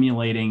 focused,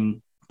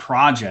 stimulating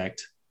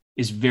project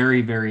is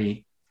very,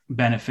 very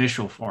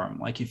beneficial for them.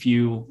 Like if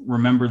you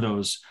remember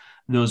those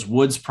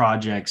woods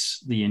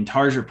projects, the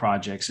Intarsia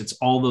projects, it's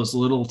all those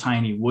little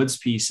tiny woods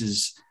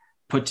pieces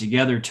put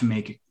together to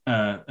make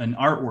an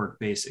artwork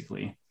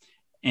basically.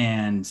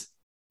 And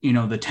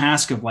the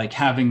task of like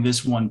having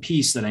this one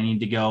piece that I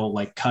need to go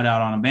like cut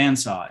out on a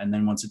bandsaw. And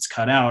then once it's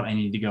cut out, I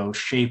need to go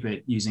shape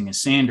it using a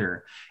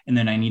sander. And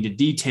then I need to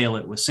detail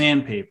it with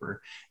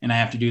sandpaper. And I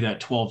have to do that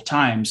 12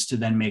 times to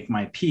then make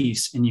my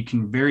piece. And you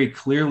can very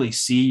clearly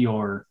see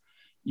your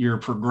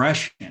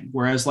progression.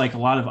 Whereas like a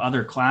lot of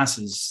other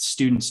classes,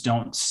 students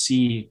don't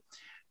see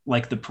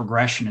like the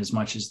progression as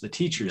much as the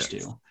teachers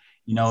do.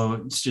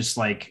 It's just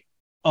like,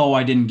 oh,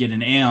 I didn't get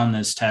an A on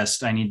this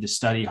test, I need to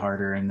study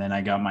harder. And then I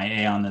got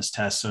my A on this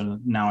test, so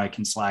now I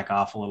can slack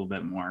off a little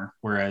bit more.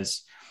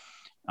 Whereas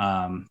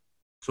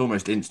it's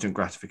almost instant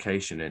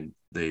gratification in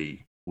the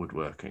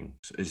woodworking.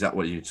 Is that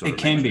what you sort of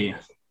it can be?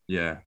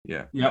 Yeah.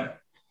 Yep.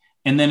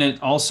 And then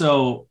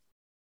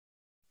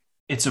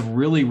it's a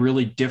really,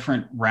 really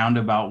different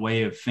roundabout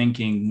way of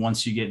thinking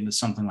once you get into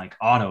something like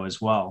auto as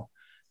well.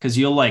 Because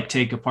you'll like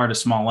take apart a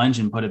small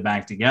engine, put it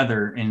back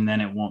together, and then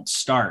it won't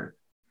start.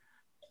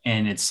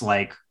 And it's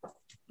like,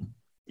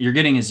 you're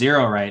getting a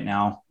 0 right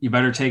now. You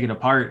better take it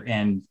apart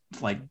and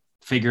like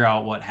figure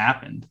out what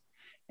happened.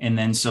 And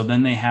then, so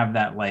then they have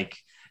that, like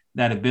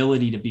that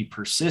ability to be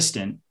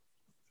persistent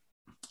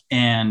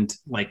and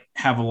like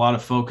have a lot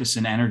of focus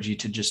and energy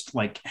to just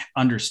like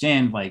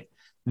understand, like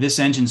this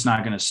engine's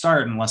not going to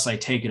start unless I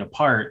take it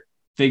apart,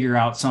 figure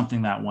out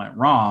something that went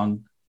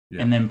wrong,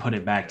 and then put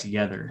it back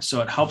together.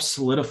 So it helps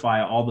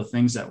solidify all the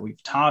things that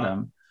we've taught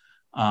them.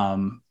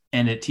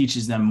 And it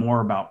teaches them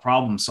more about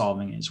problem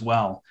solving as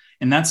well.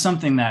 And that's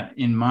something that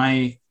in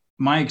my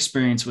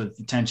experience with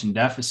attention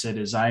deficit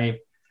is I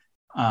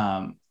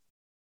have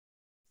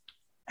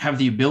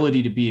the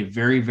ability to be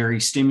very, very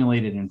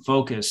stimulated and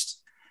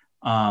focused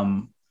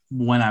when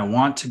I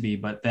want to be,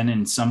 but then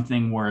in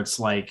something where it's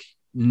like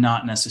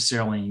not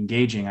necessarily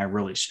engaging, I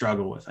really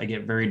struggle with. I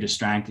get very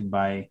distracted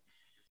by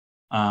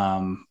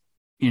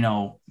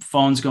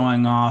phones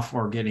going off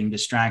or getting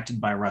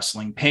distracted by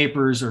rustling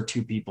papers or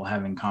two people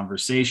having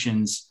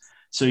conversations.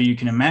 So you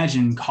can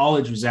imagine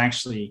college was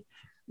actually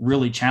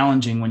really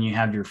challenging when you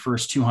have your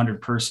first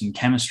 200-person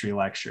chemistry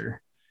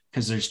lecture,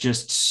 because there's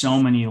just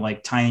so many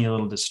like tiny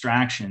little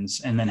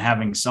distractions, and then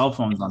having cell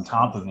phones on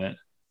top of it.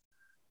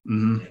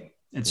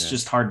 It's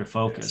just hard to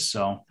focus.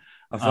 So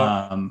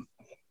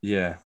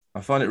I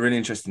find it really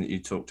interesting that you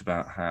talked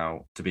about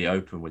how to be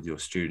open with your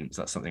students.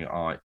 That's something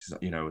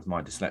with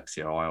my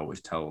dyslexia, I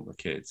always tell the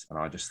kids, and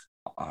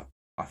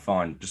I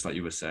find, just like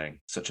you were saying,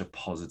 such a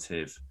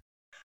positive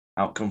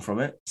outcome from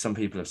it. Some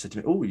people have said to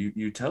me, oh,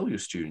 you tell your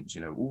students,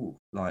 I'm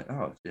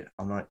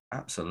like,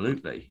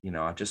 absolutely.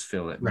 I just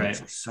feel that makes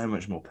it so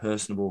much more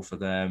personable for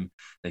them.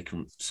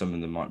 Some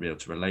of them might be able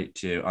to relate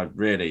to you.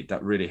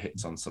 That really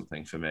hits on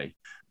something for me.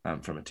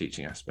 From a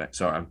teaching aspect.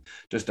 So I'm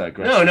just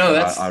digressing. No,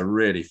 I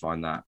really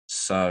find that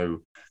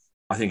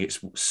I think it's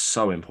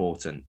so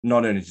important,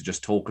 not only to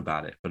just talk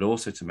about it, but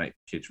also to make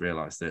kids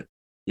realize that,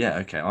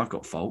 I've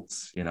got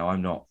faults.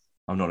 I'm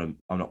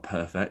not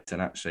perfect,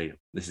 and actually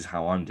this is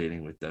how I'm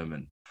dealing with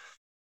them.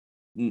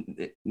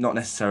 And not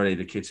necessarily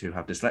the kids who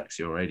have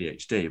dyslexia or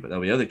ADHD, but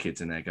there'll be other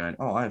kids in there going,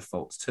 oh, I have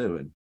faults too,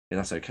 and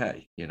that's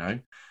okay. I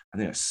think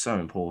that's so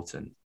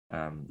important.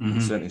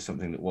 Certainly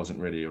something that wasn't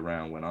really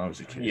around when I was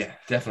a kid. Yeah,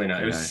 definitely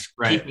not. It was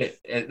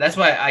that's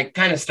why I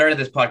kind of started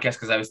this podcast,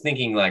 because I was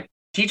thinking like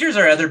teachers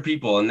are other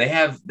people, and they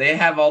have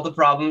all the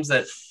problems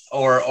that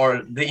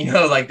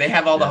they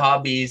have all the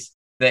hobbies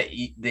that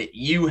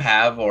you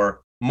have,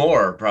 or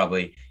more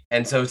probably.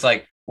 And so it's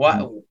like,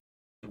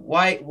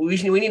 why we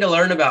need to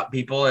learn about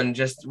people and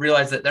just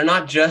realize that they're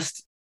not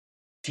just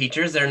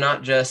teachers, they're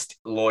not just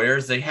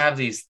lawyers, they have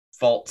these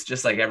faults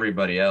just like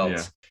everybody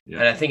else. Yeah.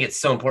 And I think it's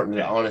so important,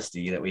 the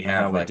honesty that we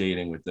have. How we're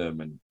dealing with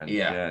them, and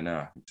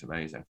it's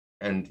amazing.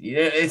 And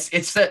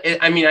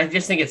I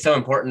just think it's so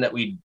important that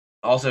we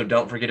also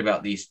don't forget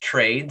about these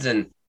trades,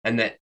 and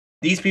that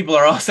these people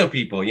are also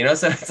people,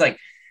 so it's like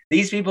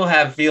these people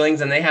have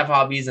feelings and they have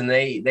hobbies, and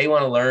they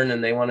want to learn,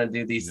 and they want to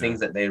do these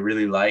things that they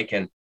really like.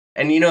 And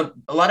a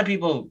lot of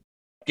people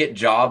get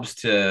jobs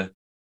to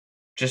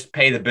just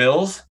pay the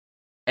bills.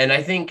 And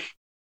I think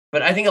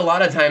a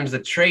lot of times the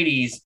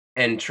tradies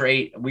and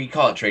we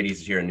call it tradies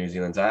here in New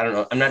Zealand. So I don't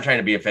know. I'm not trying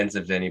to be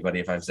offensive to anybody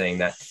if I'm saying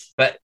that,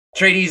 but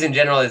tradies in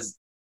general is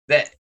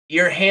that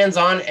you're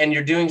hands-on and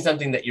you're doing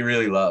something that you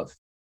really love.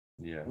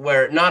 Yeah.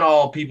 where not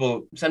all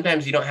people,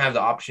 sometimes you don't have the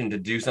option to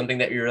do something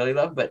that you really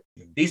love, but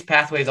these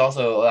pathways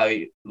also allow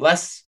you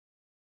less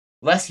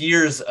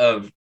years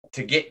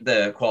to get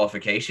the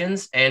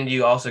qualifications, and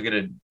you also get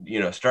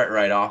to start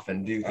right off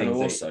and do things. And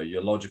also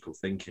your logical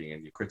thinking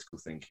and your critical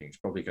thinking is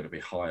probably going to be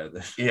higher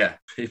than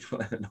people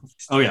in an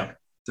office. Oh yeah,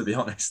 to be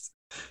honest,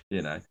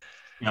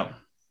 Yep.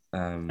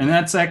 And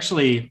that's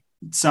actually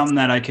something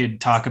that I could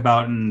talk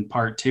about in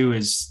part 2,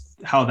 is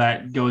how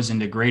that goes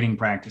into grading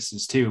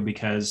practices too,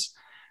 because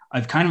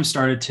I've kind of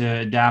started to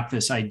adapt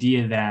this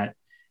idea that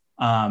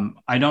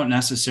I don't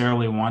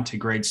necessarily want to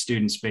grade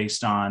students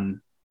based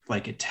on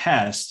like a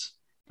test,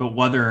 but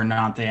whether or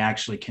not they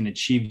actually can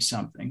achieve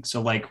something.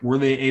 So like, were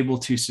they able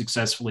to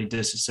successfully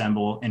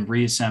disassemble and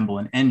reassemble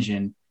an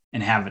engine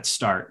and have it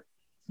start?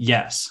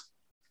 Yes.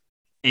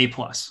 A+.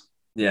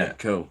 Yeah,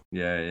 cool.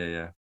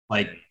 Yeah.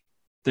 Like,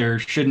 there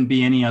shouldn't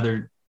be any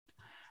other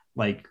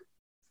like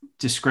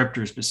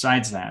descriptors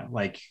besides that.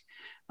 Like,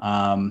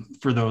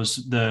 for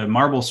the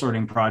marble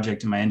sorting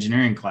project in my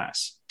engineering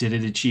class, did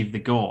it achieve the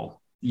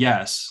goal?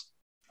 Yes,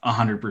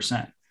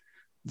 100%.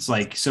 It's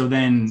like, so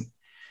then,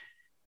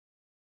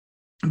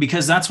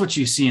 because that's what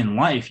you see in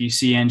life, you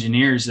see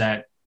engineers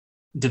that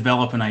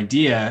develop an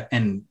idea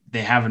and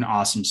they have an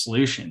awesome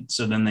solution.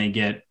 So then they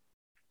get,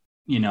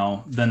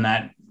 then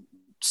that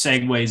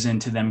segues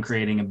into them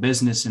creating a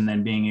business and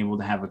then being able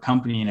to have a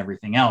company and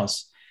everything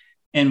else.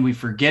 And we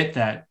forget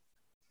that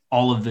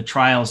all of the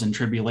trials and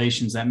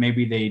tribulations that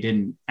maybe they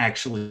didn't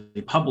actually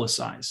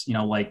publicize,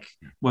 like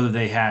whether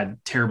they had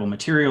terrible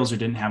materials or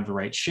didn't have the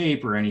right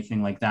shape or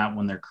anything like that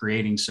when they're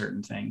creating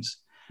certain things.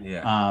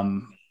 Yeah.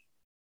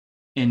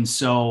 And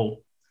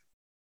so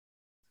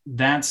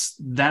that's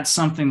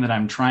something that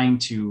I'm trying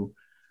to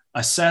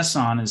assess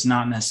on, is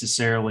not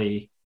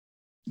necessarily,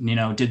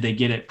 did they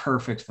get it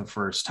perfect the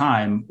first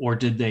time, or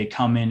did they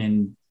come in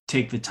and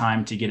take the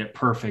time to get it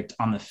perfect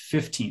on the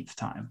 15th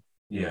time?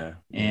 Yeah.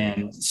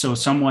 And so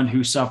someone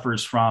who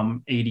suffers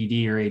from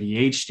ADD or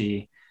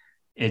ADHD,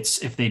 it's,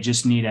 if they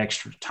just need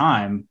extra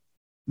time,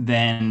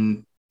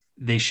 then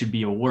they should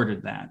be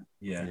awarded that.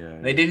 Yeah.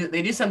 They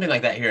do something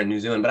like that here in New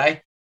Zealand, but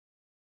I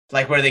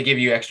like where they give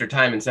you extra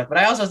time and stuff. But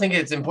I also think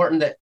it's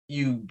important that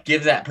you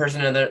give that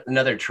person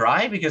another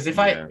try, because if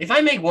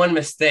I make one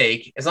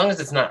mistake, as long as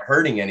it's not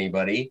hurting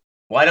anybody,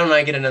 why don't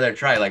I get another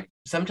try? Like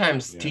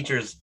sometimes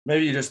teachers,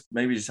 maybe you just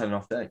had an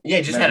off day.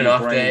 Yeah, just had an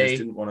off day.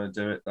 Just didn't want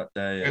to do it that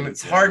day. And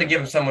it's hard to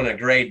give someone a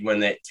grade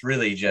when it's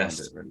really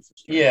just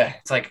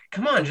it's like,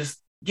 come on, just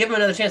give them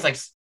another chance. Like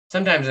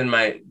sometimes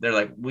they're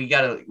like, we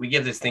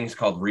give these things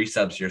called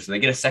resubs here, so they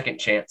get a second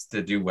chance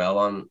to do well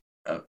on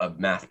a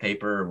math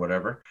paper or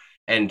whatever.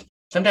 And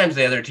sometimes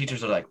the other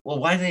teachers are like, well,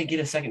 why did they get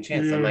a second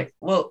chance? I'm like,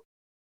 well,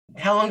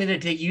 how long did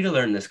it take you to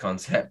learn this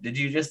concept? Did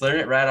you just learn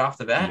it right off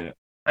the bat? Yeah.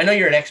 I know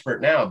you're an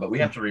expert now, but we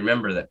have to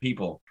remember that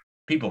people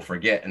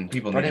forget, and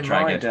people need to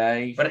try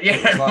again. But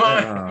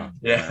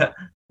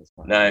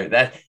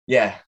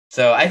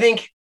So I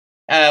think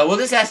we'll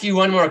just ask you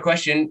one more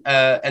question,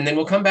 and then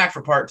we'll come back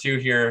for part 2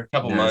 here in a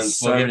couple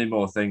months. Many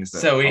more things.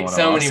 Many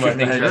more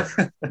things.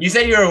 You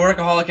said you were a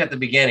workaholic at the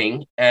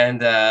beginning, and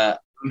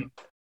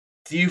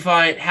do you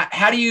find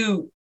how do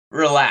you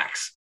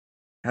relax?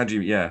 How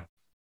do you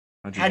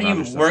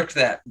work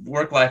that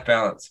work-life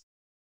balance?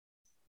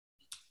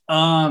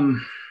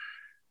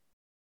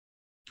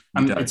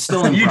 It's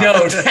still in you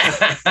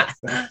progress.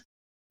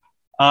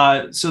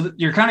 Don't. So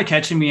you're kind of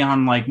catching me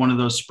on like one of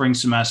those spring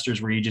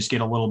semesters where you just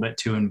get a little bit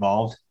too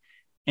involved,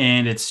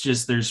 and it's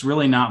just, there's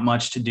really not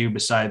much to do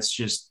besides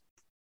just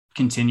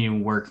continue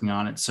working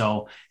on it.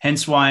 So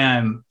hence why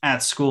I'm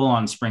at school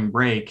on spring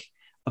break.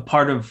 A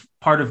part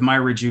of my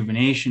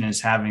rejuvenation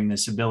is having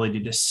this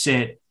ability to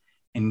sit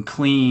and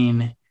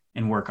clean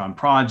and work on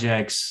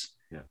projects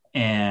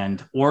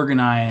and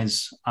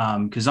organize,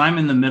 because I'm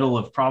in the middle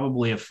of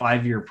probably a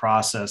 5-year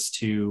process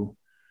to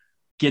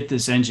get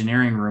this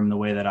engineering room the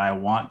way that I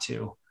want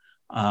to.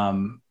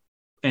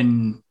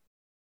 And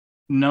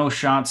no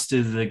shots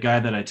to the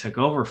guy that I took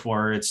over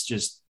for. It's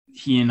just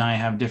he and I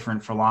have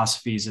different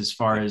philosophies as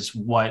far as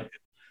what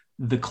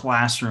the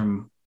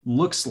classroom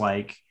looks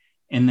like.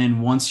 And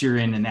then once you're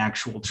in an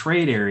actual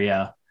trade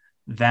area,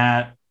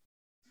 that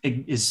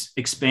is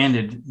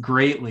expanded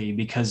greatly,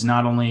 because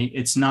not only,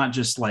 it's not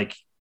just like,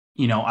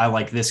 I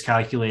like this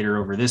calculator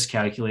over this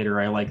calculator.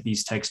 I like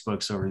these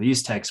textbooks over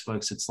these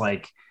textbooks. It's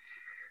like,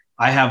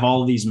 I have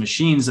all these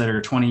machines that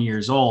are 20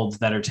 years old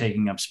that are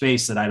taking up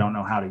space that I don't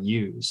know how to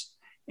use.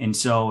 And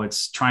so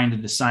it's trying to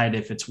decide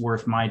if it's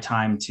worth my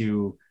time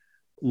to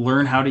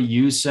learn how to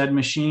use said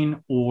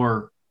machine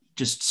or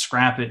just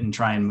scrap it and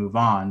try and move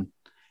on.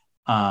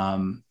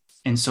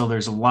 And so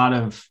there's a lot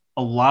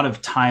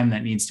of time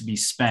that needs to be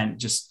spent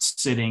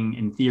just sitting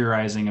and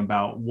theorizing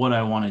about what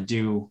I want to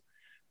do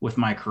with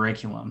my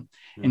curriculum.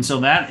 Mm-hmm. And so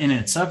that in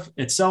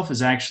itself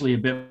is actually a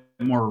bit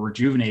more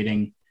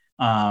rejuvenating.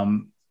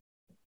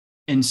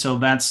 And so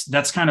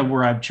that's kind of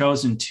where I've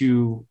chosen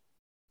to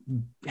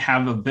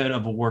have a bit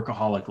of a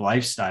workaholic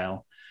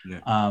lifestyle.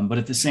 Yeah. But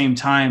at the same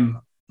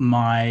time,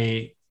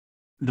 the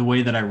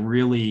way that I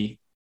really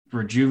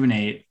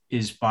rejuvenate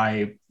is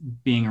by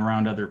being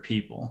around other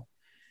people.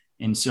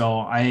 And so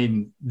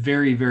I'm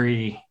very,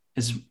 very,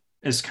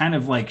 as kind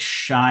of like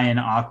shy and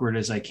awkward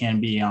as I can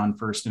be on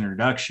first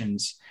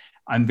introductions,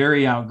 I'm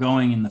very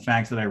outgoing in the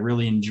fact that I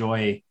really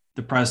enjoy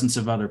the presence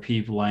of other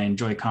people. I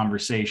enjoy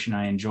conversation.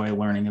 I enjoy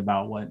learning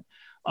about what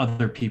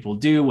other people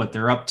do, what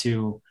they're up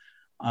to,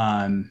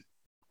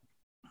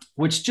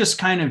 which just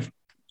kind of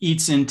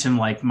eats into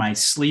like my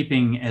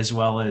sleeping as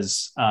well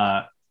as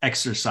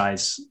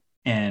exercise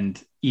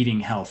and eating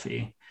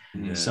healthy.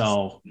 Yes.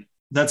 So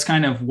that's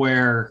kind of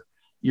where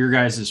your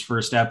guys'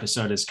 first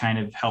episode has kind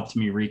of helped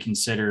me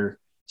reconsider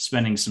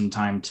spending some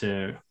time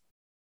to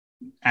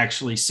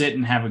actually sit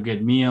and have a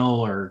good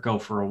meal or go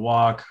for a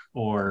walk,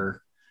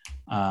 or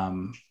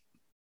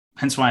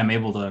hence why I'm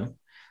able to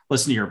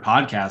listen to your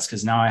podcast,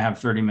 because now I have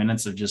 30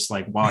 minutes of just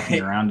like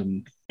walking around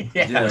and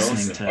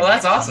listening to. Well,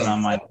 that's awesome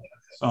on my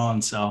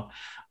phone. So,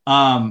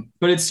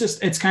 but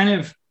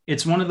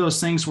it's one of those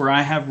things where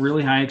I have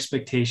really high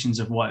expectations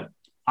of what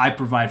I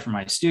provide for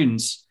my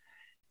students.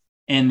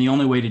 And the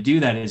only way to do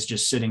that is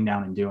just sitting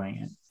down and doing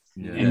it.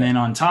 Yeah. And then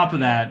on top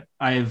of that,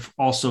 I've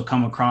also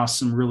come across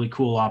some really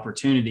cool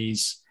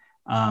opportunities.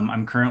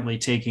 I'm currently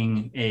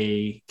taking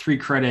a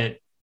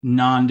 3-credit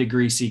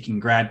non-degree seeking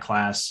grad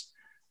class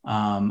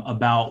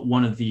about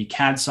one of the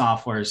CAD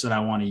softwares that I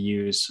want to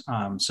use.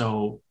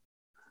 So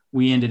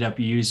we ended up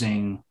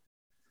using,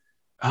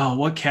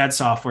 what CAD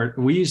software?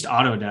 We used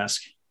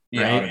Autodesk.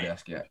 Yeah, right?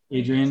 Autodesk, yeah.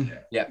 Adrian?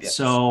 Yeah.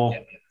 So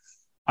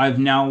I've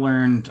now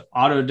learned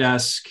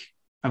Autodesk.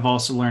 I've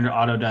also learned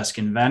Autodesk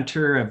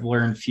Inventor. I've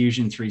learned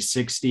Fusion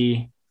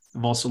 360.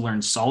 I've also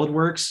learned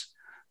SolidWorks.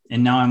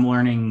 And now I'm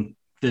learning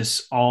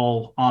this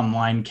all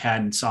online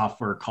CAD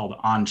software called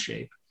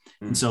Onshape.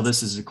 And so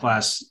this is a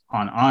class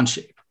on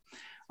Onshape.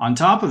 On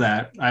top of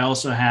that, I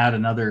also had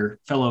another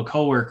fellow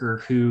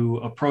coworker who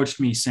approached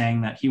me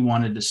saying that he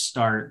wanted to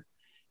start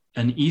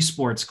an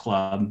esports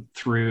club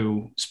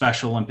through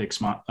Special Olympics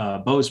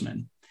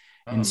Bozeman.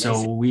 And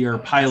so we are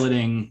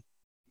piloting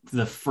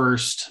the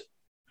first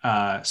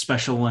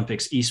Special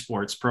Olympics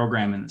esports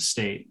program in the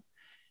state.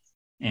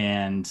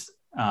 And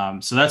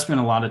so that's been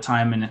a lot of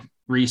time in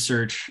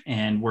research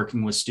and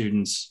working with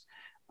students.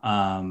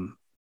 And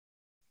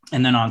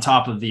then on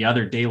top of the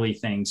other daily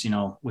things,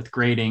 with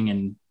grading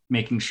and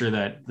making sure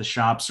that the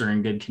shops are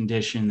in good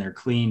condition, they're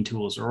clean,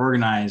 tools are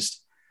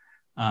organized.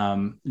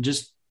 It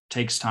just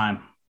takes time.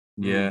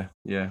 Yeah.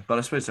 But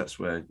I suppose that's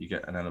where you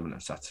get an element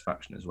of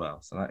satisfaction as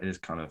well. So that is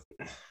kind of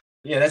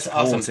that's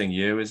supporting awesome.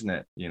 You, isn't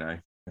it? In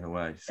a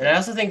way. So. And I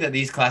also think that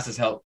these classes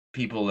help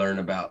people learn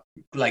about,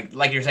 like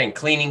you're saying,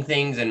 cleaning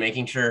things and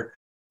making sure,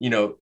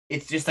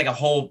 it's just like a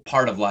whole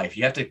part of life.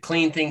 You have to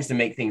clean things to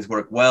make things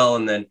work well,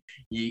 and then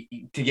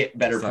to get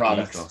better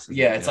products.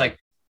 It's like,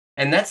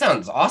 and that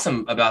sounds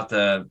awesome about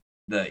the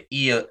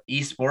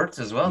esports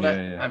as well.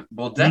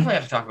 We'll definitely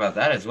have to talk about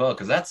that as well,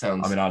 because that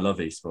sounds. I mean, I love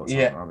esports.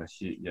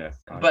 Yeah.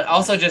 But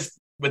also just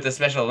with the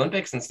Special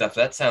Olympics and stuff,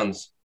 that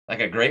sounds like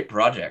a great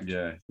project.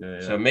 Yeah.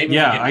 So maybe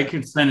I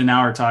could spend an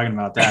hour talking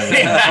about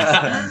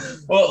that.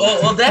 Well,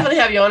 we'll definitely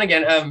have you on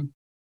again.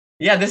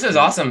 This was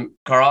awesome,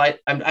 Carl.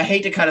 I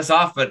hate to cut us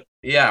off, but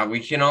we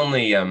can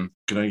only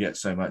get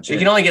so much. We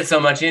can only get so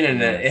much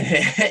in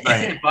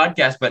a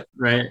podcast, but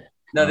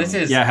no, this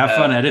is have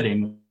fun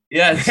editing.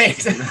 Yeah,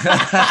 thanks.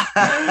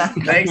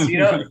 Thanks.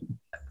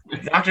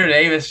 Dr.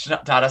 Davis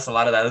taught us a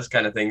lot of those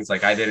kind of things.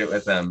 Like I did it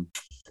with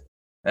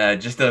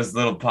just those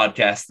little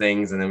podcast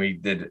things, and then we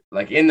did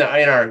like in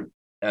our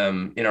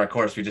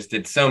course, we just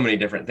did so many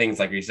different things,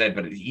 like you said.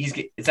 But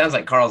it sounds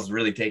like Carl's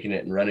really taking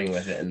it and running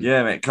with it. And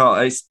mate,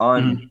 Carl,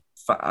 I'm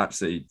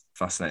absolutely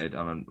fascinated.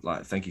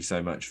 Thank you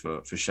so much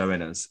for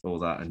showing us all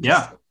that. And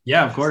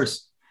of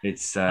course.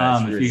 It's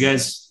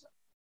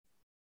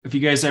if you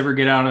guys ever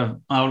get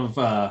out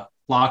of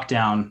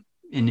lockdown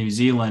in New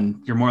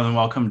Zealand, you're more than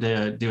welcome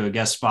to do a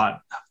guest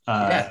spot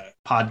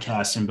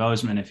podcast in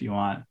Bozeman if you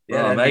want.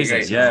 Yeah,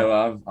 amazing.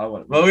 I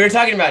want. Well, we were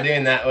talking about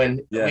doing that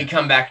when we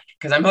come back,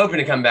 because I'm hoping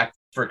to come back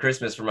for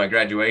Christmas for my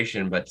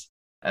graduation, but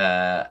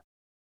and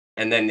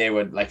then they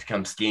would like to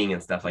come skiing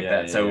and stuff like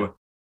that. So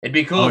it'd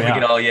be cool if we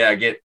could all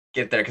get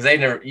there, because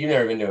you've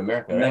never been to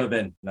America, right? Never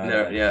been.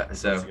 No.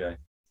 So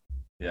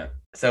yeah.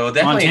 So we'll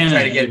definitely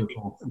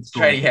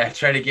Montana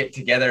try to get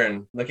together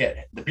and look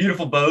at the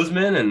beautiful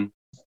Bozeman and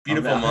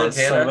beautiful Montana. I've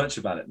heard so much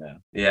about it now.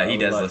 Yeah, he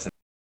does listen.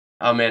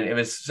 Oh man, it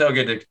was so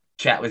good to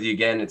chat with you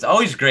again. It's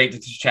always great to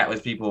chat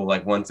with people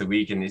like once a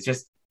week, and it's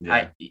just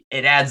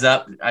it adds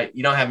up.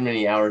 You don't have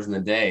many hours in the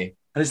day.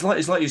 And it's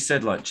like you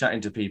said, like chatting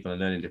to people and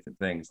learning different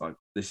things. Like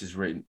this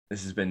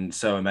has been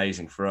so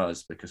amazing for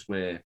us, because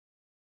we're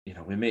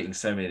meeting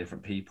so many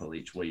different people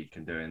each week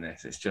and doing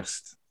this. It's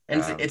just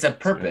it's a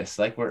purpose.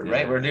 Like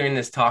we're doing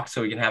this talk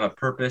so we can have a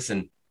purpose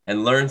and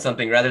learn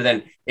something, rather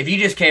than if you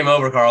just came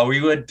over, Carl, we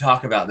would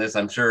talk about this,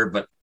 I'm sure,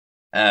 but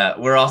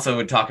we're also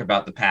would talk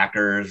about the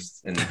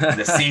Packers and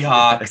the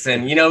Seahawks,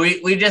 and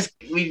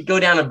we go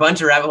down a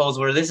bunch of rabbit holes,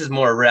 where this is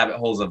more rabbit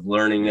holes of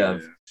learning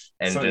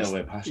and something just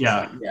that we're passionate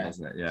Yeah. about, Yeah.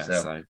 isn't it? Yeah.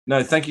 So- So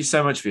no, thank you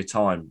so much for your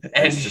time.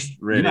 And- It's just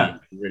really, Yeah.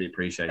 really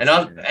appreciate and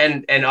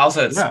it.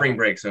 also it's Yeah. spring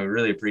break, so we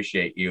really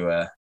appreciate you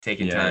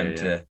taking time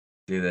to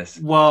do this.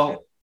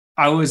 Well,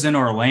 I was in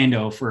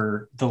Orlando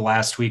for the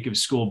last week of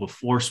school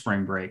before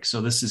spring break,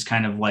 so this is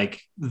kind of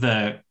like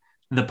the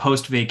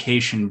post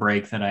vacation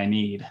break that I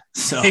need.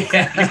 So I'm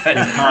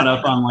caught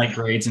up on like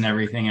grades and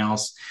everything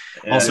else.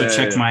 Also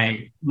checked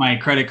my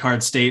credit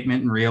card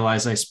statement and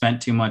realized I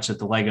spent too much at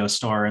the Lego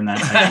store and that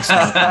type of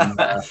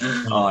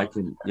stuff. Oh, I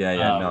can.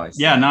 Nice.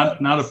 Yeah,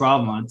 not a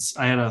problem.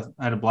 I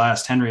had a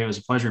blast. Henry, it was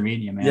a pleasure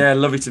meeting you, man. Yeah,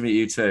 lovely to meet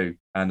you too,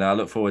 and I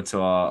look forward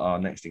to our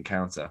next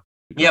encounter.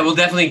 Yeah, you're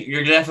definitely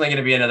going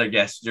to be another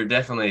guest. You're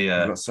definitely We've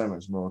got so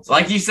much more.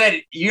 Like you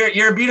said,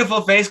 you're a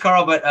beautiful face,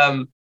 Carl, but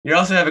you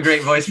also have a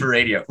great voice for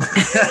radio.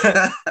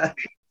 Awesome.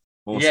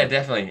 Yeah,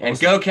 definitely. And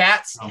Awesome. go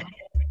Cats. Oh. All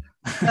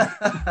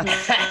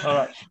right.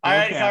 All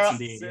right, Cats Carl.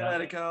 indeed, See you yeah.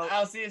 later, Carl.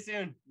 I'll see you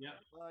soon. Yeah.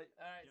 Bye. All right.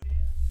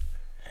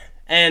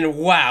 And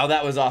wow,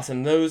 that was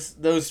awesome. Those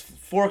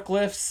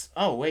forklifts.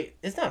 Oh wait,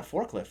 it's not a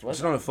forklift, was It's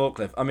it? not a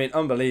forklift. I mean,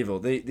 unbelievable.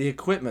 The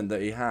equipment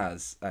that he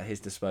has at his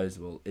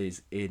disposal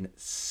is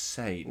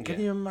insane. Can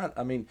you imagine?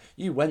 I mean,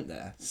 you went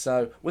there,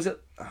 so was it?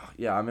 Oh,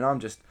 yeah. I mean,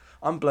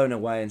 I'm blown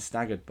away and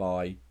staggered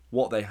by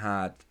what they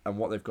had and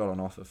what they've got on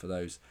offer for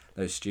those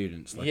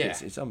students. Like, Yeah.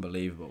 it's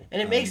unbelievable.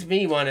 And it makes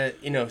me want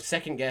to,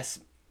 second guess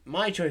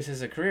my choice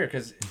as a career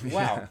because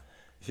wow,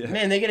 Yeah.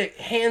 man, they get it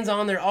hands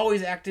on. They're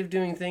always active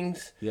doing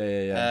things.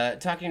 Yeah.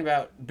 Talking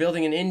about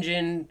building an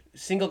engine,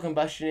 single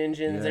combustion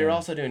engines. Yeah. They were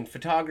also doing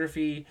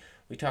photography.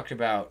 We talked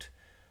about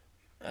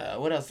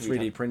what else?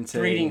 3D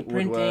printing, 3D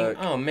printing. woodwork.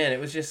 Oh man, it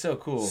was just so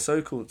cool.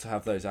 So cool to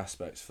have those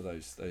aspects for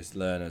those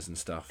learners and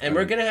stuff. And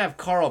we're gonna have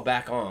Carl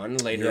back on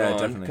later Yeah, on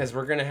definitely. because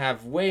we're gonna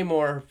have way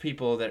more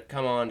people that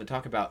come on to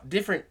talk about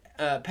different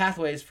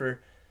pathways for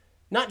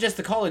not just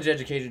the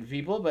college-educated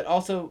people, but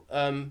also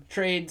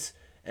trades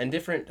and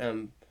different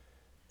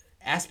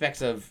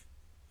aspects of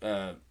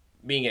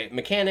being a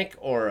mechanic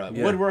or a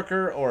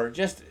woodworker, or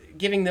just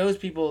giving those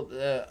people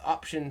the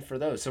option for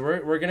those. So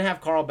we're gonna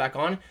have Carl back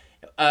on.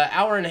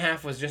 Hour and a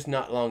half was just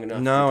not long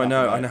enough. No, to talk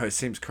I about. know. It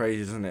seems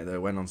crazy, doesn't it? That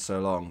it went on so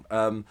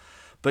long.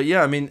 But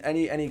yeah, I mean,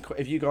 any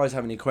if you guys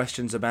have any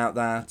questions about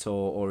that,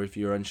 or if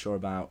you're unsure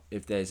about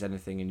if there's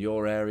anything in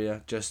your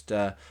area, just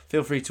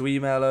feel free to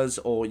email us,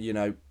 or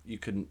you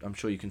can. I'm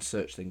sure you can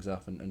search things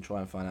up and try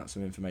and find out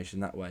some information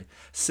that way.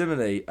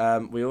 Similarly,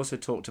 we also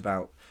talked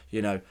about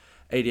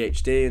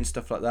ADHD and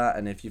stuff like that,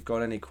 and if you've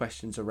got any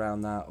questions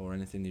around that or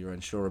anything that you're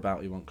unsure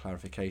about, you want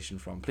clarification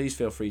from, please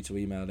feel free to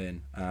email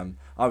in.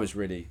 I was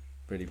really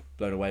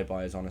blown away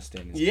by his honesty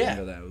and his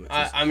candor there.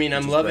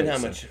 I'm loving how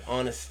great, much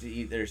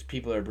honesty there's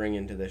people are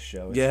bringing to this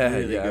show. It's yeah,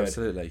 really good.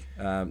 absolutely.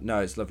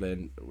 No, it's lovely,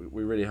 and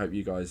we really hope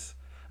you guys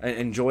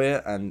enjoy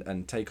it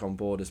and take on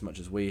board as much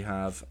as we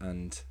have,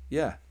 and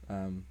yeah.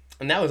 And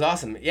that was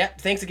awesome. Yeah,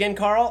 thanks again,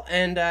 Carl,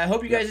 and I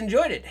hope you guys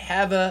enjoyed it.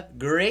 Have a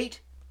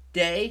great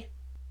day.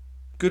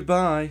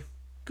 Goodbye.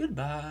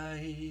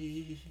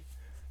 Goodbye.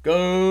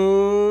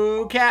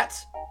 Go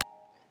Cats!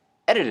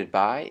 Edited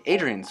by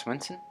Adrian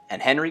Swenson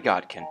and Henry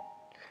Godkin.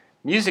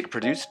 Music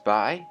produced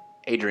by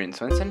Adrian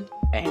Swenson,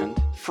 and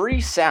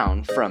free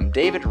sound from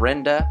David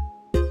Renda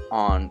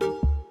on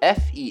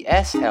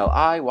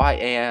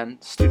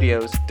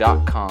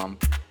FESLIYANstudios.com,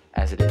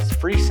 as it is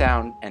free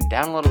sound and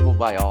downloadable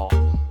by all.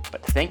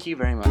 But thank you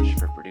very much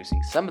for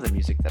producing some of the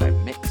music that I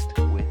mixed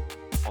with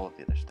all of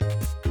the other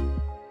stuff.